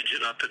can change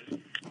it up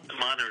and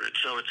monitor it.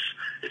 So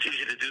it's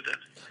easy to do that.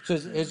 So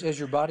is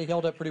your body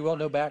held up pretty well?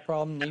 No back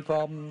problem, knee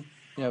problem,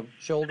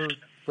 shoulder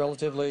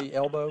relatively,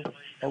 elbow,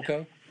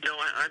 okay? No,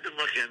 I've been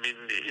lucky. I mean,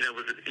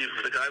 with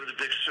the guy with the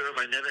big serve,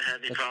 I never had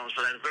any problems.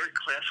 But I had a very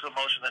classical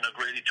motion that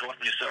O'Grady taught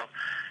me, so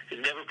it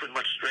never put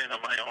much strain on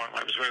my arm.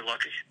 I was very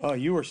lucky. Oh,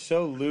 you were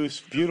so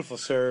loose, beautiful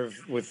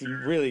serve with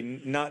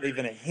really not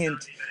even a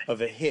hint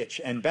of a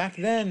hitch. And back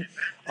then,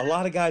 a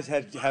lot of guys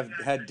had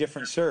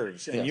different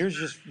serves, and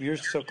yours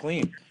so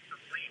clean.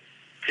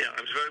 Yeah,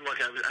 I was very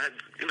lucky. I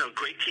had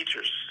great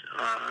teachers,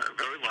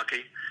 very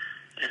lucky,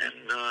 and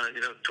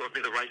taught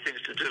me the right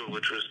things to do,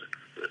 which was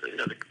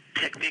the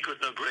technique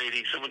with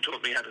O'Grady. Someone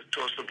taught me how to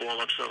toss the ball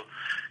up. So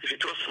if you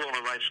toss the ball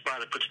in the right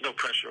spot, it puts no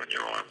pressure on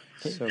your arm.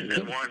 And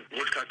then Warren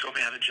Woodcock taught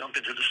me how to jump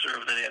into the serve,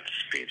 and then add the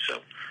speed.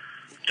 So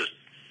just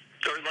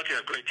very lucky to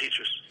have great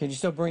teachers. Can you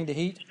still bring the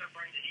heat?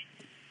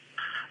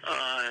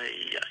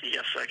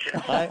 Yes, I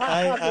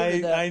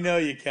can. I know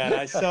you can.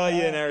 I saw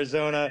you in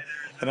Arizona,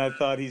 and I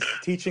thought he's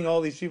teaching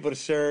all these people to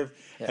serve,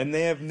 and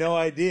they have no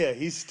idea.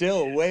 He's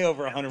still way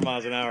over 100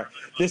 miles an hour.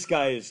 This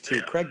guy is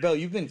too. Craig Bell,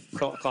 you've been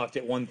clocked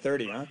at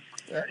 130, huh?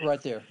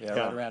 Right there,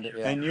 right around it.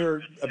 Yeah. And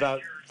you're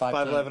about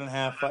 5'11 and a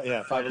half.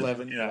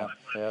 5'11. Yeah.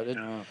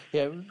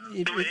 AJ,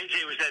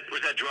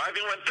 was that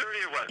driving 130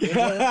 or what?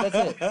 Yeah,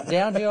 that's it.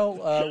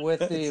 Downhill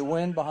with the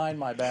wind behind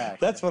my back.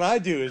 That's what I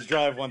do is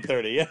drive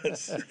 130.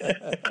 Yes.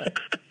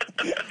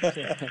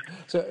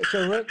 So Rick.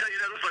 I'll tell you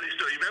another funny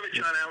story. You remember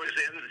John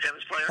Alexander, the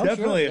tennis player?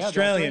 Definitely sure.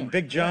 Australian, Yeah,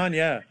 Big John.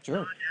 Yeah.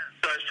 Sure.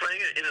 So I was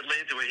playing in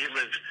Atlanta where he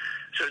lived.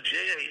 So So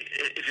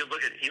J.A., if you look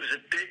at, he was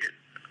a big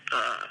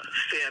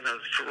fan of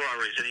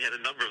Ferraris, and he had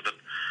a number of them.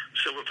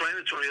 So we're playing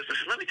the tour. He goes,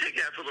 listen, let me take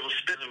you out for a little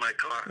spin in my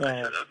car.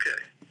 I said, okay.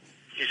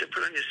 He said,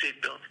 put on your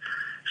seatbelt.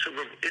 So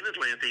we're in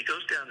Atlanta. He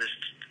goes down this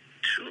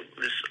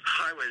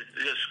highway,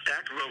 this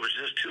back road, which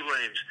has 2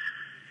 lanes,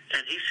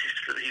 and he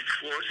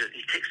floors it.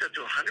 He takes it up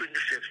to 150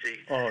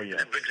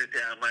 and brings it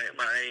down.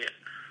 My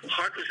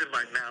heart was in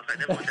my mouth. I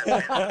never went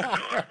that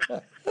fast in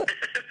the car.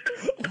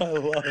 I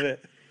love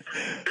it.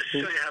 Just to show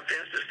you how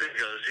fast this thing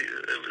goes.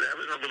 That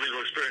was an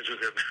unbelievable experience with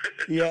him.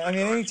 Yeah, I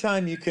mean,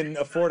 anytime you can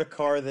afford a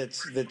car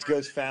that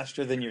goes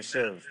faster than your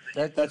serve,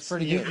 that's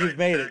pretty good. You've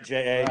made it,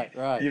 J.A.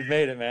 Right. You've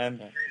made it,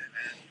 man.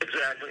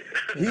 Exactly.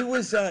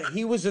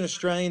 He was an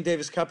Australian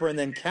Davis Cupper and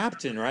then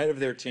captain, right, of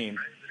their team.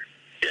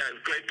 Yeah,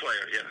 great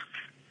player.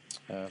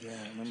 Yeah.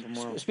 Remember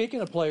more.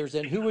 Speaking of players,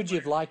 then, who would you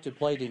have liked to have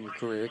played in your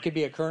career? It could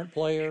be a current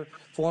player,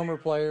 former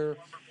player.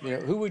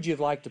 Who would you have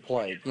liked to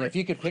play? If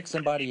you could pick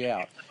somebody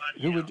out,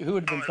 who would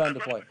have been fun to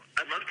play?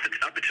 I'd love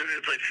the opportunity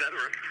to play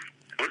Federer.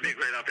 It would be a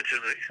great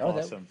opportunity.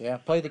 Awesome.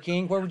 Play the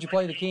King. Where would you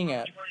play the King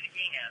at?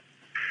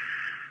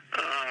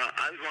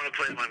 I would want to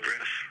play him on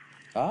grass.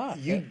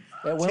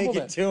 At Take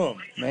Wimbledon. it to him.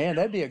 Man,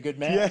 that'd be a good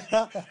match.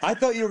 Yeah, I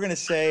thought you were going to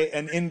say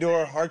an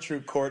indoor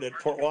Hartrue court at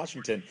Port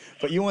Washington,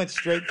 but you went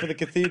straight for the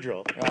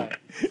Cathedral. Right.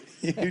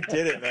 You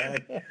did it, man.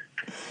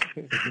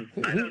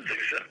 I don't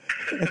think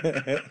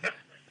so.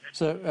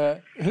 So,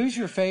 who's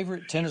your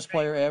favorite tennis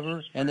player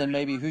ever? And then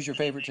maybe who's your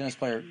favorite tennis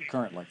player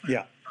currently?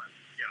 Yeah.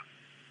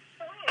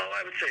 Oh,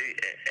 I would say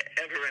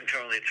ever and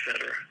currently it's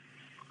Federer.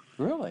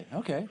 Really?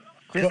 Okay.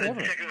 Chris The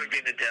Evert. second would be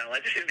Nadal. I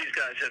just think these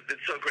guys have been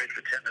so great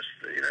for tennis.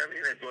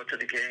 Everything they brought to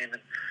the game,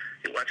 and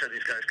you watch how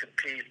these guys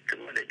compete, the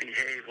way they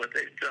behave, what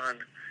they've done.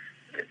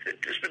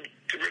 It's just been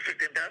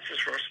terrific ambassadors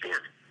for our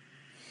sport.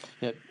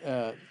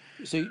 Yeah.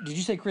 So, did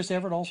you say Chris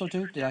Evert also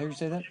too? Did I hear you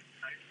say that?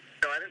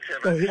 No, I didn't say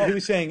Oh, about he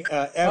was saying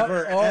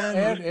Ever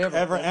and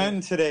Ever. Okay.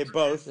 and today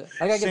both.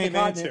 I gotta get Same the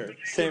cotton answer.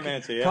 Same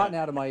answer. Yeah. Cotton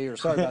out of my ear.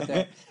 Sorry about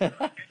that.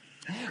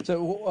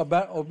 So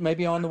about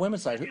maybe on the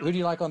women's side, who do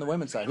you like on the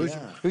women's side?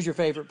 Who's your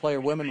favorite player,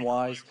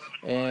 women-wise,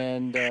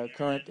 and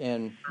current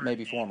and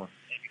maybe former?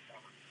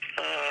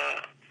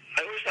 I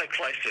always liked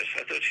Clijsters.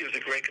 I thought she was a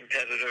great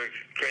competitor,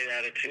 great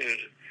attitude,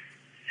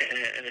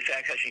 and the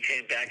fact how she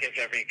came back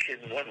after having a kid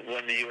and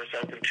won the U.S.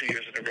 Open 2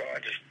 years in a row. I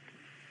just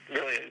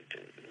really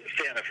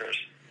a fan of hers.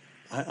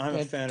 I'm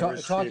a fan of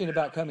hers, talking too.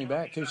 about coming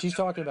back too. She's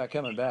talking about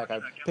coming back. I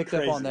picked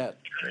up on that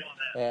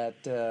at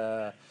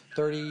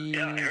 34.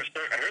 Yeah, I heard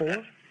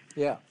that.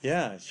 Yeah.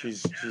 Yeah,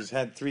 she's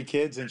had 3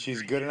 kids and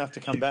she's good enough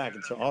to come back.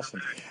 It's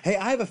awesome. Hey,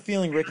 I have a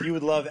feeling, Rick, you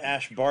would love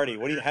Ash Barty.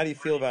 How do you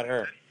feel about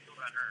her?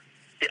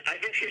 Yeah, I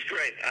think she's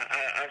great.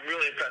 I'm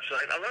really impressed.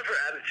 I love her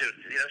attitude.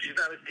 She's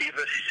not a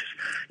diva.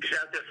 She's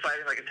out there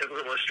fighting like a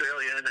typical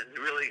Australian, and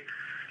really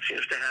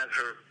seems to have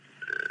her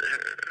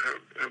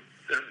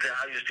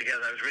values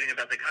together. I was reading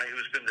about the guy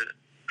who's been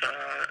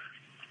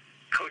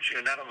coaching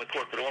her, not on the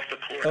court, but off the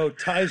court. Oh,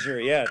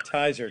 Tizer. Yeah,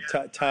 Tizer.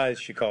 Tiz,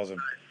 she calls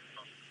him.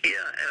 Yeah,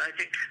 and I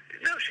think,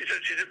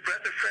 she's a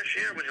breath of fresh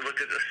air when you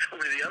look at so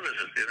many of the others,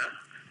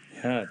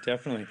 Yeah,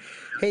 definitely.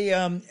 Hey,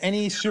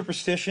 any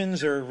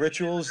superstitions or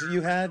rituals that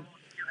you had?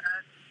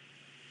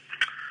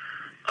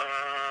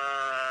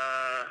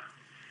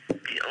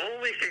 The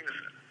only things,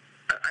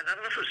 I don't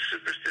know if it was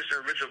superstition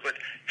or ritual, but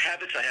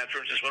habits I had. For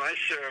instance, when I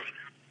serve,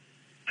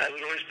 I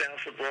would always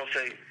bounce the ball,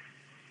 say,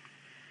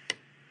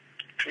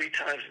 3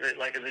 times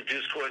in the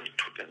deuce court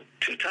and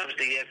 2 times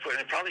in the air court.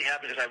 And it probably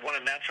happened because I won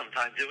a match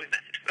sometime doing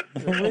that.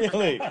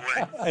 Really?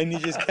 And you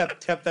just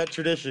kept that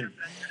tradition.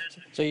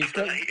 So you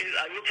still.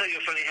 I will tell you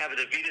a funny habit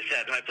that Vitas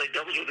had. And I played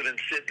doubles with him in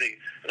Sydney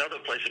and other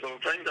places, but we're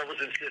playing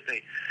doubles in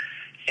Sydney.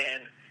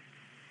 And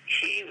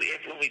he,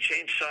 when we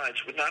changed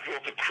sides, would not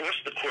walk across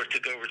the court to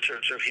go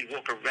return serve. He'd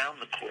walk around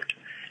the court.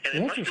 And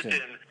it must have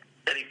been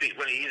that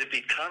when he either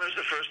beat Connors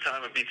the first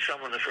time or beat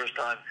someone the first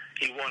time,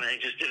 he won, and he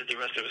just did it the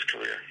rest of his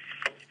career.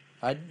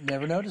 I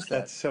never noticed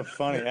that. That's so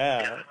funny.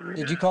 Yeah.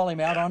 Did you call him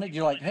out on it?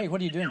 You're like, hey,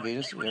 what are you doing,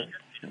 Vitas?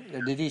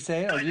 Did he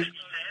say it? I just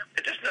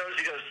noticed,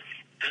 he goes,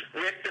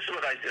 Rick, this is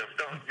what I do.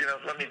 Don't,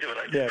 let me do what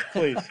I do. Yeah,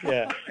 please.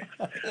 Yeah.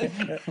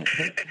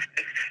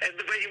 And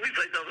the way we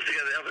played doubles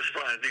together, that was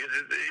fun because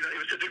he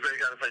was such a great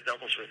guy to play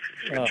doubles with.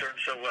 He returned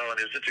so well, and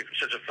he was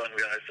such a fun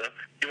guy. So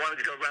he wanted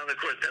to go around the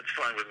court. That's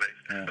fine with me.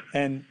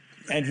 Yeah.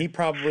 And he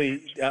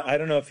probably, I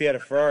don't know if he had a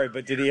Ferrari,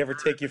 but did he ever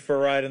take you for a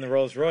ride in the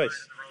Rolls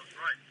Royce?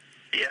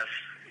 Yes.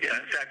 Yeah.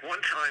 In fact, one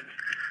time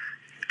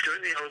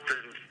during the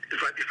Open,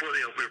 right before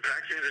the Open, we were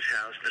practicing at his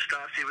house.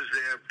 Nastasi was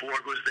there,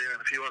 Borg was there,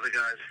 and a few other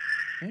guys.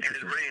 And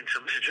it rained,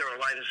 so Mr.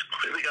 Gerolaitis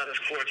clearly got his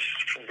courts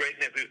from Great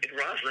Neck in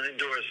Roslyn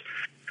indoors.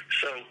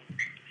 So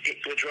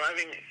we're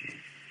driving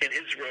in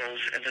his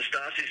Rolls, and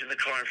Nastasi's in the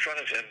car in front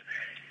of him.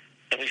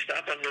 And we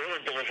stop on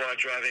Norland Boulevard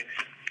driving,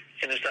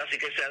 and Nastasi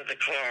gets out of the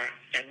car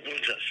and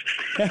moves us.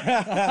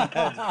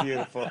 That's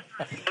beautiful.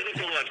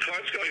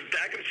 Cars going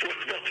back and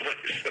forth both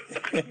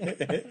ways.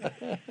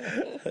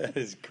 That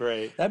is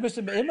great. It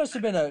must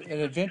have been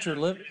an adventure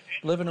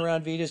living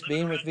around Vitas,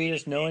 being with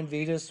Vitas, knowing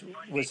Vitas.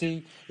 Was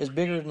he as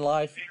bigger than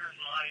life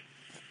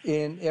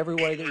in every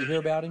way that you hear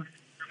about him?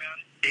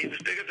 He was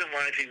bigger than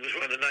life. He was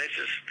one of the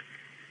nicest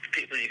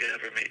people you could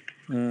ever meet.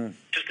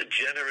 Just a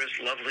generous,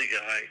 lovely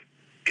guy.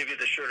 Give you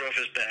the shirt off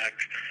his back.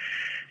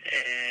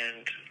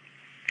 And,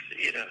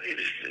 he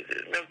was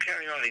no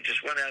carrying on. He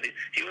just went out.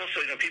 He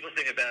also, people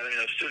think about him,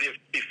 Studio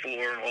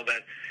 54 and all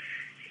that.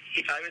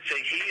 I would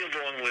say he,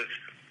 along with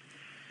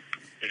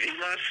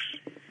Vilas,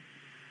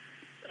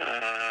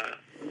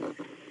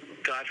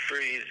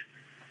 Gottfried,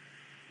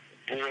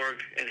 Borg,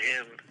 and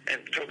him,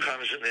 and Joe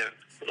Connors in there,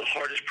 were the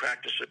hardest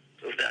practices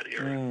of that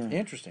era.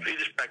 Interesting. He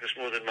just practiced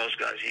more than most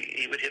guys.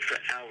 He would hit for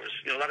hours.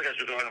 A lot of guys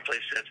would go out and play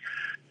sets.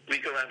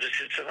 We'd go out and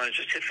sometimes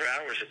just hit for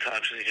hours at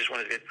times because he just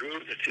wanted to get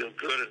grooved and feel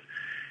good.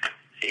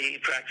 And he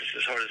practiced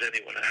as hard as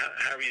anyone.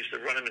 Harry used to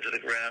run him into the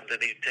ground,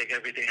 and he'd take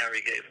everything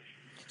Harry gave him.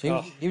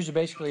 So he was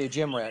basically a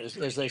gym rat,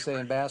 as they say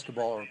in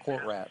basketball, or a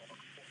court rat.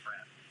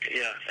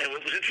 Yeah, and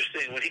what was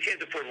interesting, when he came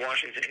to Port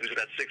Washington, he was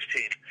about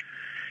 16.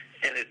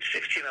 And at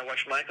 16, I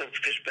watched Michael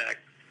Fishback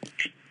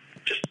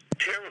just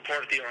tear him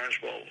apart at the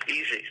Orange Bowl.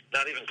 Easy,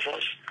 not even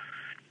close.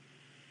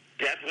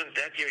 That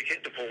year he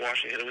came to Port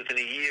Washington, and within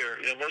a year,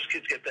 most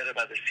kids get better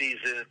by the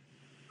season,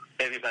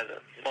 maybe by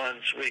the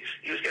months, weeks.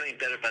 He was getting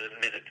better by the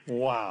minute.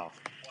 Wow.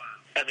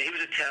 I mean, he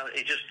was a talent.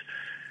 He just,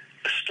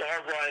 a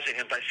star rising,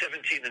 and by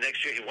 17, the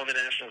next year he won the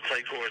national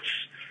clay courts,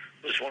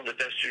 was one of the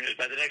best juniors.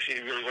 By the next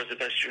year, he really was the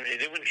best junior. He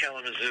didn't win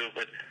Kalamazoo,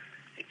 but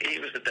he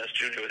was the best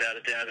junior without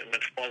a doubt, and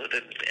went farther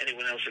than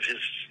anyone else of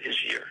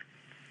his year.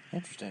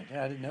 Interesting.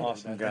 Yeah, I didn't know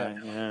Awesome that.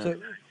 guy. Yeah.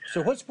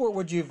 So what sport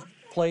would you have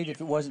played if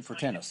it wasn't for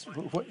tennis?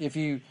 If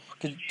you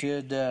could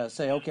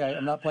say, okay,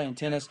 I'm not playing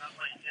tennis,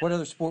 what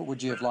other sport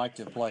would you have liked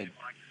to have played?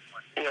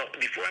 Well,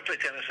 before I played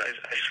tennis, I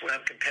swam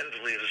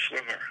competitively as a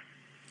swimmer.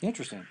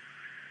 Interesting.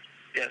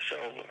 Yeah, so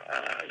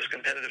I was a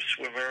competitive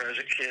swimmer as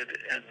a kid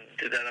and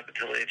did that up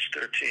until age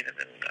 13, and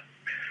then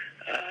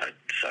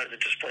decided to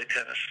just play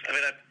tennis. I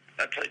mean,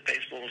 I played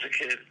baseball as a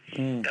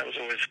kid. That was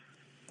always...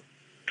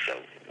 So,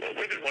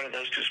 maybe one of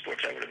those two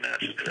sports, I would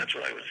imagine, because that's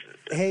what I was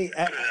Hey, good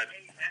at.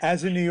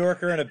 as a New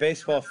Yorker and a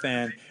baseball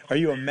fan, are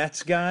you a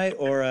Mets guy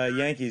or a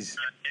Yankees?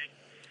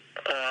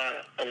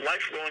 A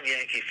lifelong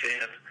Yankee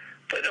fan,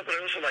 but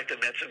I also like the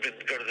Mets. I've been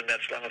go to the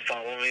Mets on the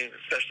following,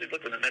 especially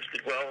when the Mets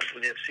did well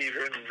when they had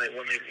Seaver and they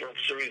won the World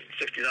Series in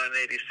 '69 and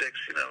 '86.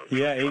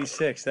 Yeah,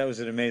 86. That was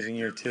an amazing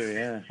year too.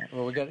 Yeah.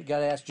 Well, we got to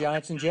ask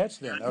Giants and Jets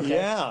then. Okay.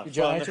 Yeah,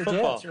 Giants or on the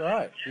football. Jets? All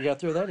right. You got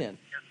to throw that in.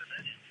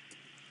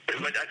 I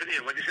couldn't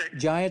hear. What did you say?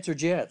 Giants or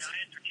Jets?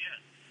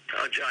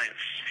 Oh, Giants.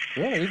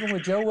 Really? Even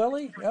with Joe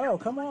Willie? Oh,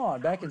 come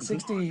on. Back in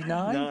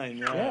 '69?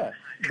 Yeah.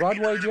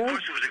 Broadway Of Joe?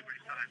 course,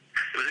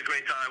 it was a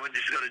great time. I went to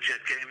go to Jet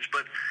games,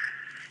 but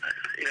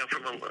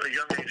from a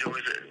young age,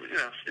 always,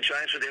 the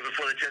Giants were there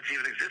before the Jets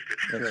even existed.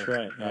 That's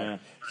right. Yeah.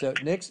 So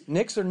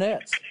Knicks or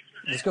Nets?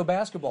 Let's go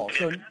basketball.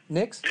 So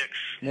Knicks?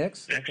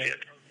 Knicks. Okay. Yeah.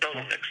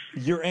 Total Knicks.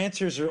 Your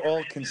answers are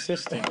all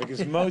consistent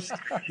because most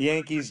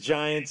Yankees,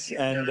 Giants,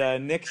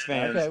 and Knicks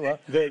fans, Okay, well-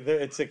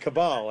 it's a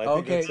cabal. I think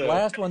Okay, it's a,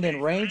 last one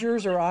then.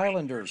 Rangers or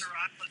Islanders?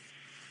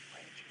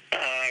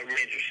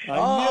 Rangers.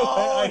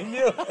 I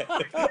knew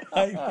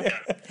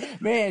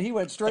it. Man, he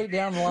went straight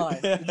down the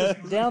line.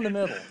 Just down the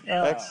middle.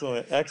 Oh.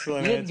 Excellent.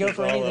 He didn't go answers,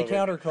 for any all of the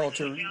of it.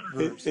 counterculture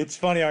groups. It's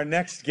funny. Our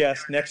next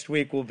guest next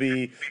week will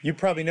be, you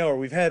probably know her.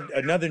 We've had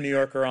another New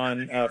Yorker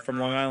on from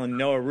Long Island,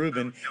 Noah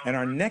Rubin, and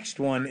our next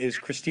one is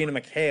Christina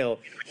McHale,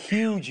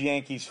 huge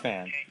Yankees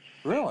fan.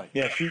 Really?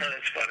 Yeah, That's funny.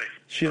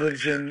 she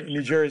lives in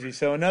New Jersey.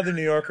 So another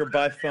New Yorker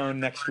by phone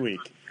next week.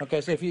 Okay,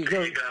 so if you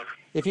There go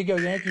you go.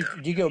 Yankees,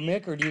 do you go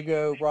Mick or do you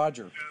go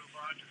Roger?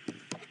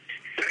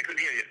 I couldn't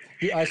hear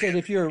you. I said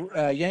if you're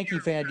a Yankee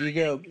fan, do you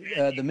go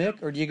the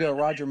Mick or do you go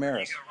Roger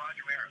Maris?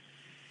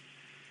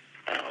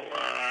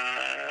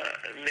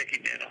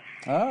 Mickey Mantle.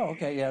 Oh,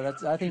 okay, yeah,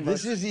 I think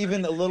This is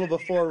even a little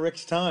before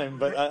Rick's time,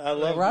 but I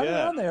love right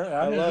yeah. around there.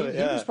 I mean, love he, it. he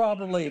Yeah. was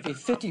probably, if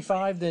he's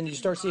 55, then you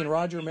start seeing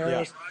Roger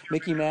Maris,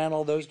 Mickey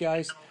Mantle, those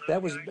guys.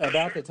 That was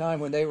about the time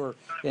when they were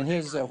in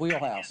his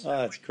wheelhouse. Oh,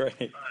 that's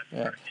great.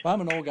 Yeah, well,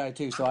 I'm an old guy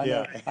too, so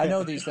Yeah. I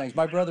know these things.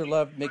 My brother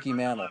loved Mickey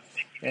Mantle,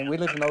 and we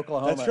lived in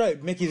Oklahoma. That's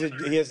right. Mickey's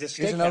he has the He's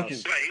an steakhouse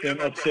Okie. Right, he's in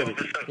from Oak City.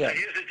 Oklahoma. So Yeah.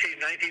 here's the team,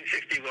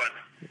 1961.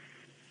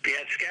 We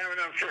had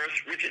Scarron on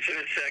first, Richardson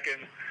at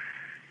second,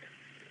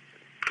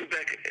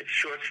 Kubek at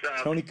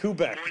shortstop, Tony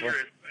Kubek. Moyer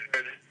at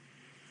third,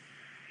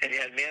 and you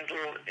had Mantle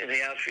in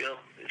the outfield.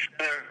 In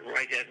center,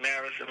 right, you had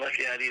Maris, and left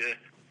you had either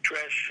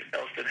Tresh,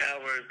 Elston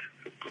Howard,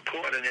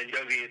 Court, and then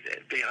Yogi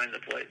behind the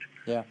plate.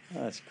 Yeah,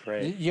 Oh, that's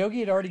great.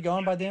 Yogi had already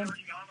gone by then.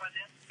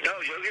 No,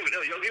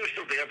 Yogi was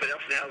still there, but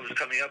Elston Howard was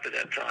coming up at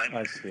that time.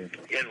 I see.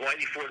 You had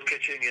Whitey Ford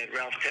pitching, you had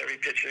Ralph Terry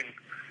pitching.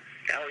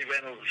 Howie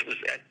Reynolds was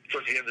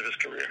towards the end of his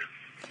career.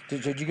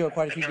 Did you go to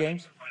quite a few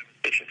games?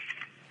 Pitching.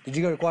 Did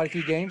you go to quite a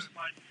few games?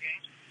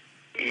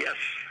 Yes.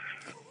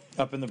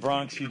 Up in the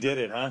Bronx, you did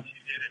it, huh?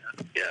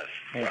 Yes.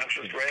 Bronx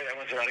was great. I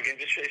went to a lot of games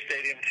at Shea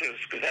Stadium, too,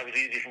 because that was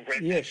easy from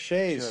Great. Yeah,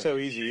 Shea is so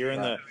easy. You're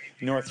in the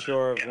North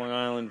Shore of Long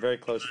Island, very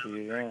close to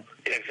you, yeah.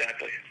 Yeah,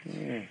 exactly.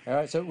 All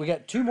right, so we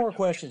got 2 more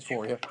questions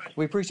for you.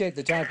 We appreciate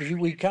the time because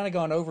we kind of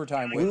gone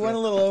overtime with We you. went a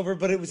little over,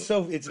 but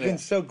it's been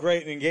so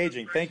great and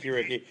engaging. Thank you,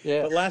 Ricky.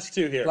 Yeah. But last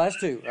 2 here. Last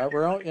 2.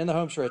 We're in the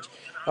home stretch.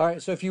 All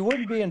right, so if you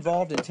wouldn't be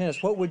involved in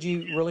tennis, what would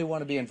you really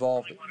want to be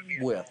involved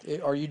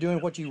with? Are you doing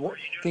what you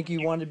think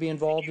you want to be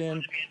involved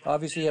in?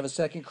 Obviously, you have a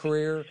second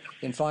career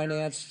in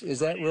finance. Is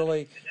that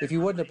really, if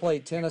you wouldn't have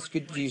played tennis,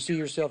 do you see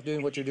yourself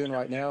doing what you're doing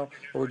right now,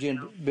 or would you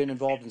have been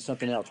involved in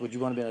something else? Would you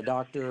want to be a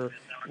doctor,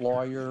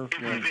 lawyer?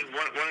 It would have been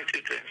one or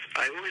two things.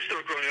 I always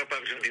thought growing up I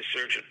was going to be a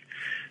surgeon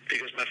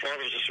because my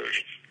father was a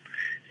surgeon.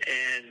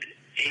 And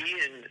he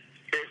and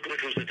Irv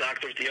Glick was the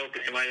doctor at the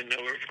Open. You might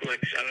know Irv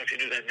Glick. I don't know if you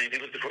knew that name. He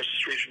lived across the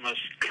street from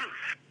us.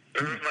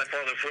 Irv, my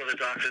father, four other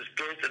doctors,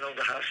 built and owned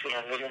a hospital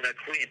on Little Neck,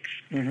 Queens,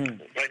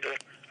 right there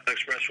on the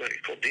expressway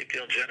called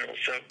Deepdale General.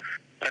 So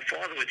my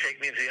father would take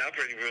me into the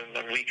operating room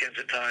on weekends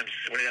at times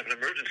when he'd have an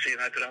emergency,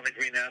 and I'd put on the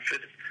green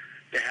outfit,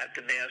 the hat,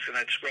 the mask, and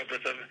I'd scrub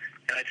with him,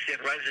 and I'd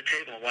stand right at the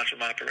table and watch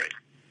him operate.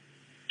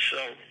 So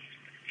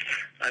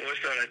I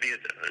always thought I'd be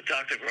a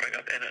doctor growing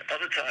up. And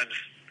other times,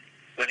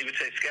 when he would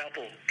say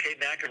scalpel, Kay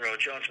McEnroe,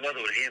 John's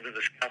mother, would hand him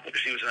the scalpel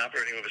because he was an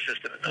operating room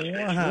assistant in those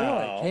days.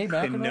 Wow. Really?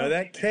 Kay Didn't McEnroe? know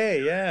that.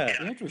 Kay,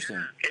 yeah.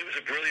 Interesting. Kay was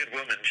a brilliant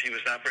woman. She was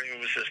an operating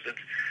room assistant.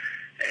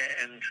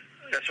 And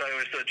that's why I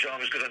always thought John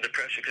was good under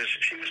pressure, because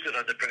she was good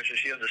under pressure.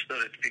 She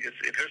understood it, because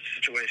in her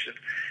situation,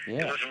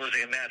 it wasn't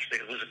losing a match. They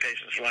could lose a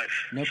patient's life.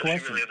 No so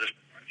question. She really understood.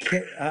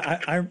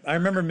 I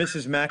remember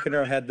Mrs.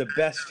 McEnroe had the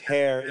best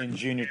hair in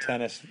junior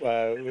tennis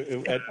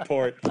at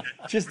Port.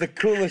 Just the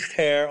coolest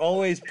hair,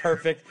 always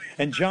perfect.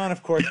 And John,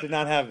 of course, did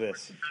not have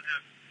this.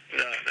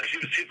 No, she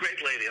was a great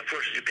lady.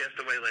 Unfortunately, she passed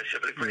away last year,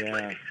 but a great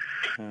lady.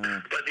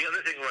 But the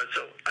other thing was,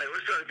 so I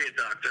always thought I'd be a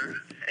doctor,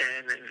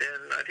 and then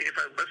I think if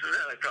I wasn't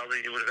that, I probably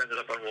would have ended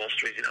up on Wall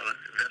Street,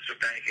 investor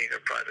banking or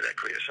private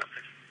equity or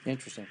something.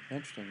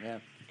 Interesting, yeah.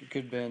 It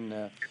could have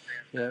been,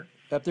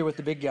 up there with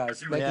the big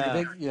guys, making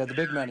the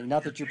big money.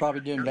 Not that you're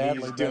probably doing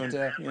badly,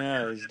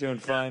 He's doing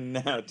fine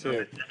now,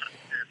 too.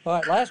 All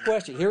right, last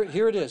question.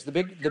 Here it is.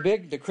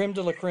 The creme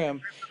de la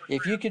creme.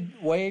 If you could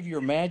wave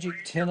your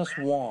magic tennis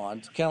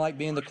wand, kind of like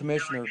being the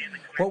commissioner,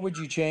 what would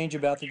you change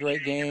about the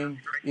great game?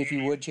 If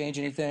you would change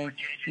anything,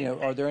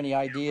 are there any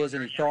ideas,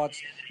 any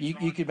thoughts?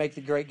 You could make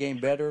the great game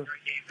better.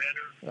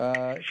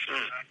 Why?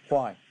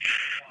 What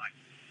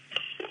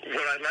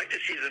I'd like to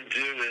see them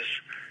do is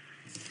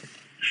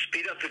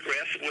speed up the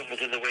grass at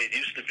Wimbledon the way it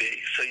used to be,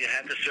 so you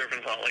had to serve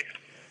and volley.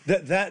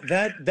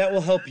 That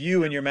will help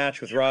you in your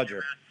match with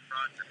Roger.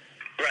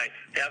 Right.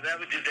 Yeah, that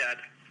would do that.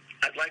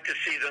 I'd like to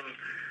see them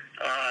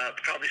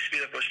probably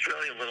speed up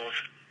Australia a little.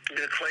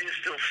 The clay is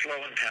still slow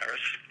in Paris.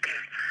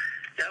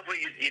 That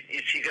way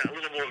you got a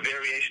little more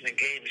variation in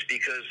games,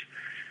 because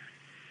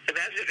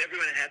imagine if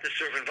everyone had to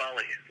serve and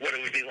volley, what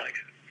it would be like.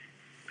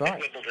 Right. At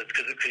Wimbledon,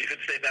 because you could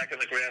stay back on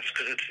the grass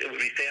because it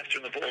would be faster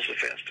and the balls are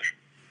faster.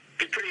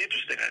 It'd be pretty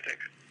interesting, I think.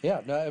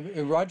 Yeah, no,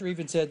 Roger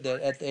even said that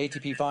at the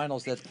ATP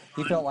Finals that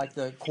he felt like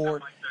the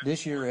court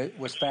this year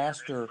was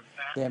faster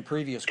than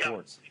previous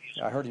courts.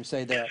 I heard him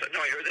say that. Yes, no,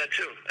 I heard that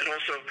too. And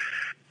also,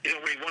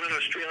 when he won in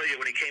Australia,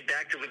 when he came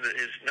back to win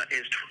his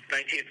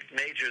 19th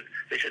major,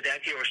 they said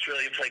that year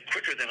Australia played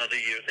quicker than other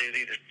years. They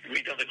either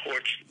redone the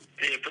courts,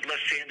 they put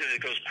less sand in it,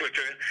 it goes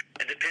quicker.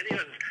 And depending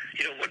on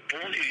what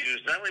ball you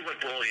use, not only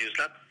what ball you use,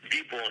 not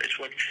deep ball, it's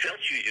what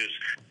felt you use.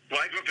 Well,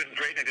 I grew up in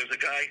Great Neck. There was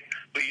a guy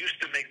who used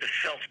to make the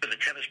felt for the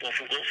tennis ball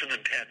for Wilson and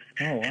Penn.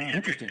 Oh, wow.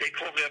 Interesting. They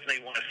called me up and they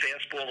want a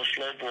fast ball, a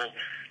slow ball.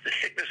 The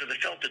thickness of the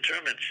felt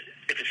determines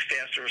if it's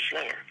faster or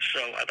slower.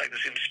 So I'd like to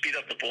see him speed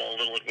up the ball a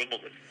little at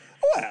Wimbledon.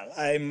 Well,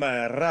 I'm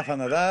Rafa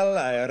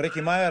Nadal, Ricky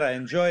Meyer. I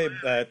enjoy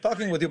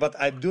talking with you, but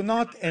I do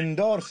not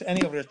endorse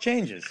any of your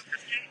changes.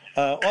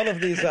 All of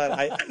these are,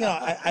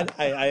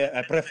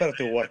 I prefer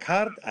to work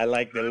hard. I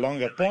like the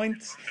longer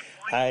points.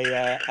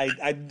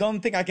 I don't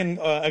think I can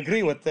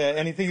agree with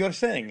anything you're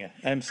saying.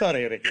 I'm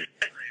sorry, Ricky.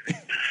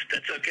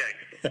 That's okay.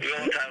 We all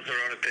have our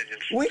own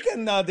opinions. We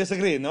can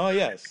disagree, no?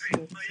 Yes.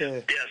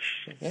 Yes.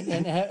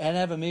 And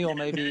have a meal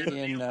maybe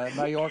in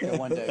Mallorca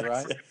one day,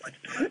 right?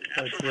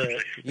 Absolutely.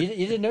 You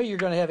didn't know you were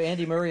going to have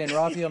Andy Murray and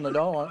Rafael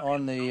Nadal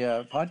on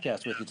the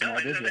podcast with you No,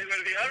 tonight, did they you?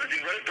 would be honest with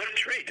you. What a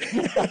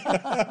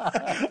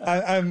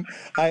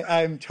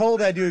treat. I'm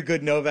told I do a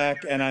good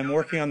Novak, and I'm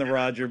working on the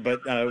Roger,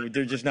 but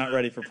they're just not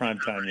ready for prime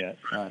time yet.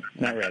 Right.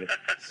 Not ready.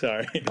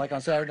 Sorry. Like on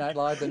Saturday Night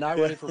Live, they're not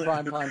ready for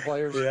primetime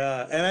players.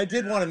 Yeah, and I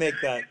did want to make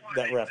that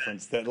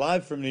reference, that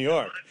live from New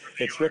York,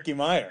 it's Ricky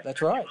Meyer.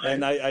 That's right.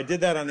 And I did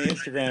that on the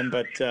Instagram,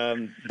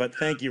 but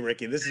thank you,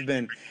 Ricky. This has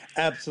been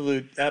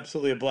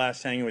absolutely a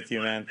blast hanging with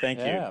you, man. Thank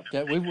you.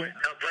 Yeah, we were.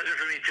 No, pleasure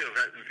for me too.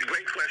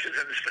 Great questions,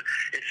 and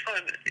it's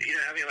fun.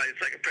 Having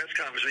it's like a press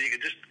conference where you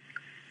can just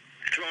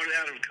throwing it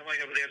out and coming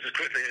up with answers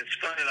quickly. It's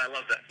fun, and I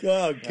love that.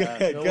 Oh,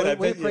 good. So Good. I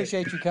we bet you-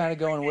 appreciate you kind of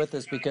going with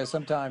us because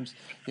sometimes,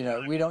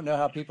 we don't know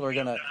how people are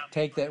going to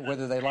take that,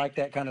 whether they like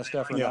that kind of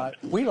stuff or Yeah. not.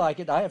 We like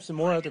it. I have some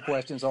more other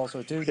questions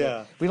also, too.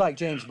 Yeah. We like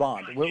James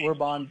Bond. We're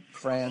Bond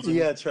fans.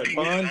 Yeah, that's right.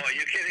 Bond. Oh, are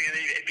you kidding? And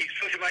if you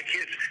spoke to my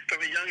kids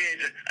from a young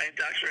age, I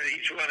indoctrinated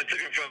each one. I took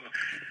them from,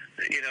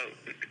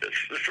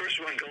 the first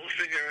one,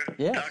 Goldfinger,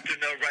 Yeah. Dr.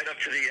 No, right up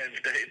to the end.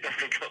 They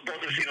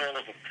both have seen all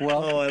of them.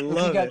 Well, Oh, I if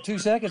love you got it. 2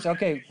 seconds,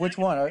 okay, which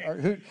one?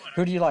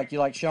 Who do you like? Do you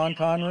like Sean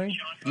Connery?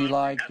 Do you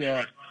like... if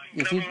Number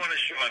you, one is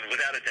Sean,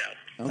 without a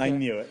doubt. I okay.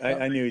 knew it.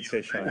 I knew he'd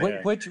say Sean.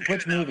 yeah.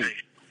 Which movie?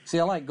 See,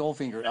 I like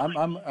Goldfinger.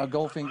 I'm a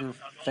Goldfinger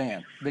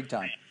fan, big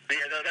time. Yeah,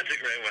 no, that's a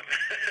great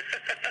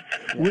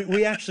one.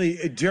 We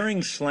actually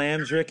during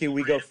slams, Ricky,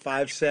 we go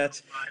 5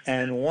 sets,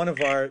 and one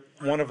of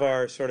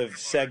our sort of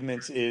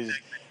segments is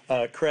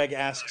Craig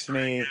asks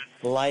me,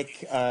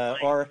 like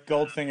Auric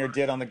Goldfinger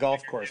did on the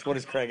golf course. What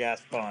does Craig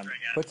ask Bond?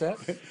 What's that?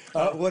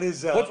 What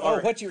is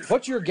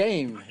What's your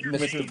game,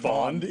 Mr.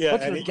 Bond? Yeah,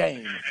 What's and your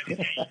game?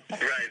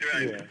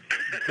 Right.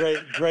 Yeah.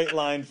 Great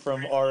line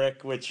from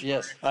Auric, which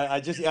Yes.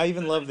 I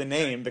even love the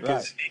name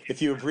because Right.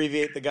 if you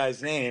abbreviate the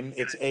guy's name,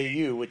 it's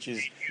AU, which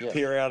is Yes.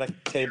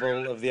 periodic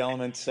table of the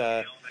elements. It's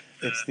the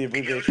It was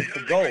abbreviation a for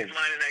great gold. line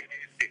in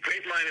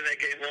that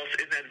game.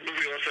 Also, in that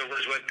movie also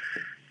was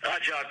when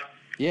Oddjob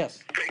Yes.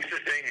 breaks the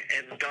thing,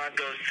 and Don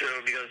goes to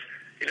him. He goes,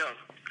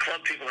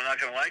 club people are not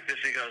going to like this.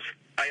 He goes,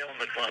 I own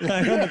the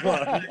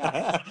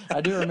club.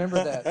 I do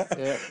remember that.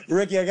 Yeah.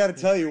 Ricky, I got to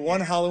tell you,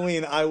 one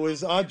Halloween I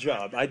was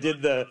Oddjob. I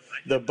did the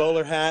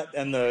bowler hat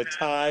and the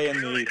tie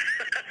and the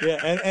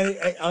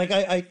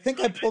I think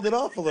I pulled it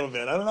off a little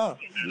bit. I don't know.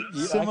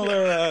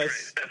 Similar.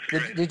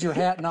 Did your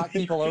hat knock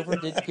people over?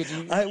 Could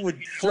you I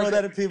would throw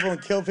that at people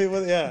and kill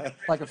people. Yeah.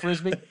 like a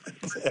frisbee?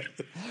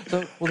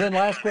 So, well, then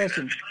last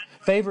question: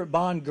 favorite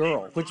Bond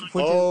girl? Which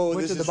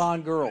this of the is-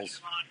 Bond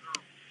girls?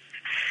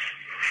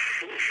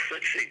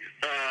 Let's see.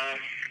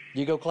 Do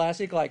you go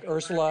classic like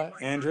Ursula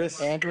Andress.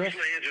 Ursula Andrews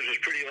was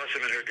pretty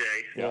awesome in her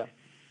day. Yeah.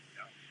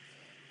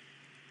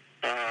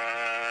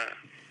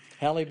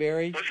 Halle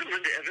Berry. Wasn't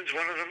Linda Evans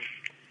one of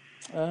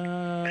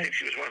them? I think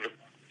she was one of them.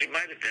 She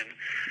might have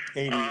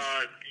been. 80s.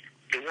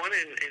 The one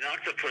in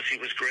Octopussy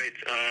was great.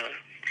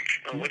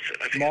 What's it?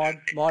 I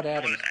think Maud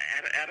Adams.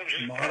 Adams.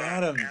 Maud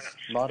Adams.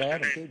 Maud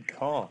Adams. Good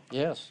call.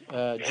 Yes.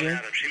 Maud June.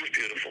 Adams. She was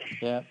beautiful.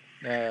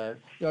 Yeah.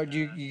 Or do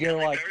you go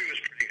like Berry was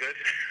pretty good.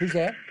 who's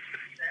that?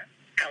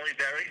 Halle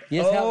Berry.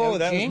 Yes. Oh,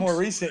 that was Jinx? more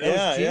recent. That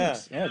was Yeah,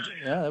 Jinx.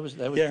 Yeah. That was.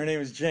 Yeah, her name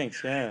was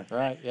Jinx. Yeah.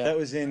 Right. Yeah. That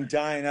was in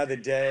Die Another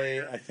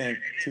Day, I think,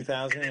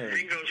 2000 or.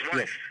 Ringo's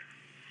wife.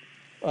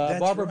 That's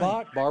Barbara right.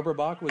 Bach. Barbara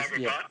Bach was. Barbara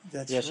Yeah. Bach?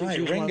 That's Yeah, she right.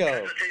 was one of- Ringo.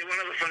 I'll tell you one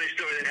other funny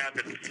story that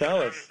happened.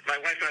 Tell us. My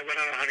wife and I went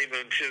on a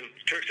honeymoon to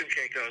Turks and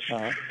Caicos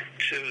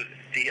to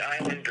the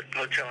island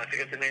hotel. I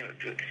forget the name of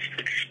it.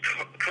 It's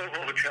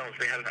Coho Hotels.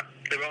 They had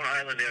their own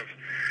island there.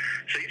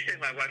 So each day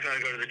my wife and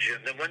I go to the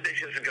gym. Then one day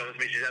she doesn't go with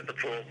me. She's at the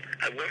pool.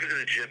 I walk into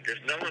the gym.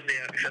 There's no one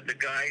there except the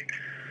guy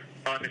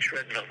on the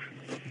treadmill.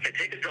 I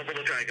take a double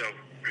look and I go,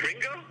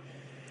 Ringo?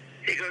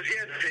 He goes,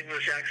 yeah, it's an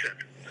English accent.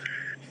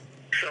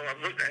 So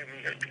I'm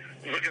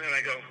looking and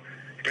I go,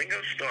 Ringo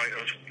Starr.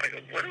 I go,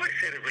 what do I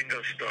say to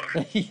Ringo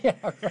Starr? Yeah.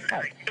 I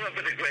Right. came up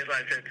with a great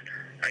line. I said,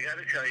 I got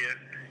to tell you,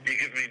 you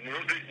give me more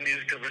good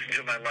music to listen to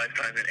in my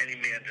lifetime than any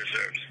man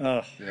deserves.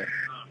 Oh, Yeah.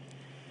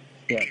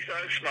 Yeah. He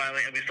started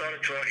smiling, and we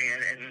started talking,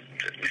 and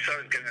we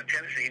started getting on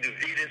tennis. He knew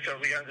Venus, so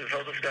we had this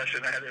whole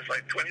discussion. I had this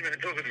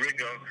 20-minute talk with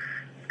Ringo.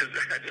 Because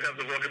I just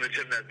happened to walk in the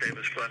gym that day. It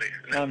was funny.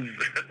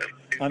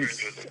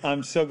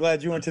 I'm so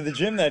glad you went to the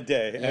gym that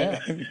day. Yeah.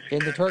 In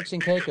the Turks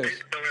and Caicos.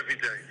 Go every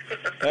day.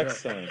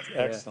 Excellent.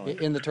 Yeah. Excellent.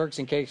 In the Turks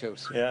and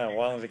Caicos. Yeah,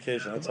 while on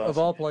vacation. That's Of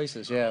awesome. all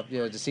places, yeah,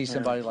 to see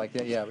somebody like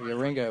that, yeah,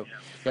 Ringo,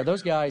 yeah,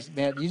 those guys,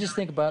 man. You just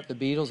think about the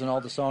Beatles and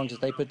all the songs that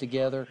they put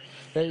together.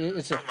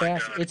 It's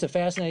a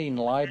fascinating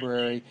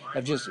library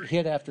of just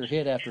hit after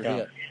hit after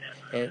hit,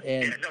 and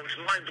Yeah, no, it's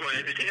mind-blowing.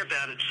 If you think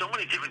about it, so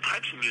many different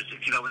types of music.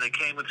 When they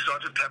came with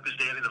Sgt. Pepper's,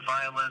 they added the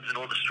violins and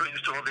all the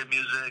strings to all their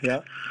music. Yeah.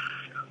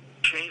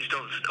 Changed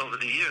over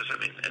the years. I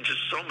mean, and just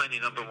so many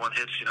number one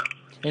hits.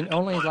 and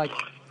only like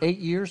Mind-blowing. 8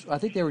 years. I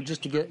think they were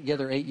just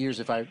together 8 years,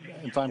 if I'm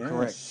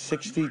correct.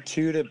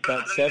 62 to I about don't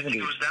even 70. think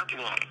it was that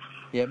long.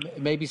 Yeah,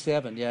 maybe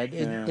 7. Yeah,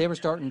 they were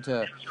starting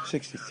to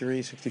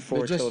 63,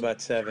 64 just- till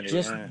about 70.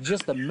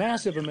 just the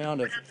massive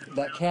amount of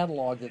that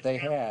catalog that they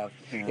have.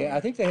 Yeah, I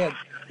think they had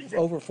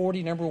over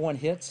 40 number one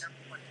hits.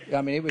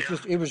 I mean,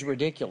 it was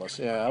ridiculous.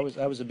 Yeah, I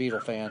was a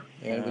Beatle fan,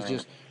 and it was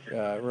just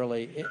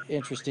really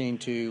interesting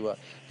to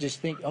just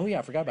think. Oh yeah,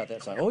 I forgot about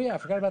that song. Oh yeah, I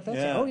forgot about that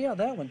Yeah. song. Oh yeah,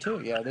 that one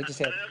too. Yeah, they just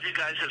had. I don't know if you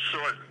guys have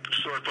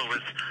Sorpo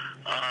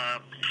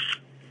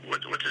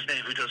with what's his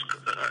name who does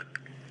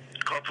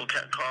carpool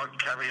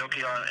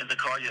karaoke in the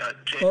car.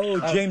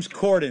 James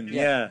Corden.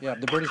 Yeah. yeah,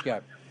 the British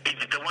guy.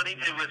 The one he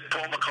did with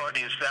Paul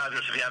McCartney is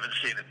fabulous. If you haven't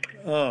seen it,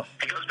 Oh,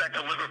 he goes back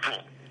to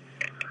Liverpool.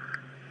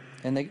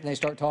 And they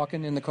start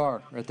talking in the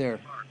car right there.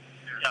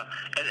 Yeah,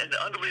 and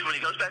unbelievable. He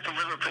goes back to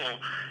Liverpool.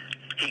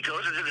 He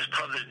goes into this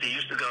pub that they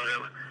used to go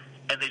to,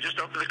 and they just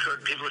opened the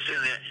curtain. People are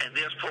sitting there, and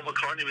there's Paul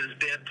McCartney with his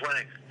band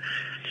playing.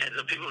 And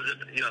the people just,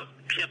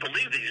 can't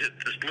believe these.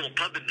 This little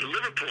pub in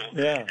Liverpool.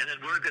 Yeah. And then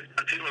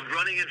people are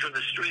running in from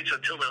the streets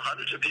until there are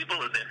hundreds of people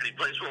in there, and he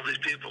plays for all these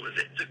people.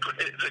 It's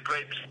a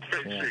great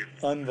scene.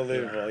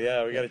 Unbelievable.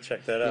 Yeah, we got to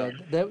check that out.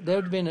 That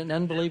would have been an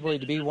unbelievably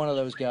to be one of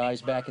those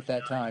guys back at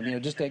that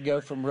time. Just to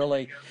go from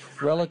really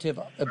relative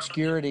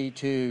obscurity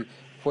to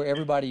where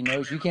everybody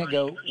knows. You can't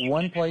go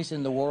one place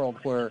in the world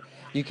where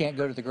you can't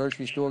go to the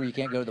grocery store, you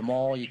can't go to the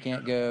mall, you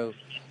can't go.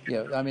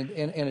 I mean,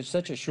 and it's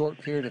such a short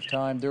period of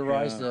time. Their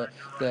rise to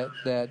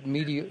that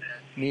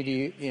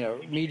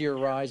meteor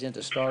rise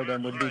into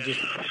stardom would be just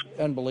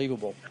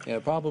unbelievable.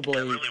 Probably.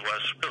 It really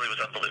was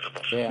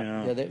unbelievable.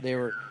 Yeah. They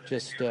were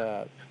just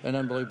an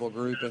unbelievable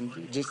group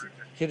and just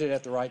hit it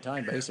at the right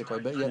time,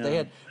 basically. But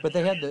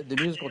they had the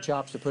musical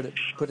chops to put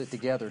it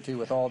together too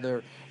with all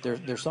their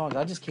songs.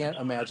 I just can't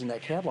imagine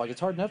that catalog.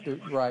 It's hard enough to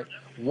write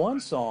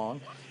one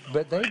song.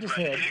 But they just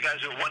had... You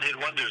guys are one-hit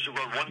wonders who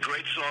wrote one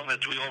great song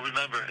that we all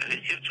remember. And you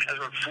guys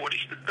wrote 40.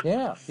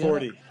 Yeah.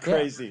 40.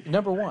 Crazy. Yeah.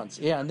 Number ones.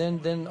 Yeah, and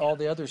then all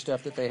the other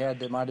stuff that they had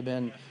that might have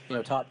been,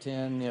 top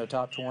 10,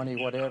 top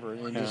 20, whatever.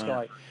 And just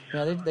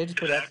they just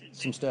put out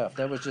some stuff.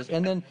 That was just...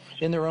 And then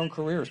in their own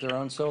careers, their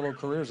own solo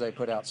careers, they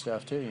put out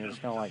stuff, too. You're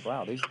just kind of like,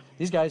 wow,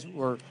 these guys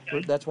were...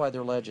 That's why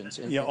they're legends.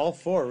 And, all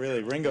four,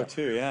 really. Ringo,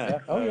 too, yeah.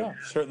 Oh, yeah.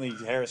 Certainly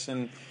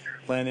Harrison...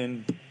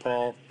 Lennon,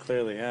 Paul,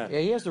 clearly, yeah. Yeah,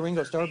 he has the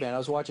Ringo Starr Band. I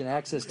was watching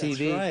Access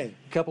TV a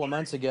couple of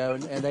months ago,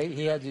 and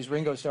he had these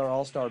Ringo Starr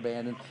All-Star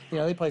Band, and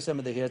they play some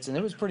of the hits, and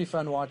it was pretty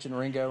fun watching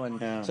Ringo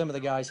and some of the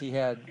guys he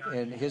had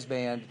in his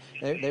band.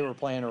 They were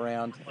playing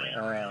around,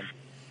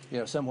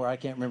 somewhere. I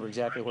can't remember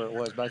exactly where it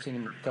was, but I've seen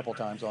him a couple of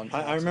times on.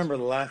 I remember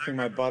laughing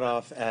my butt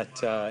off at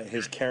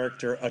his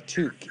character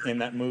Atuk in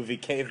that movie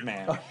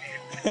Caveman.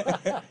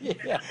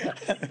 Yeah,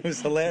 it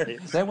was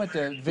hilarious. They went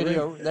to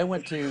video. They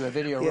went to a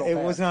video. Real it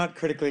fast. was not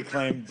critically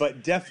acclaimed,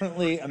 but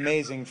definitely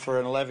amazing for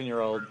an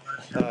 11-year-old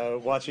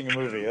watching a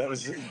movie. That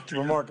was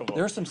remarkable.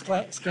 There's some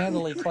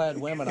scantily clad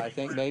women, I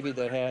think, maybe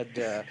that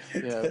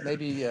had,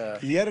 maybe.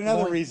 Yet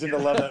another reason to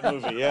love that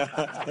movie. Yeah.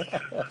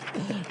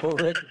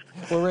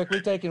 Well, Rick,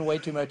 we've taken way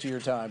too much of your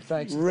time.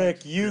 Thanks,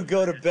 Rick. You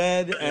go to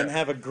bed and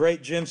have a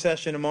great gym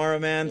session tomorrow,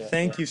 man.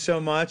 Thank you so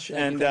much,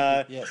 Thank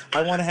and you. Yes.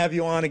 I want to have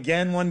you on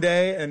again one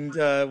day, and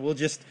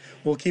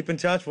we'll keep in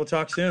touch. We'll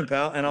talk soon,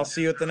 pal, and I'll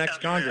see you at the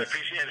next Congress. I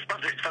appreciate it.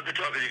 It's fun to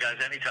talk with you guys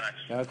anytime.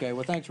 Okay,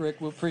 well, thanks, Rick.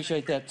 We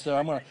appreciate that. So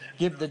I'm going to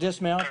give the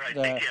dismount. All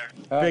right, take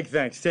care. Big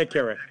thanks. Take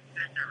care, Rick.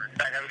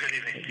 All right, have a good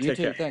evening. You Take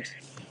too. care. Thanks.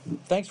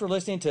 Thanks for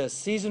listening to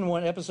Season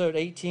 1, Episode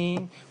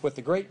 18 with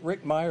the great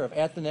Rick Meyer of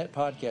At The Net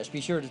Podcast.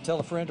 Be sure to tell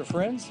a friend or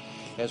friends,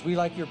 as we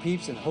like your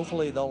peeps, and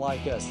hopefully they'll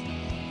like us.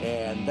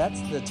 And that's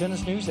the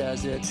tennis news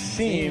as it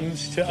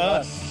Seems to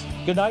us.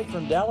 Good night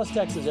from Dallas,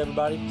 Texas,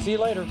 everybody. See you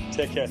later.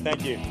 Take care.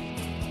 Thank you.